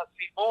people want to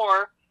see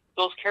more,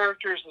 those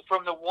characters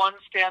from the one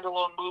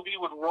standalone movie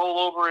would roll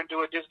over into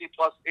a Disney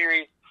Plus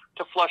series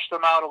to flush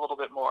them out a little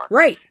bit more.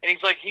 Right. And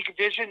he's like, he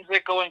envisions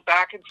it going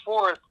back and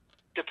forth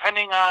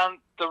depending on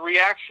the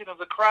reaction of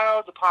the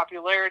crowd, the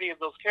popularity of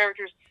those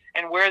characters,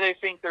 and where they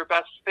think their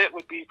best fit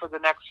would be for the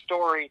next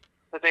story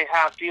that they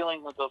have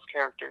dealing with those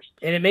characters.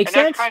 And it makes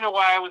sense. That's kind of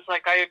why I was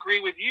like, I agree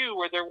with you,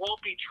 where there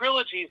won't be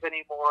trilogies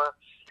anymore.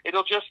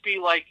 It'll just be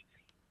like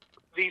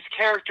these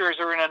characters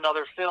are in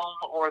another film,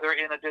 or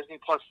they're in a Disney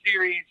Plus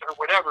series, or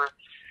whatever.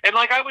 And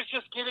like I was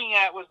just getting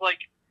at was like,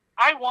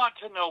 I want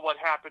to know what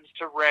happens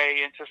to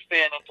Rey and to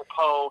Finn and to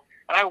Poe,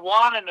 and I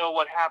want to know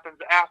what happens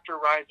after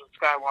Rise of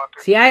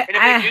Skywalker. See, and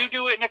if they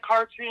do it in a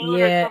cartoon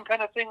or some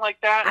kind of thing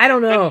like that, I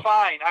don't know. Then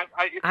fine.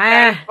 It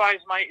satisfies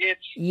my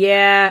itch.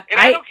 Yeah. And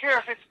I don't care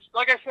if it's,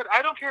 like I said,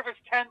 I don't care if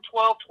it's 10,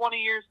 12,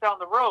 20 years down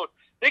the road.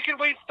 They can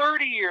wait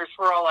 30 years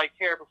for all I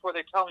care before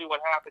they tell me what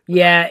happened.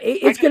 Yeah,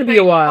 it's going to be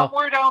a while.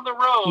 Somewhere down the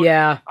road,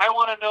 I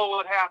want to know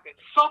what happened.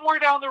 Somewhere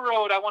down the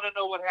road, I want to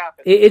know what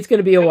happened. It's going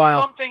to be a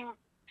while.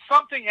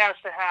 Something has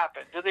to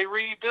happen. Do they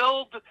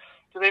rebuild?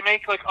 Do they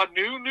make like a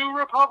new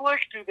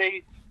Republic? Do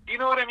they, you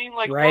know what I mean?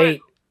 Like, right.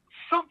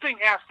 Something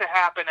has to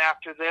happen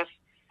after this.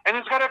 And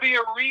there's got to be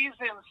a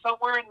reason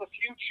somewhere in the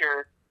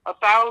future,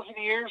 1,000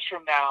 years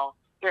from now,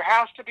 there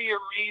has to be a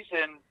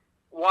reason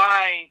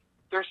why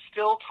they're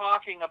still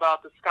talking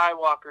about the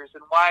Skywalkers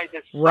and why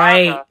this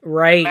saga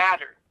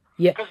mattered.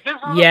 Yeah. Because this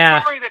is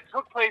a story that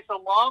took place a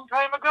long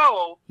time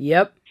ago.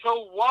 Yep.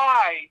 So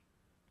why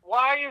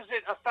is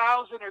it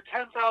 1,000 or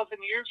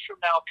 10,000 years from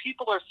now,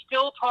 people are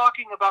still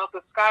talking about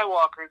the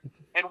Skywalkers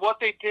and what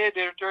they did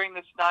during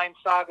this 9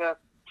 saga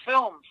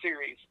film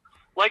series?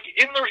 Like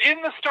in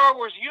the Star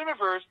Wars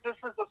universe, this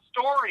is a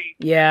story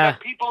that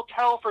people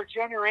tell for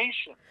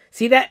generations.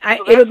 See that?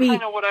 So that's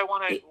kind of what I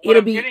want to. What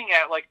I'm getting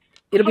at, like,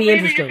 it'll be maybe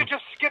interesting. You could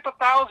just skip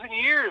 1,000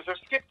 years or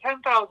skip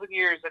 10,000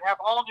 years and have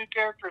all new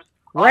characters,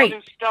 all right.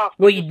 new stuff.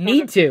 Well, you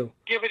need to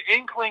give it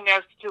inkling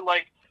as to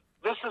like,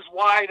 this is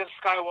why the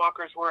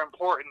Skywalkers were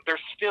important. They're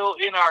still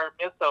in our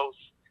mythos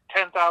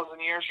 10,000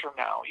 years from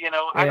now. You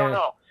know, I don't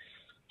know.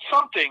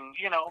 Something,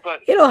 you know, but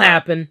it'll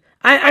happen.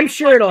 I'm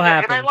sure it'll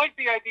happen. And I like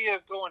the idea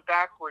of going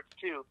backwards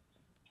too.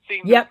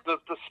 Seeing the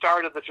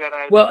start of the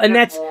Jedi. Well, and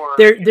that's War,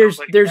 there's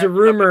a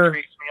rumor.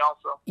 Me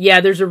also. Yeah,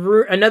 there's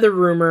another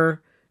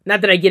rumor. Not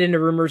that I get into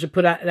rumors or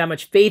put out that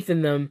much faith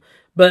in them,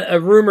 but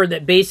a rumor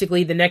that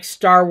basically the next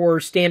Star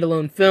Wars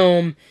standalone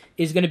film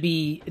is going to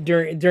be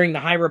during the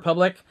High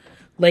Republic.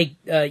 Like,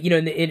 in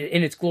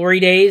its glory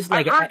days.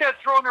 Like, I've heard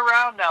that thrown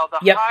around now,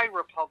 the High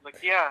Republic,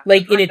 yeah.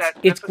 Like, in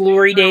its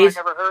glory days. I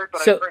never heard,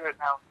 but so I've heard it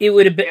now. It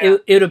would have been,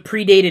 it would have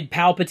predated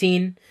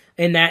Palpatine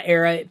in that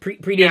era. It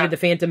predated the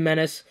Phantom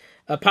Menace.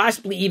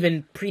 Possibly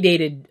even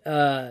predated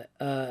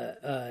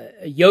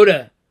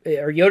Yoda,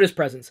 or Yoda's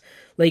presence.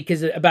 Like,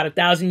 because about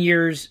 1,000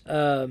 years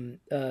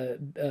BBY.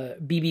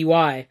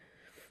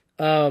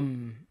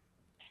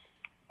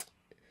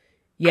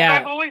 Yeah.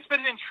 I've always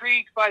been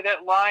intrigued by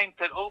that line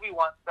that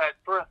Obi-Wan said,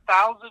 for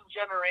 1,000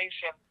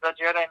 generations, the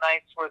Jedi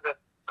Knights were the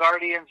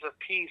guardians of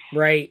peace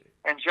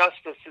and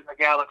justice in the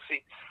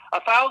galaxy.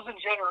 1,000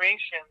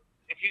 generations,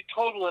 if you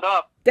total it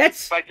up,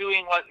 by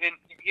doing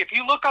if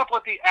you look up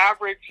what the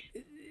average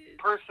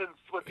person's,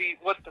 what the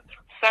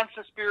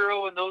Census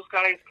Bureau and those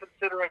guys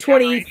consider a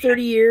 20,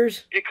 30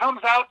 years. It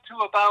comes out to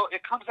almost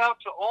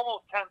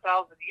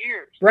 10,000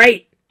 years.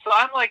 Right. So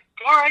I'm like,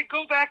 all right,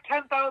 go back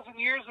 10,000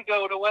 years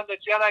ago to when the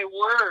Jedi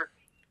were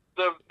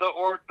the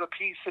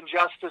peace and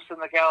justice in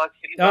the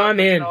galaxy. Oh, I'm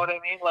in. You know what I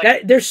mean?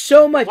 Like, there's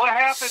so much. What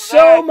happened?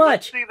 So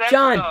much.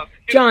 John,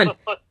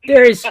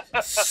 there is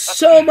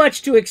so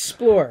much to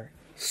explore.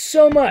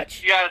 So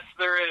much. Yes,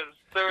 there is.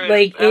 There is.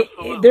 Like,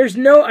 there's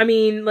no, I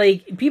mean,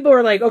 like, people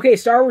are like, okay,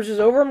 Star Wars is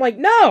over. I'm like,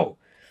 no.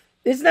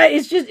 It's not,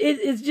 it's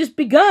just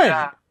begun.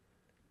 Yeah.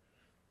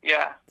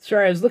 Yeah.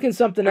 Sorry, I was looking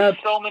something There's up.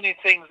 so many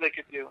things they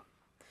could do.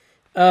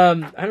 I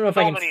don't know if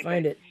I can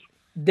find it.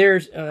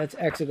 There's, that's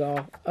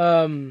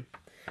Issaquah.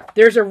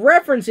 There's a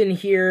reference in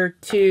here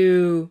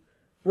to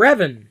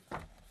Revan.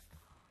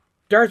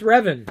 Darth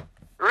Revan.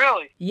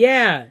 Really?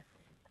 Yeah.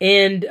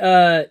 And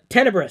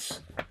Tenebris,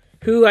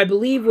 who I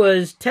believe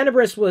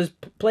Tenebris was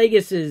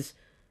Plagueis'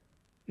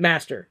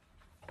 master.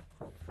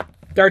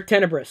 Darth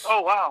Tenebris.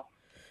 Oh, wow.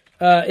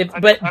 I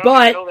don't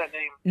know that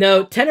name.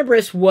 No,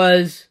 Tenebris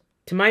was,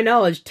 to my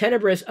knowledge,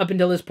 Tenebris up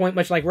until this point,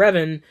 much like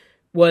Revan,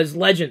 was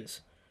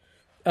Legends.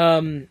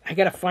 I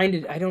gotta find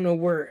it. I don't know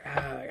where.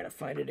 I gotta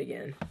find it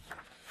again.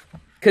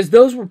 Because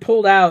those were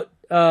pulled out.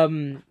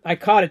 I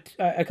caught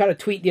a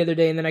tweet the other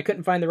day, and then I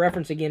couldn't find the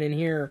reference again in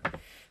here.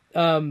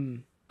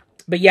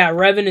 But yeah,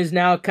 Revan is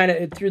now kind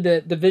of through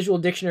the visual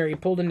dictionary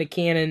pulled into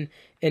canon,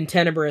 and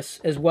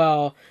Tenebris as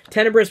well.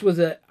 Tenebris was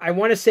I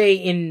want to say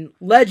in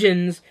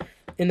Legends,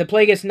 in the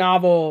Plagueis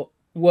novel,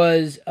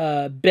 was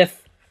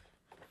Biff.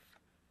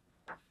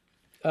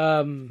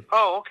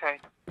 Oh, okay.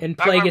 And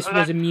Plagueis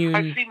was immune.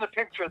 I've seen the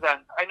picture then.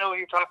 I know what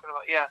you're talking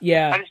about, yeah.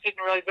 Yeah. I just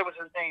didn't realize that was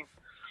his name.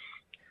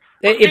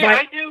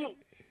 I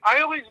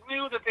always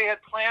knew that they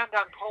had planned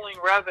on pulling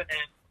Revan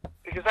in,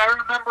 because I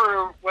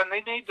remember when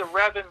they made the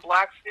Revan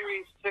Black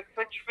Series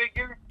 6-inch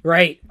figure.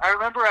 Right. I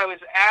remember I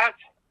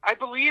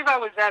believe I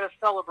was at a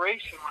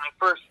celebration when I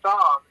first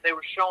saw him. They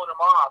were showing him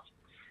off.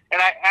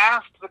 And I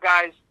asked the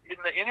guys in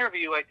the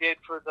interview I did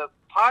for the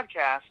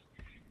podcast,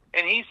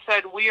 and he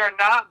said, we are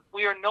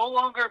no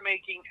longer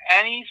making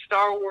any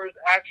Star Wars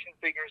action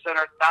figures that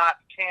are not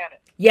canon.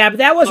 Yeah, but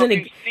that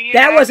wasn't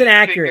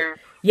accurate.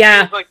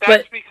 Yeah, like,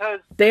 but because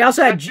they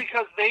also had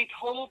because they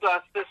told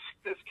us this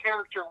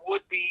character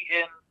would be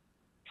in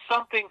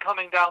something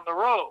coming down the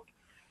road.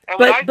 And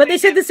but they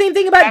said the same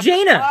thing about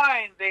Jaina.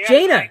 They had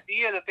an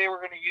idea that they were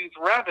going to use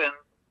Revan,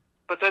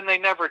 but then they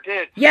never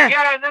did. Yeah.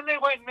 Yeah, and then they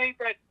went and made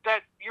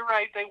that you're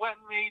right, they went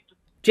and made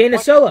Jaina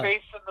Solo.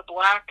 Based in the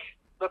black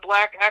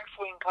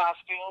X-Wing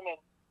costume, and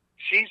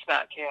she's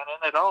not canon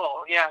at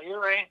all. Yeah,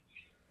 you're right.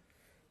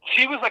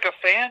 She was like a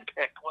fan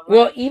pick.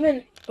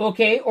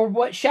 Or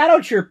what? Shadow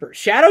Troopers.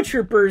 Shadow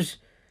Troopers,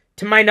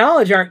 to my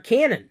knowledge, aren't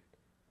canon.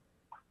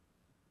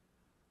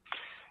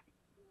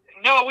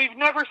 No, we've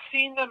never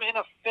seen them in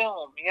a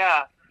film,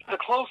 yeah. The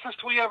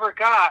closest we ever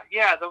got,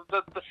 yeah, the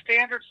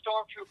standard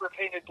Stormtrooper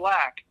painted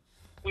black.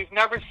 We've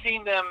never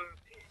seen them,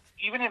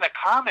 even in a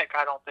comic,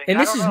 I don't think. And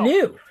this is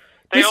new.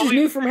 This is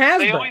new from Hasbro.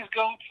 They always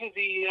go to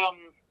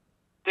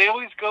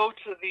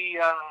the,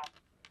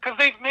 because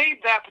they've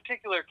made that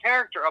particular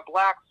character a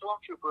black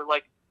Stormtrooper,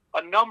 like,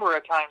 a number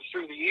of times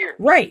through the years.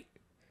 Right.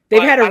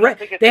 They had a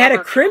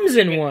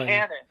crimson one.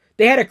 Canon.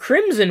 They had a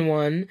crimson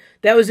one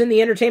that was in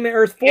the Entertainment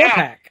Earth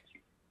 4-pack.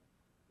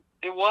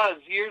 It was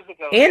years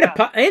ago. And a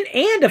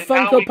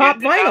Funko Pop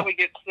vinyl.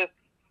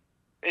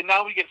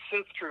 Now we get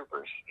Sith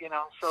Troopers, you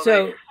know.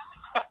 So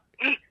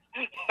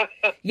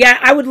yeah,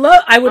 I would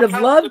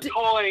have loved.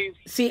 Toys.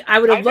 See, I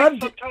would have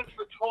loved. Sometimes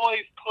the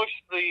toys push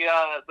the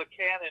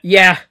canon.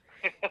 Yeah.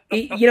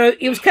 You know,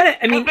 it was kind of.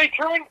 I mean, they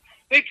turned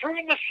the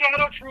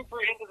Shadow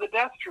Trooper into the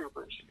Death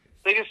Troopers.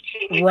 They just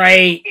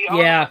right.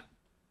 Yeah.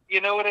 You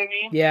know what I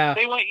mean? Yeah.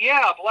 They went,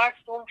 Black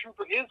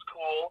Stormtrooper is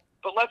cool,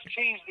 but let's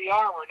change the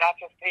armor, not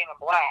just paint them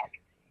black.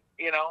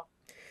 You know.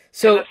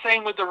 So and the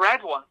same with the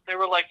red ones. They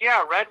were like,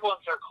 red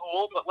ones are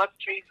cool, but let's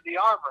change the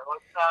armor.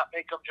 Let's not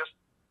make them just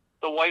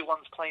the white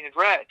ones painted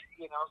red.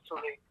 You know, so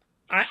they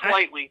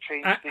slightly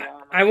changed the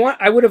armor.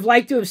 I would have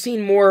liked to have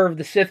seen more of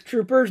the Sith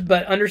Troopers,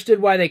 but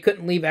understood why they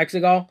couldn't leave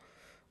Issaquah.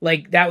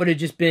 Like, that would have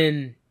just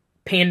been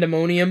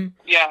pandemonium.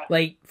 Yeah.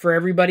 Like, for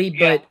everybody.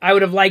 But I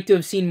would have liked to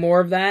have seen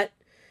more of that.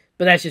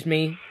 But that's just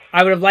me.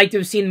 I would have liked to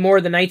have seen more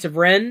of the Knights of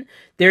Ren.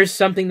 There's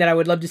something that I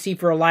would love to see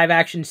for a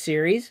live-action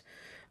series.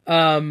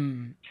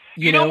 You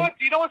know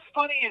what's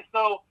funny is,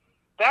 though,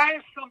 that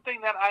is something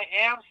that I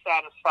am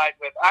satisfied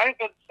with. I've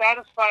been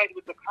satisfied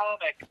with the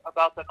comic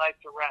about the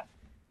Knights of Ren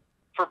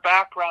for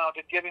background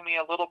and giving me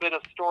a little bit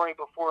of story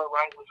before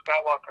Rise of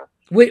Skywalker.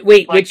 Wait,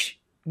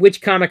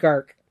 which comic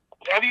arc?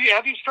 Have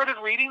you started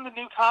reading the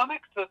new comic,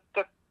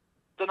 the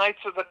Knights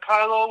of the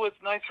Kylo with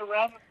Knights of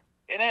Ren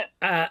in it?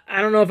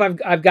 I don't know if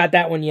I've got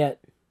that one yet.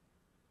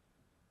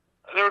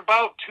 They're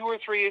about 2 or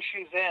 3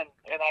 issues in,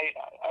 and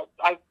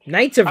I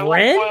Knights of Ren? I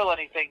won't spoil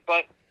anything,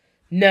 but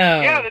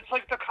no. Yeah, it's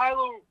like the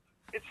Kylo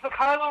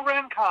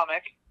Ren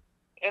comic,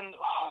 and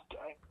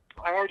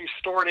already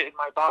stored it in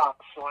my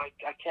box, so I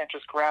can't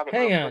just grab it.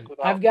 Hang on,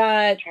 without I've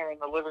got tearing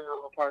the living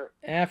room apart.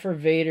 Afro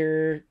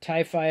Vader,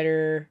 TIE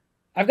Fighter.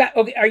 I've got.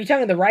 Okay, are you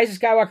talking the Rise of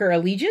Skywalker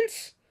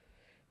Allegiance?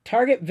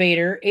 Target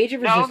Vader, Age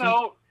of Resistance.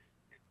 No.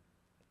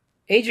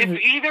 It's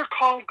either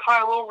called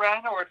Kylo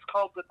Ren or it's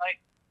called the Night.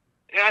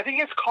 Yeah, I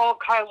think it's called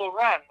Kylo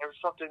Ren or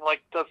something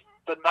like the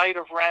Night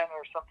of Ren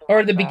or something. Or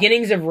like the that.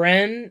 Beginnings of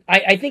Ren.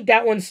 I think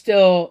that one's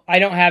still. I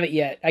don't have it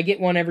yet. I get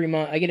one every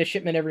month. I get a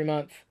shipment every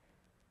month.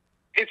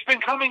 It's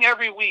been coming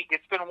every week.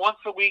 It's been once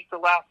a week the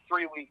last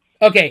 3 weeks.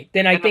 Okay,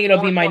 then I think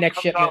it'll be my one next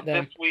comes shipment out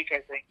then. This week, I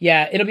think.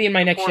 Yeah, it'll be in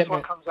my next The fourth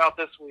shipment. one comes out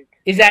this week.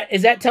 Is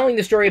that telling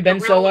the story of Ben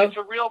Solo? It's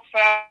a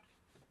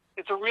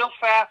real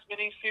fast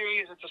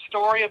miniseries. It's a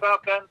story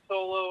about Ben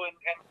Solo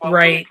and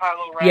right.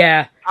 Kylo Ren.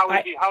 Yeah. How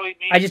he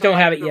meets I just don't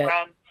have it yet.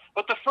 Ren.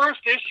 But the first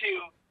issue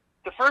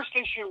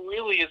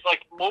really is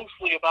like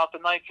mostly about the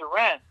Knights of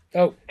Ren.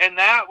 Oh. And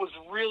that was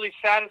really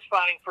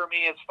satisfying for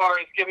me as far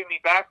as giving me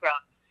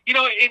background. You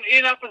know,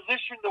 in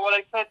opposition to what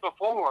I said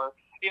before,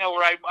 you know,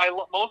 where I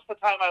most of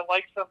the time I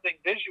like something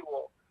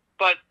visual,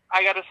 but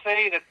I got to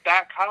say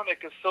that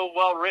comic is so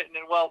well written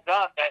and well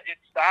done that it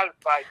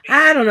satisfied me.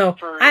 I don't know.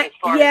 As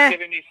far as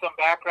giving me some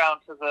background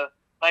to the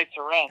Knights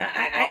of Ren.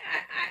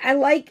 I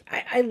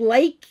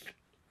like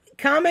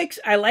comics.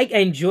 I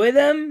enjoy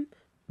them,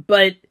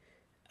 but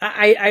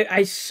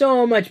I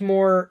so much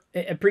more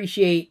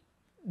appreciate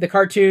the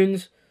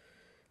cartoons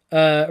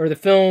or the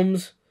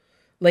films.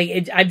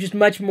 Like I'm just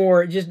much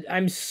more.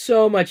 I'm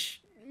so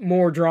much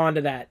more drawn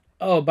to that.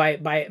 Oh,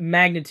 by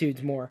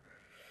magnitudes more.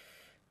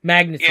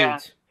 Magnitudes. Yeah.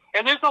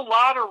 And there's a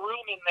lot of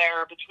room in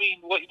there between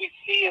what we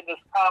see in this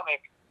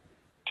comic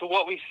to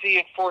what we see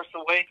in Force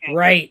Awakens.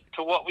 Right.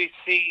 To what we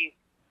see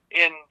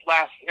in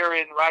Rise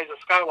of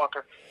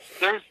Skywalker.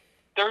 There's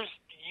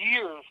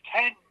years,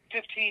 10,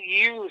 15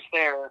 years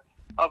there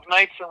of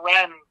Knights of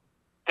Ren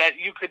that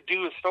you could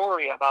do a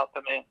story about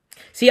them in.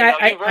 See, you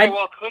very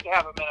well could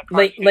have them in a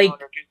cartoon or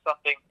do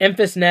something.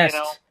 Emphas Nest.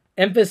 You know?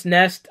 Emphas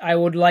Nest, I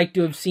would like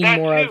to have seen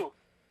more of.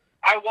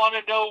 I want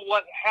to know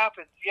what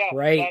happens. Yeah,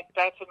 right.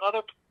 That's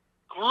another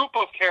group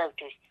of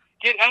characters.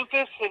 Get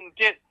Emphas and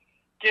get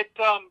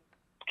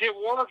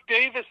Warwick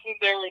Davis in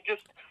there and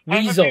just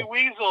Weasel. Have him be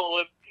Weasel.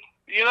 And,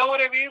 you know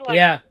what I mean? Like,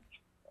 yeah.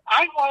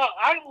 I love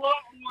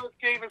Warwick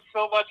Davis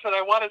so much that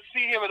I want to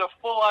see him in a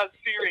full-on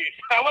series.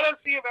 I want to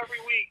see him every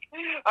week.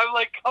 I'm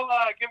like, come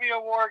on, give me a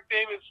Warwick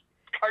Davis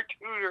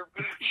cartoon or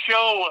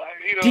show.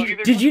 You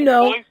know, did you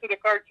know voice of the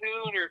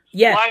cartoon or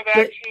live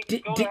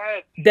action? Go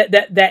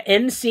ahead. That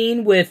end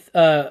scene with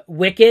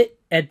Wicket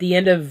at the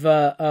end of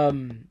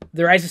The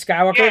Rise of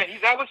Skywalker. Yeah,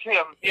 that was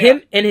him. Yeah.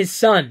 Him and his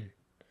son.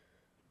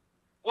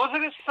 Was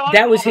it his son?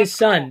 That was his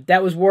son. Cool.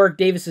 That was Warwick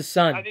Davis'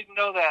 son. I didn't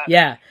know that.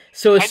 Yeah.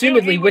 So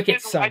assumedly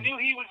Wicket's son. I knew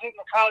he was in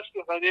the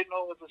costume. I didn't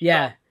know it was his son.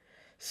 Yeah.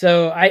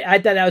 So I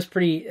thought that was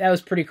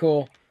pretty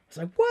cool. I was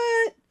like,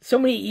 what? So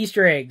many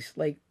Easter eggs.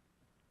 Like.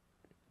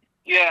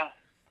 Yeah.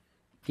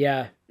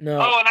 Yeah. No.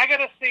 Oh, and I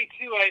gotta say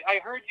too, I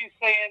heard you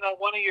saying on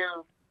one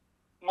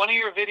of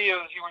your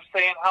videos, you were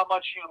saying how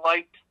much you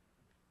liked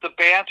the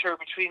banter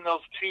between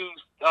those two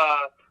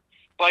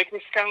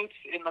biker scouts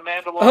in the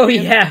Mandalorian. Oh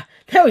yeah,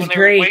 that was when they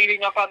great. Were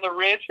waiting up on the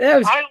ridge. I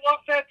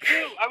loved that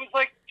too. I was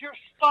like, you're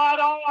spot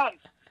on.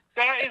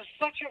 That is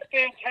such a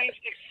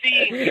fantastic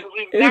scene.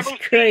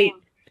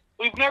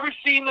 We've never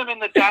seen them in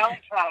the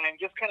downtime,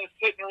 just kind of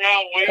sitting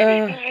around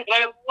waiting. And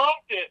I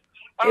loved it.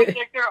 I was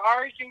like, they're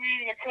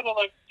arguing and kind of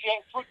like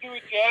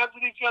doing jabs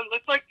at each other.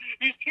 It's like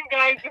these two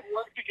guys have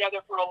worked together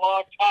for a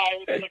long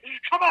time. And it's like,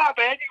 come on,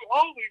 man, you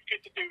always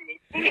get to do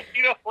this.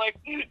 You know, like.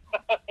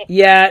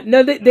 Yeah,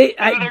 no, they're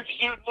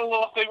shooting the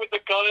little thing with the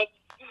guns.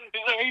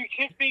 He's like, are you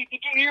kidding me?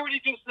 Did you hear what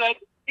he just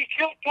said? He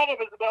killed kind of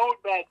his own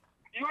men.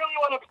 You really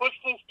want to push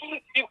this?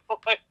 You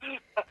know, like,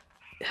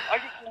 I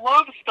just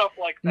love stuff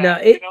like that.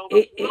 No,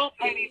 little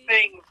tiny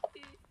things.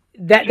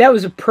 That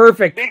was a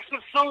perfect. Makes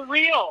it so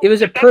real. It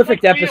was a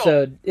perfect like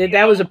episode.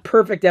 That was a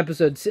perfect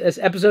episode.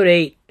 Episode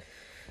 8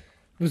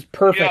 was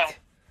perfect. Yeah.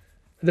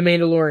 The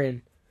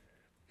Mandalorian.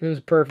 It was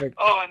perfect.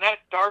 Oh, and that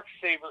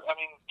Darksaber. I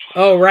mean.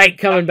 Oh right,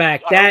 coming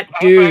back. I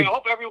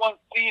hope everyone's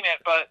seen it,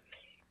 but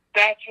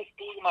that just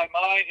blew my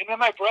mind. And then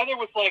my brother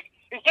was like,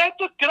 "Is that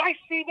the? Did I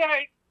see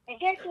that? Was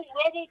that the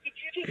Rebels? Did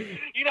you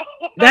just, you know?"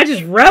 Not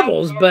just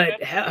Rebels,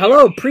 but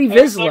hello,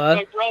 pre-Vizsla.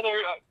 My brother.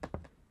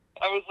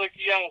 I was like,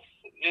 yes.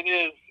 It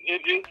is.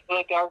 It is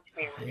the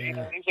Darksaber. Yeah. You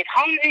know? He's like,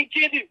 how did he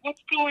get it?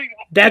 What's going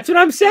on? That's what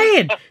I'm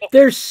saying.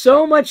 There's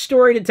so much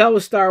story to tell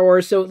with Star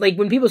Wars. So, like,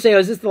 when people say, oh,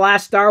 is this the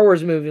last Star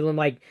Wars movie? I'm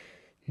like,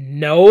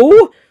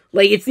 no.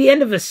 Like, it's the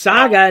end of a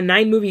saga,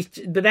 9 movies,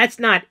 but that's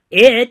not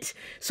it.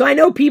 So I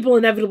know people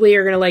inevitably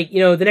are going to, like, you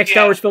know, the next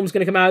Star Wars film is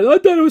going to come out. I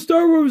thought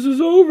Star Wars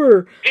was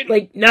over.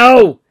 Like,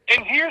 no.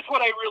 And here's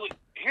what I really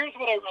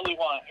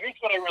want.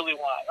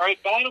 All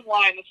right, bottom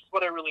line, this is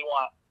what I really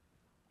want.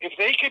 If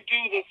they could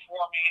do this for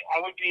me,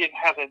 I would be in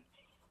heaven.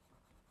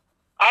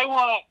 I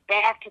want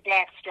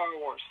back-to-back Star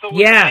Wars. So what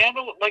would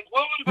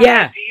have been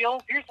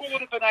ideal? Here's what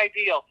would have been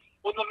ideal.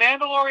 When The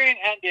Mandalorian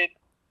ended,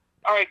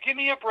 all right, give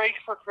me a break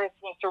for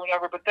Christmas or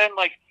whatever, but then,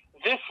 like,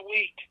 this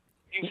week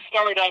you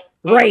start up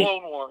Right.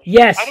 Clone Wars.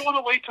 Yes. I don't want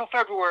to wait till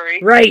February.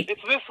 Right.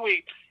 It's this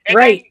week. And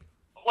right. then,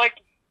 like,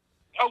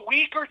 a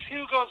week or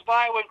two goes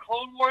by when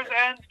Clone Wars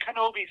ends,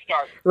 Kenobi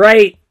starts.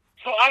 Right.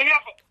 So I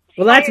have.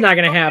 Well, that's not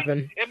going to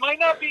happen. It might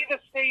not be the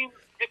same.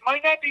 It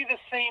might not be the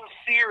same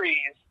series.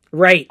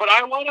 Right. But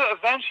I want to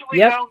eventually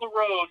Yep. down the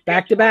road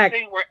back to back.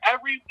 thing where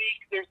every week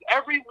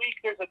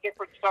there's a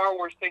different Star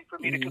Wars thing for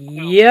me to consume.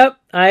 Yep,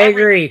 I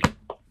agree.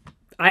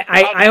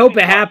 I hope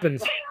it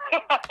happens.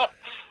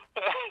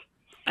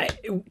 And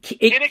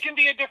it can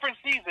be a different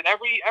season.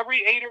 Every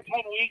 8 or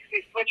 10 weeks,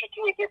 they switch it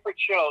to a different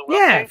show.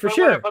 Yeah, for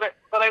sure. But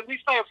at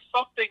least I have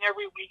something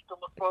every week to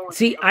look forward to.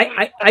 See,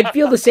 I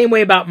feel the same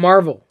way about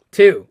Marvel,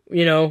 too,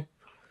 you know,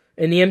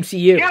 in the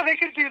MCU. Yeah, they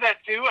could do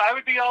that, too. I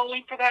would be all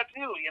in for that,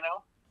 too, you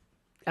know?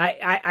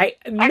 I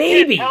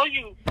maybe. I can't tell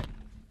you,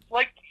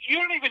 like, you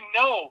don't even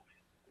know.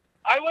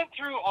 I went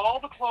through all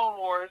the Clone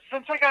Wars.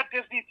 Since I got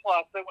Disney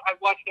Plus, I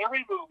watched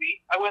every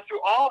movie. I went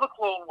through all the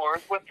Clone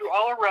Wars, went through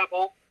all of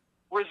Rebel,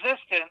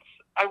 Resistance.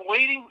 I'm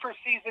waiting for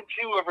season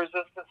 2 of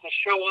Resistance to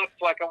show up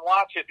so I can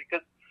watch it because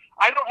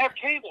I don't have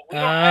cable. We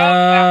don't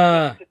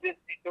have access to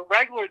Disney, the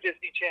regular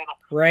Disney Channel.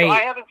 Right. So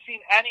I haven't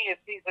seen any of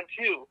season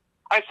 2.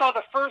 I saw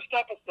the first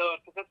episode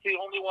because that's the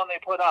only one they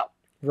put up.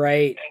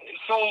 Right.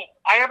 So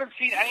I haven't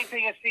seen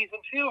anything in season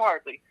 2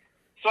 hardly.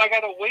 So I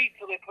got to wait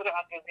till they put it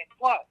on Disney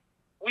Plus.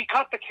 We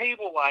cut the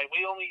cable line.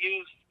 We only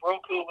use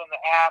Roku and the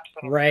apps.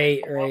 And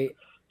right.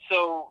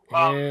 So,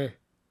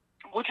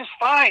 which is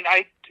fine.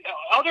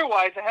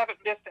 Otherwise, I haven't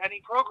missed any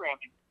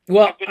programming.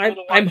 Well,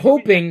 I'm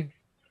hoping,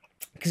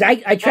 because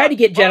I tried to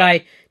get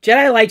Jedi.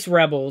 Jedi likes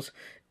Rebels,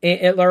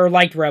 or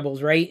liked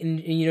Rebels, right? And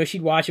you know,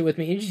 she'd watch it with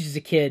me. And she's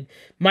a kid.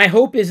 My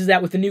hope is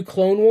that with the new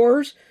Clone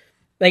Wars,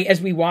 like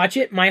as we watch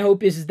it, my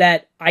hope is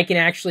that I can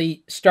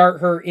actually start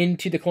her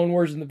into the Clone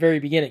Wars in the very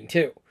beginning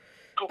too.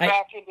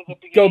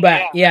 Go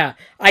back, yeah.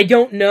 I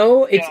don't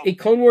know.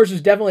 Clone Wars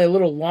was definitely a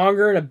little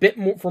longer and a bit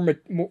more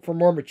for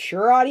more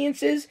mature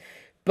audiences,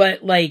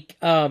 but like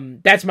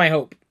that's my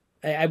hope.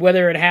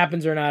 Whether it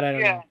happens or not, I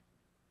don't know.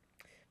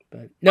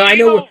 But no, I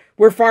know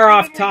we're far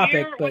off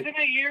topic, but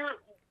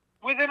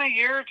within a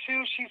year or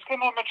two, she's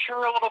going to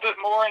mature a little bit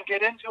more and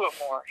get into it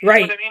more. You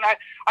know what I mean,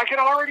 I could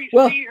already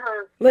see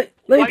her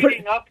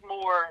lighting up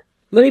more.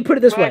 Let me put it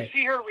this way. When I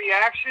see her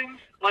reactions,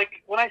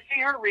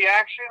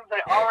 I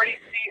already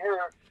see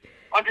her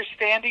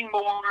understanding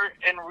more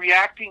and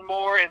reacting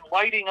more and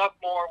lighting up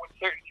more with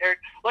certain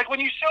characters. Like when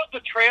you showed the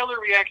trailer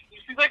reaction,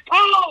 she's like,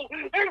 "Poe,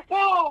 there's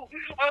Poe."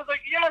 I was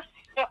like, "Yes."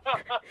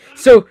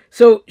 So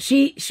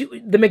she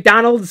the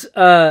McDonald's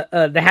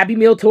the Happy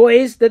Meal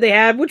toys that they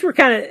had, which were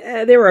kind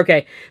of they were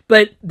okay,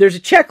 but there's a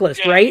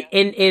checklist, right?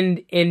 Yeah.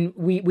 And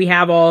we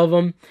have all of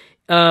them,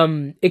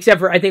 except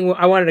for I think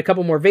I wanted a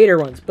couple more Vader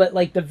ones, but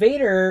like the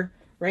Vader,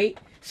 right?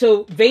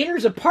 So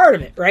Vader's a part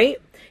of it, right?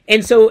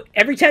 And so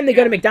every time they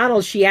go to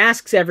McDonald's, she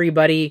asks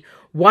everybody,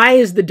 why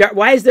is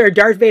there a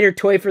Darth Vader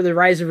toy for the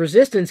Rise of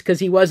Resistance? Because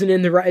he wasn't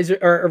in the Rise of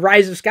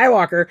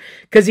Skywalker.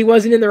 Because he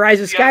wasn't in the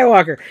Rise of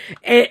Skywalker.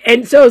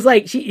 And so it's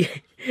like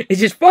it's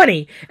just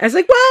funny. I was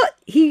like, well,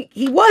 he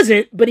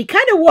wasn't, but he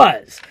kind of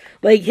was.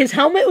 Like his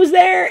helmet was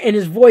there and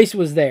his voice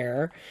was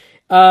there.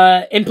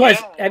 And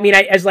plus, I mean,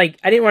 I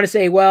didn't want to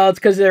say, well, it's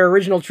because they're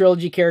original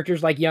trilogy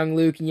characters like young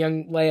Luke and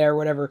young Leia or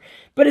whatever.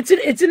 But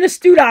it's an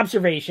astute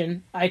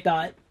observation, I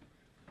thought.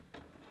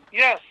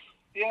 Yes.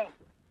 Yeah.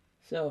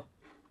 So.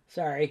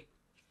 Sorry.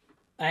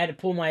 I had to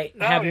pull my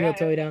Happy Meal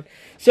toy down.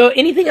 So,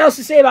 anything else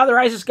to say about The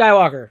Rise of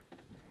Skywalker?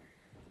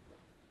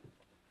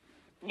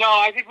 No,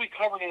 I think we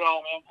covered it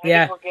all, man.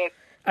 I think we're good.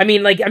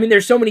 I mean,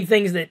 there's so many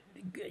things that,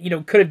 you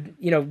know, could have,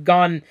 you know,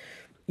 gone,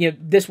 you know,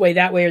 this way,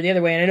 that way, or the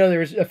other way. And I know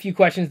there's a few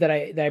questions that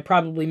I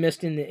probably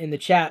missed in the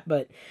chat.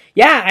 But,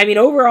 yeah, I mean,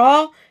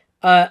 overall,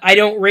 I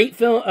don't rate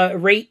Star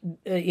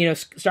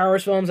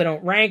Wars films. I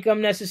don't rank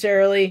them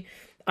necessarily.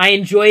 I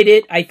enjoyed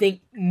it, I think,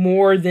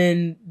 more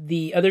than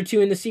the other two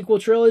in the sequel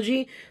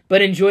trilogy,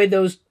 but enjoyed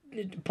those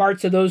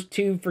parts of those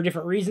two for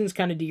different reasons,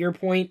 kind of to your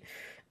point.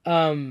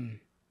 It's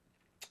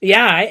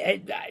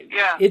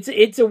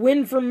a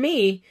win for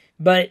me,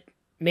 but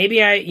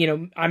maybe I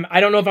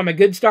don't know if I'm a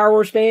good Star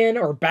Wars fan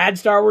or a bad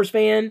Star Wars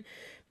fan,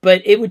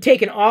 but it would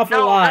take an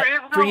awful lot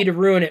for you to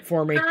ruin it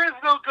for me. There is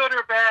no good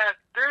or bad.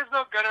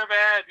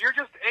 You're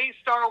just a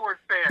Star Wars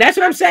fan. That's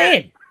what I'm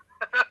saying.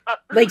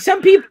 Like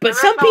some people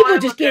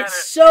just get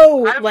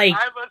so I'm a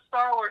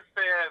Star Wars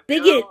fan. They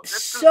get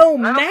so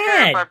mad. I don't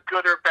care if I'm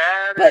good or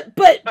bad.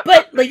 But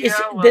like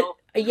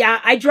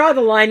I draw the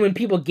line when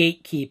people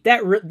gatekeep.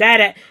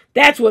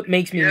 That's what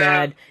makes me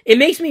mad. It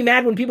makes me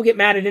mad when people get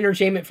mad at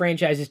entertainment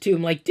franchises too.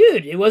 I'm like,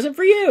 dude, it wasn't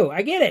for you.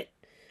 I get it.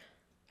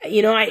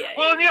 You know,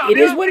 it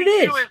is what it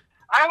is.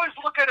 I always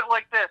look at it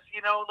like this,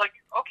 you know, like,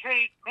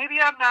 okay, maybe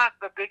I'm not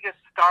the biggest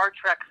Star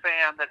Trek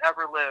fan that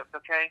ever lived,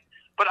 okay?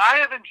 But I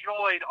have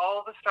enjoyed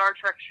all the Star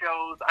Trek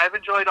shows. I've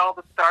enjoyed all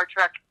the Star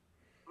Trek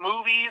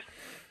movies.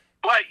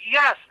 But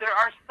yes, there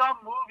are some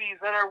movies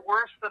that are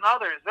worse than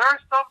others. There are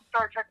some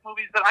Star Trek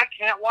movies that I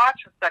can't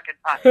watch a second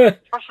time,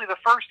 especially the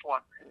first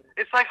one.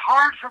 It's like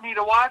hard for me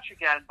to watch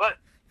again. But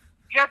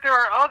yet there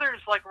are others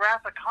like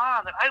Wrath of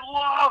Khan that I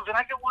love and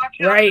I can watch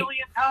it Right. a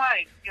million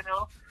times, you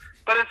know.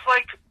 But it's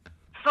like,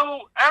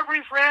 so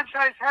every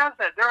franchise has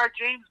that. There are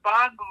James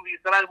Bond movies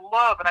that I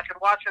love and I can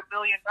watch a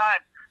million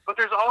times. But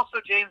there's also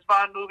James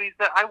Bond movies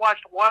that I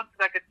watched once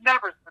and I could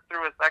never sit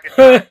through a second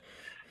time.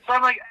 So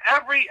I'm like,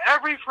 every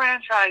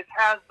franchise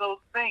has those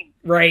things.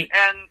 Right.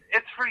 And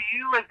it's for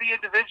you as the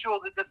individual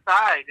to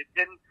decide.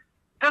 It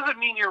doesn't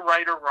mean you're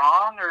right or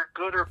wrong or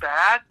good or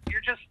bad.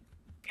 You're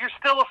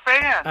still a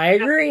fan. I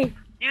agree.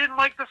 You didn't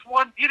like this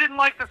one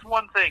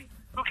thing.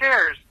 Who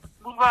cares?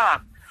 Move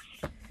on.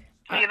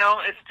 You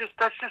know,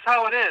 that's just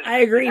how it is. I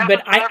agree,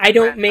 but I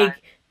don't make.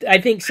 I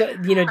think so.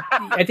 You know,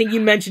 I think you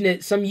mentioned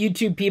it. Some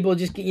YouTube people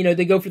just, you know,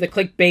 they go for the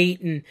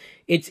clickbait, and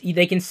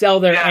they can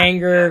sell their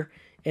anger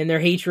and their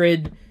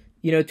hatred,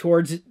 you know,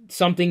 towards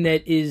something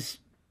that is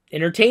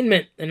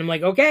entertainment. And I'm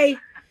like, okay,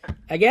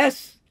 I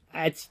guess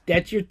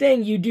that's your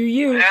thing. You do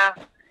you. Yeah.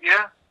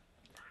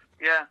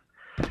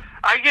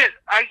 I get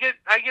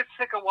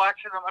sick of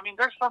watching them. I mean,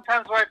 there's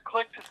sometimes where I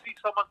click to see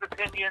someone's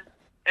opinion,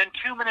 and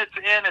 2 minutes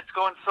in, it's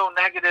going so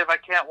negative, I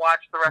can't watch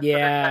the rest of the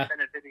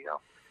 10-minute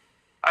video.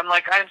 I'm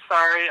like, I'm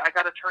sorry, I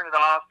got to turn it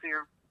off.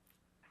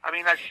 I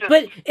mean, that's just.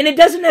 And it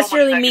doesn't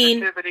necessarily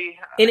mean. And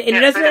it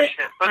doesn't.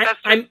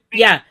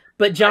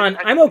 But John,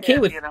 I'm okay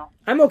with. You know?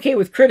 I'm okay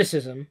with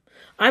criticism.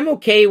 I'm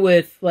okay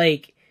with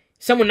like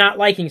someone not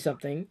liking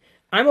something.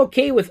 I'm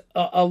okay with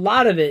a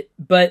lot of it,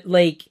 but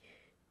like,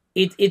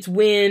 it's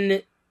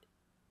when.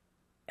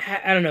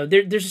 I don't know.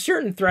 There's a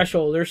certain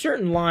threshold, there's a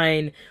certain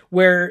line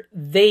where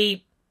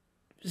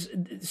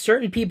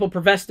certain people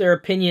profess their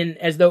opinion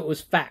as though it was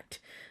fact.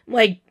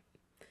 Like,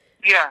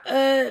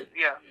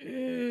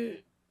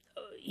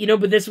 you know,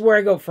 but this is where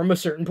I go from a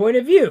certain point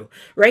of view,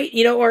 right?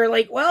 You know, or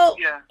like, well,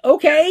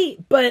 okay,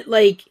 but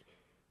like,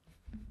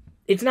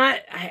 it's not.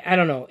 I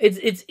don't know.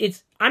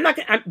 It's. I'm not.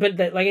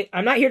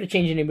 I'm not here to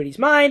change anybody's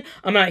mind.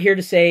 I'm not here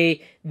to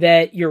say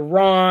that you're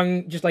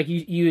wrong. Just like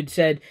you had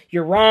said,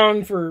 you're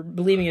wrong for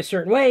believing a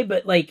certain way.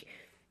 But like,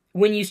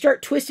 when you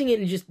start twisting it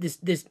in just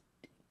this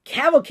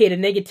cavalcade of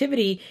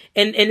negativity,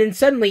 and then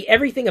suddenly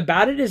everything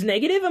about it is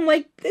negative, I'm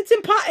like, it's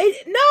impossible.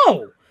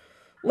 No,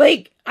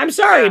 like, I'm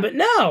sorry, but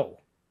no.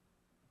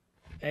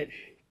 But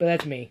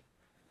that's me.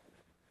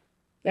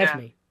 That's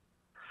me.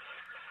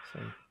 So.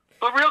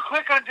 But real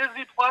quick on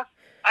Disney Plus,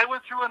 I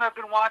went through and I've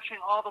been watching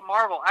all the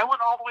Marvel. I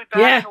went all the way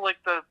back to like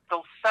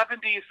those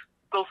 70s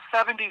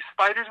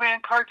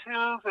Spider-Man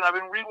cartoons, and I've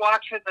been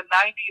rewatching the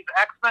 90s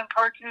X-Men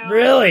cartoons.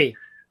 Really?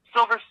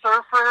 Silver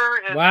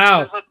Surfer, and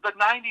the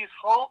 90s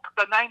Hulk.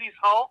 The 90s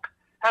Hulk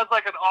has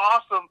like an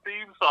awesome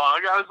theme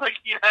song. I was like,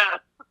 yes,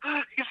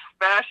 he's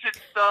smashing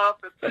stuff.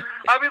 And,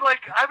 I've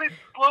been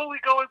slowly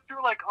going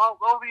through like all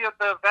the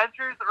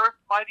Avengers,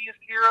 Earth's Mightiest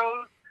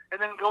Heroes, and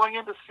then going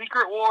into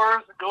Secret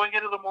Wars, and going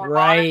into the more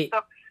modern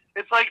stuff.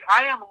 It's like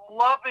I am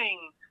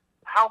loving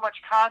how much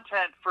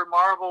content for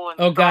Marvel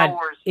and Star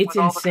Wars. It's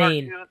with insane. All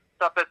the cartoon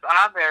stuff that's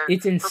on there.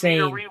 It's insane.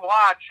 For me to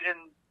rewatch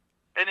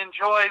and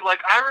enjoy. Like,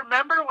 I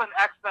remember when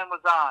X-Men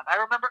was on. I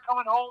remember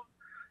coming home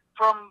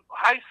from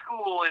high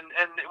school and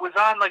it was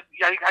on. Like,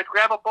 I'd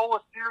grab a bowl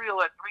of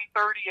cereal at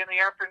 3:30 in the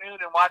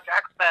afternoon and watch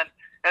X-Men,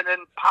 and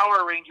then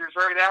Power Rangers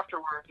right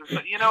afterwards. So,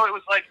 you know, it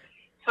was like,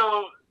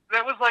 so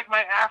that was like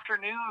my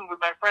afternoon with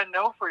my friend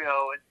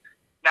Nofrio, and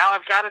now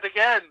I've got it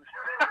again.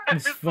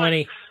 It's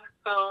funny.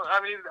 So, I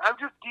mean, I'm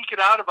just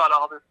geeking out about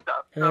all this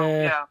stuff. So,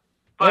 yeah.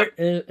 But,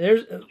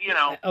 there's you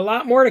know, a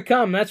lot more to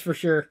come, that's for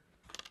sure.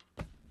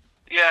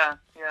 Yeah.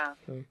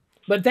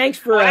 But thanks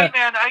for... hey,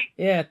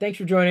 man, thanks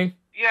for joining.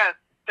 Yeah,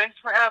 thanks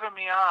for having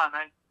me on.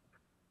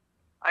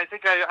 I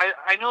think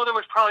I know there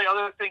was probably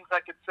other things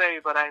I could say,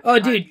 but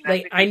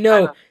I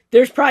know.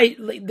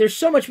 There's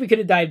so much we could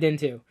have dived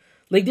into.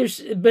 Like,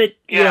 you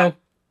know,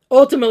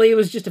 ultimately it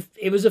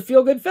was a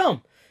feel-good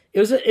film.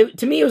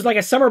 To me, it was like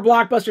a summer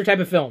blockbuster type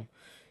of film.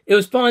 It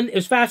was fun. It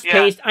was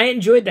fast-paced. I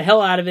enjoyed the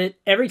hell out of it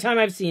every time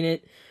I've seen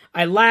it.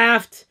 I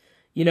laughed.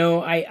 You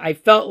know, I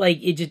felt like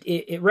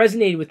it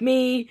resonated with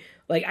me.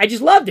 Like, I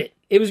just loved it.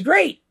 It was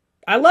great.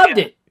 I loved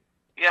it.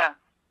 Yeah.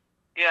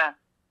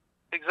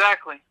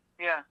 Exactly.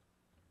 Yeah.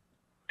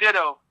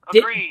 Ditto.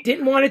 Agreed.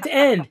 Didn't want it to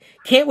end.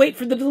 Can't wait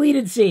for the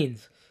deleted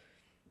scenes.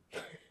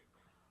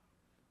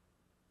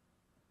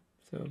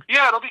 So.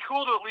 Yeah, it'll be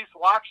cool to at least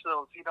watch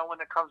those, you know,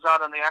 when it comes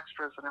out on the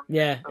extras and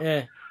everything.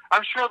 Yeah.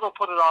 I'm sure they'll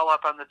put it all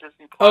up on the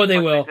Disney Plus. Oh, they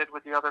will. They did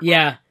with the other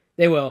movies.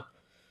 They will.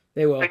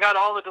 They got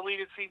all the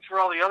deleted scenes for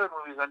all the other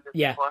movies on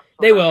Disney Plus. So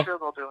they will. I'm sure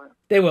they'll do it.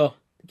 They will.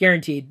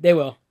 Guaranteed. They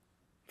will.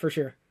 For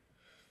sure.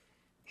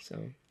 So,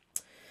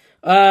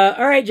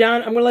 all right,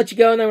 John, I'm going to let you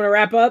go and then I'm going to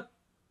wrap up.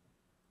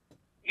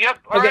 Yep.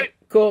 All right.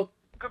 Cool.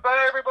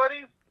 Goodbye,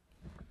 everybody.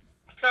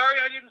 Sorry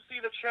I didn't see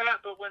the chat,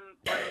 but when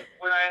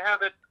I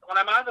have it, when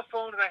I'm on the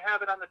phone and I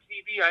have it on the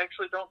TV, I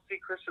actually don't see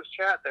Chris's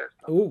chat there.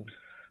 So. Ooh.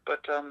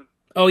 But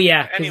oh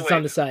yeah, because it's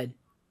on the side.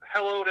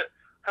 Hello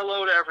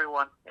to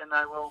everyone, and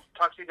I will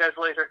talk to you guys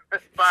later.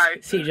 Bye.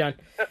 See you, John.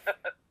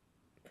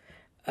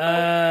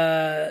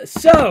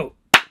 So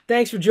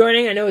thanks for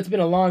joining. I know it's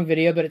been a long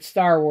video, but it's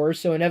Star Wars,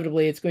 so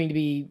inevitably it's going to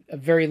be a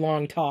very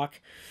long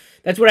talk.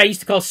 That's what I used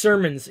to call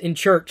sermons in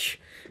church.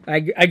 I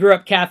grew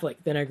up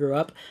Catholic, then I grew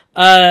up.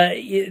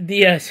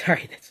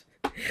 Sorry,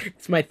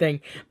 that's my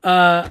thing.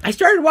 I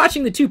started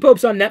watching The Two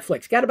Popes on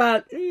Netflix. Got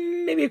about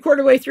maybe a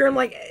quarter way through. I'm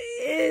like,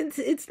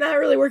 it's not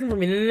really working for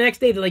me. And then the next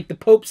day, like the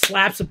Pope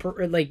slaps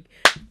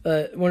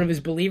one of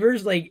his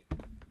believers, like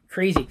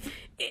crazy.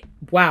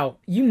 Wow,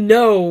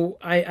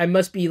 I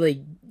must be like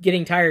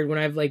getting tired when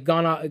I've like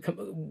gone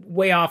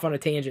way off on a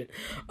tangent.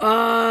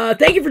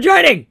 Thank you for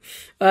joining.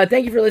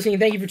 Thank you for listening.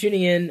 Thank you for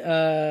tuning in.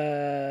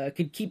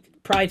 Could keep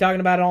probably talking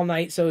about it all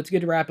night, so it's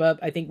good to wrap up.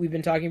 I think we've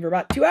been talking for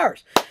about 2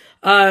 hours,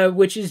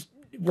 which is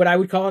what I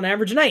would call an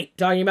average night,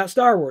 talking about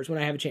Star Wars when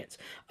I have a chance.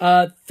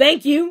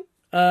 Thank you.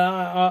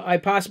 I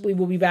possibly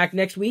will be back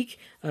next week,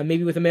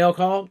 maybe with a mail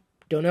call.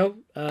 Don't know.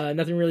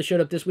 Nothing really showed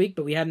up this week,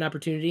 but we had an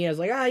opportunity. I was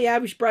like, yeah,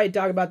 we should probably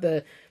talk about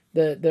the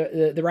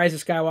Rise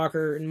of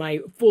Skywalker in my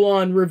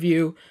full-on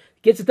review.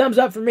 Gets a thumbs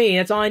up for me.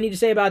 That's all I need to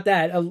say about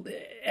that.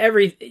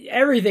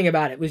 Everything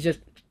about it was just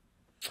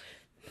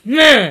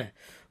meh.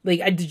 Like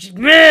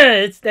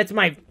that's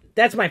my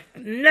that's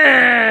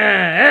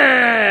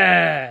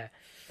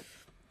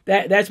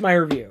my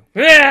review.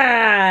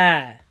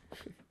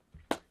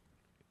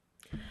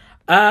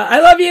 I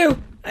love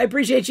you. I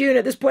appreciate you. And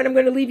at this point, I'm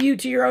going to leave you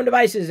to your own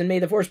devices. And may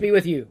the Force be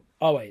with you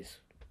always.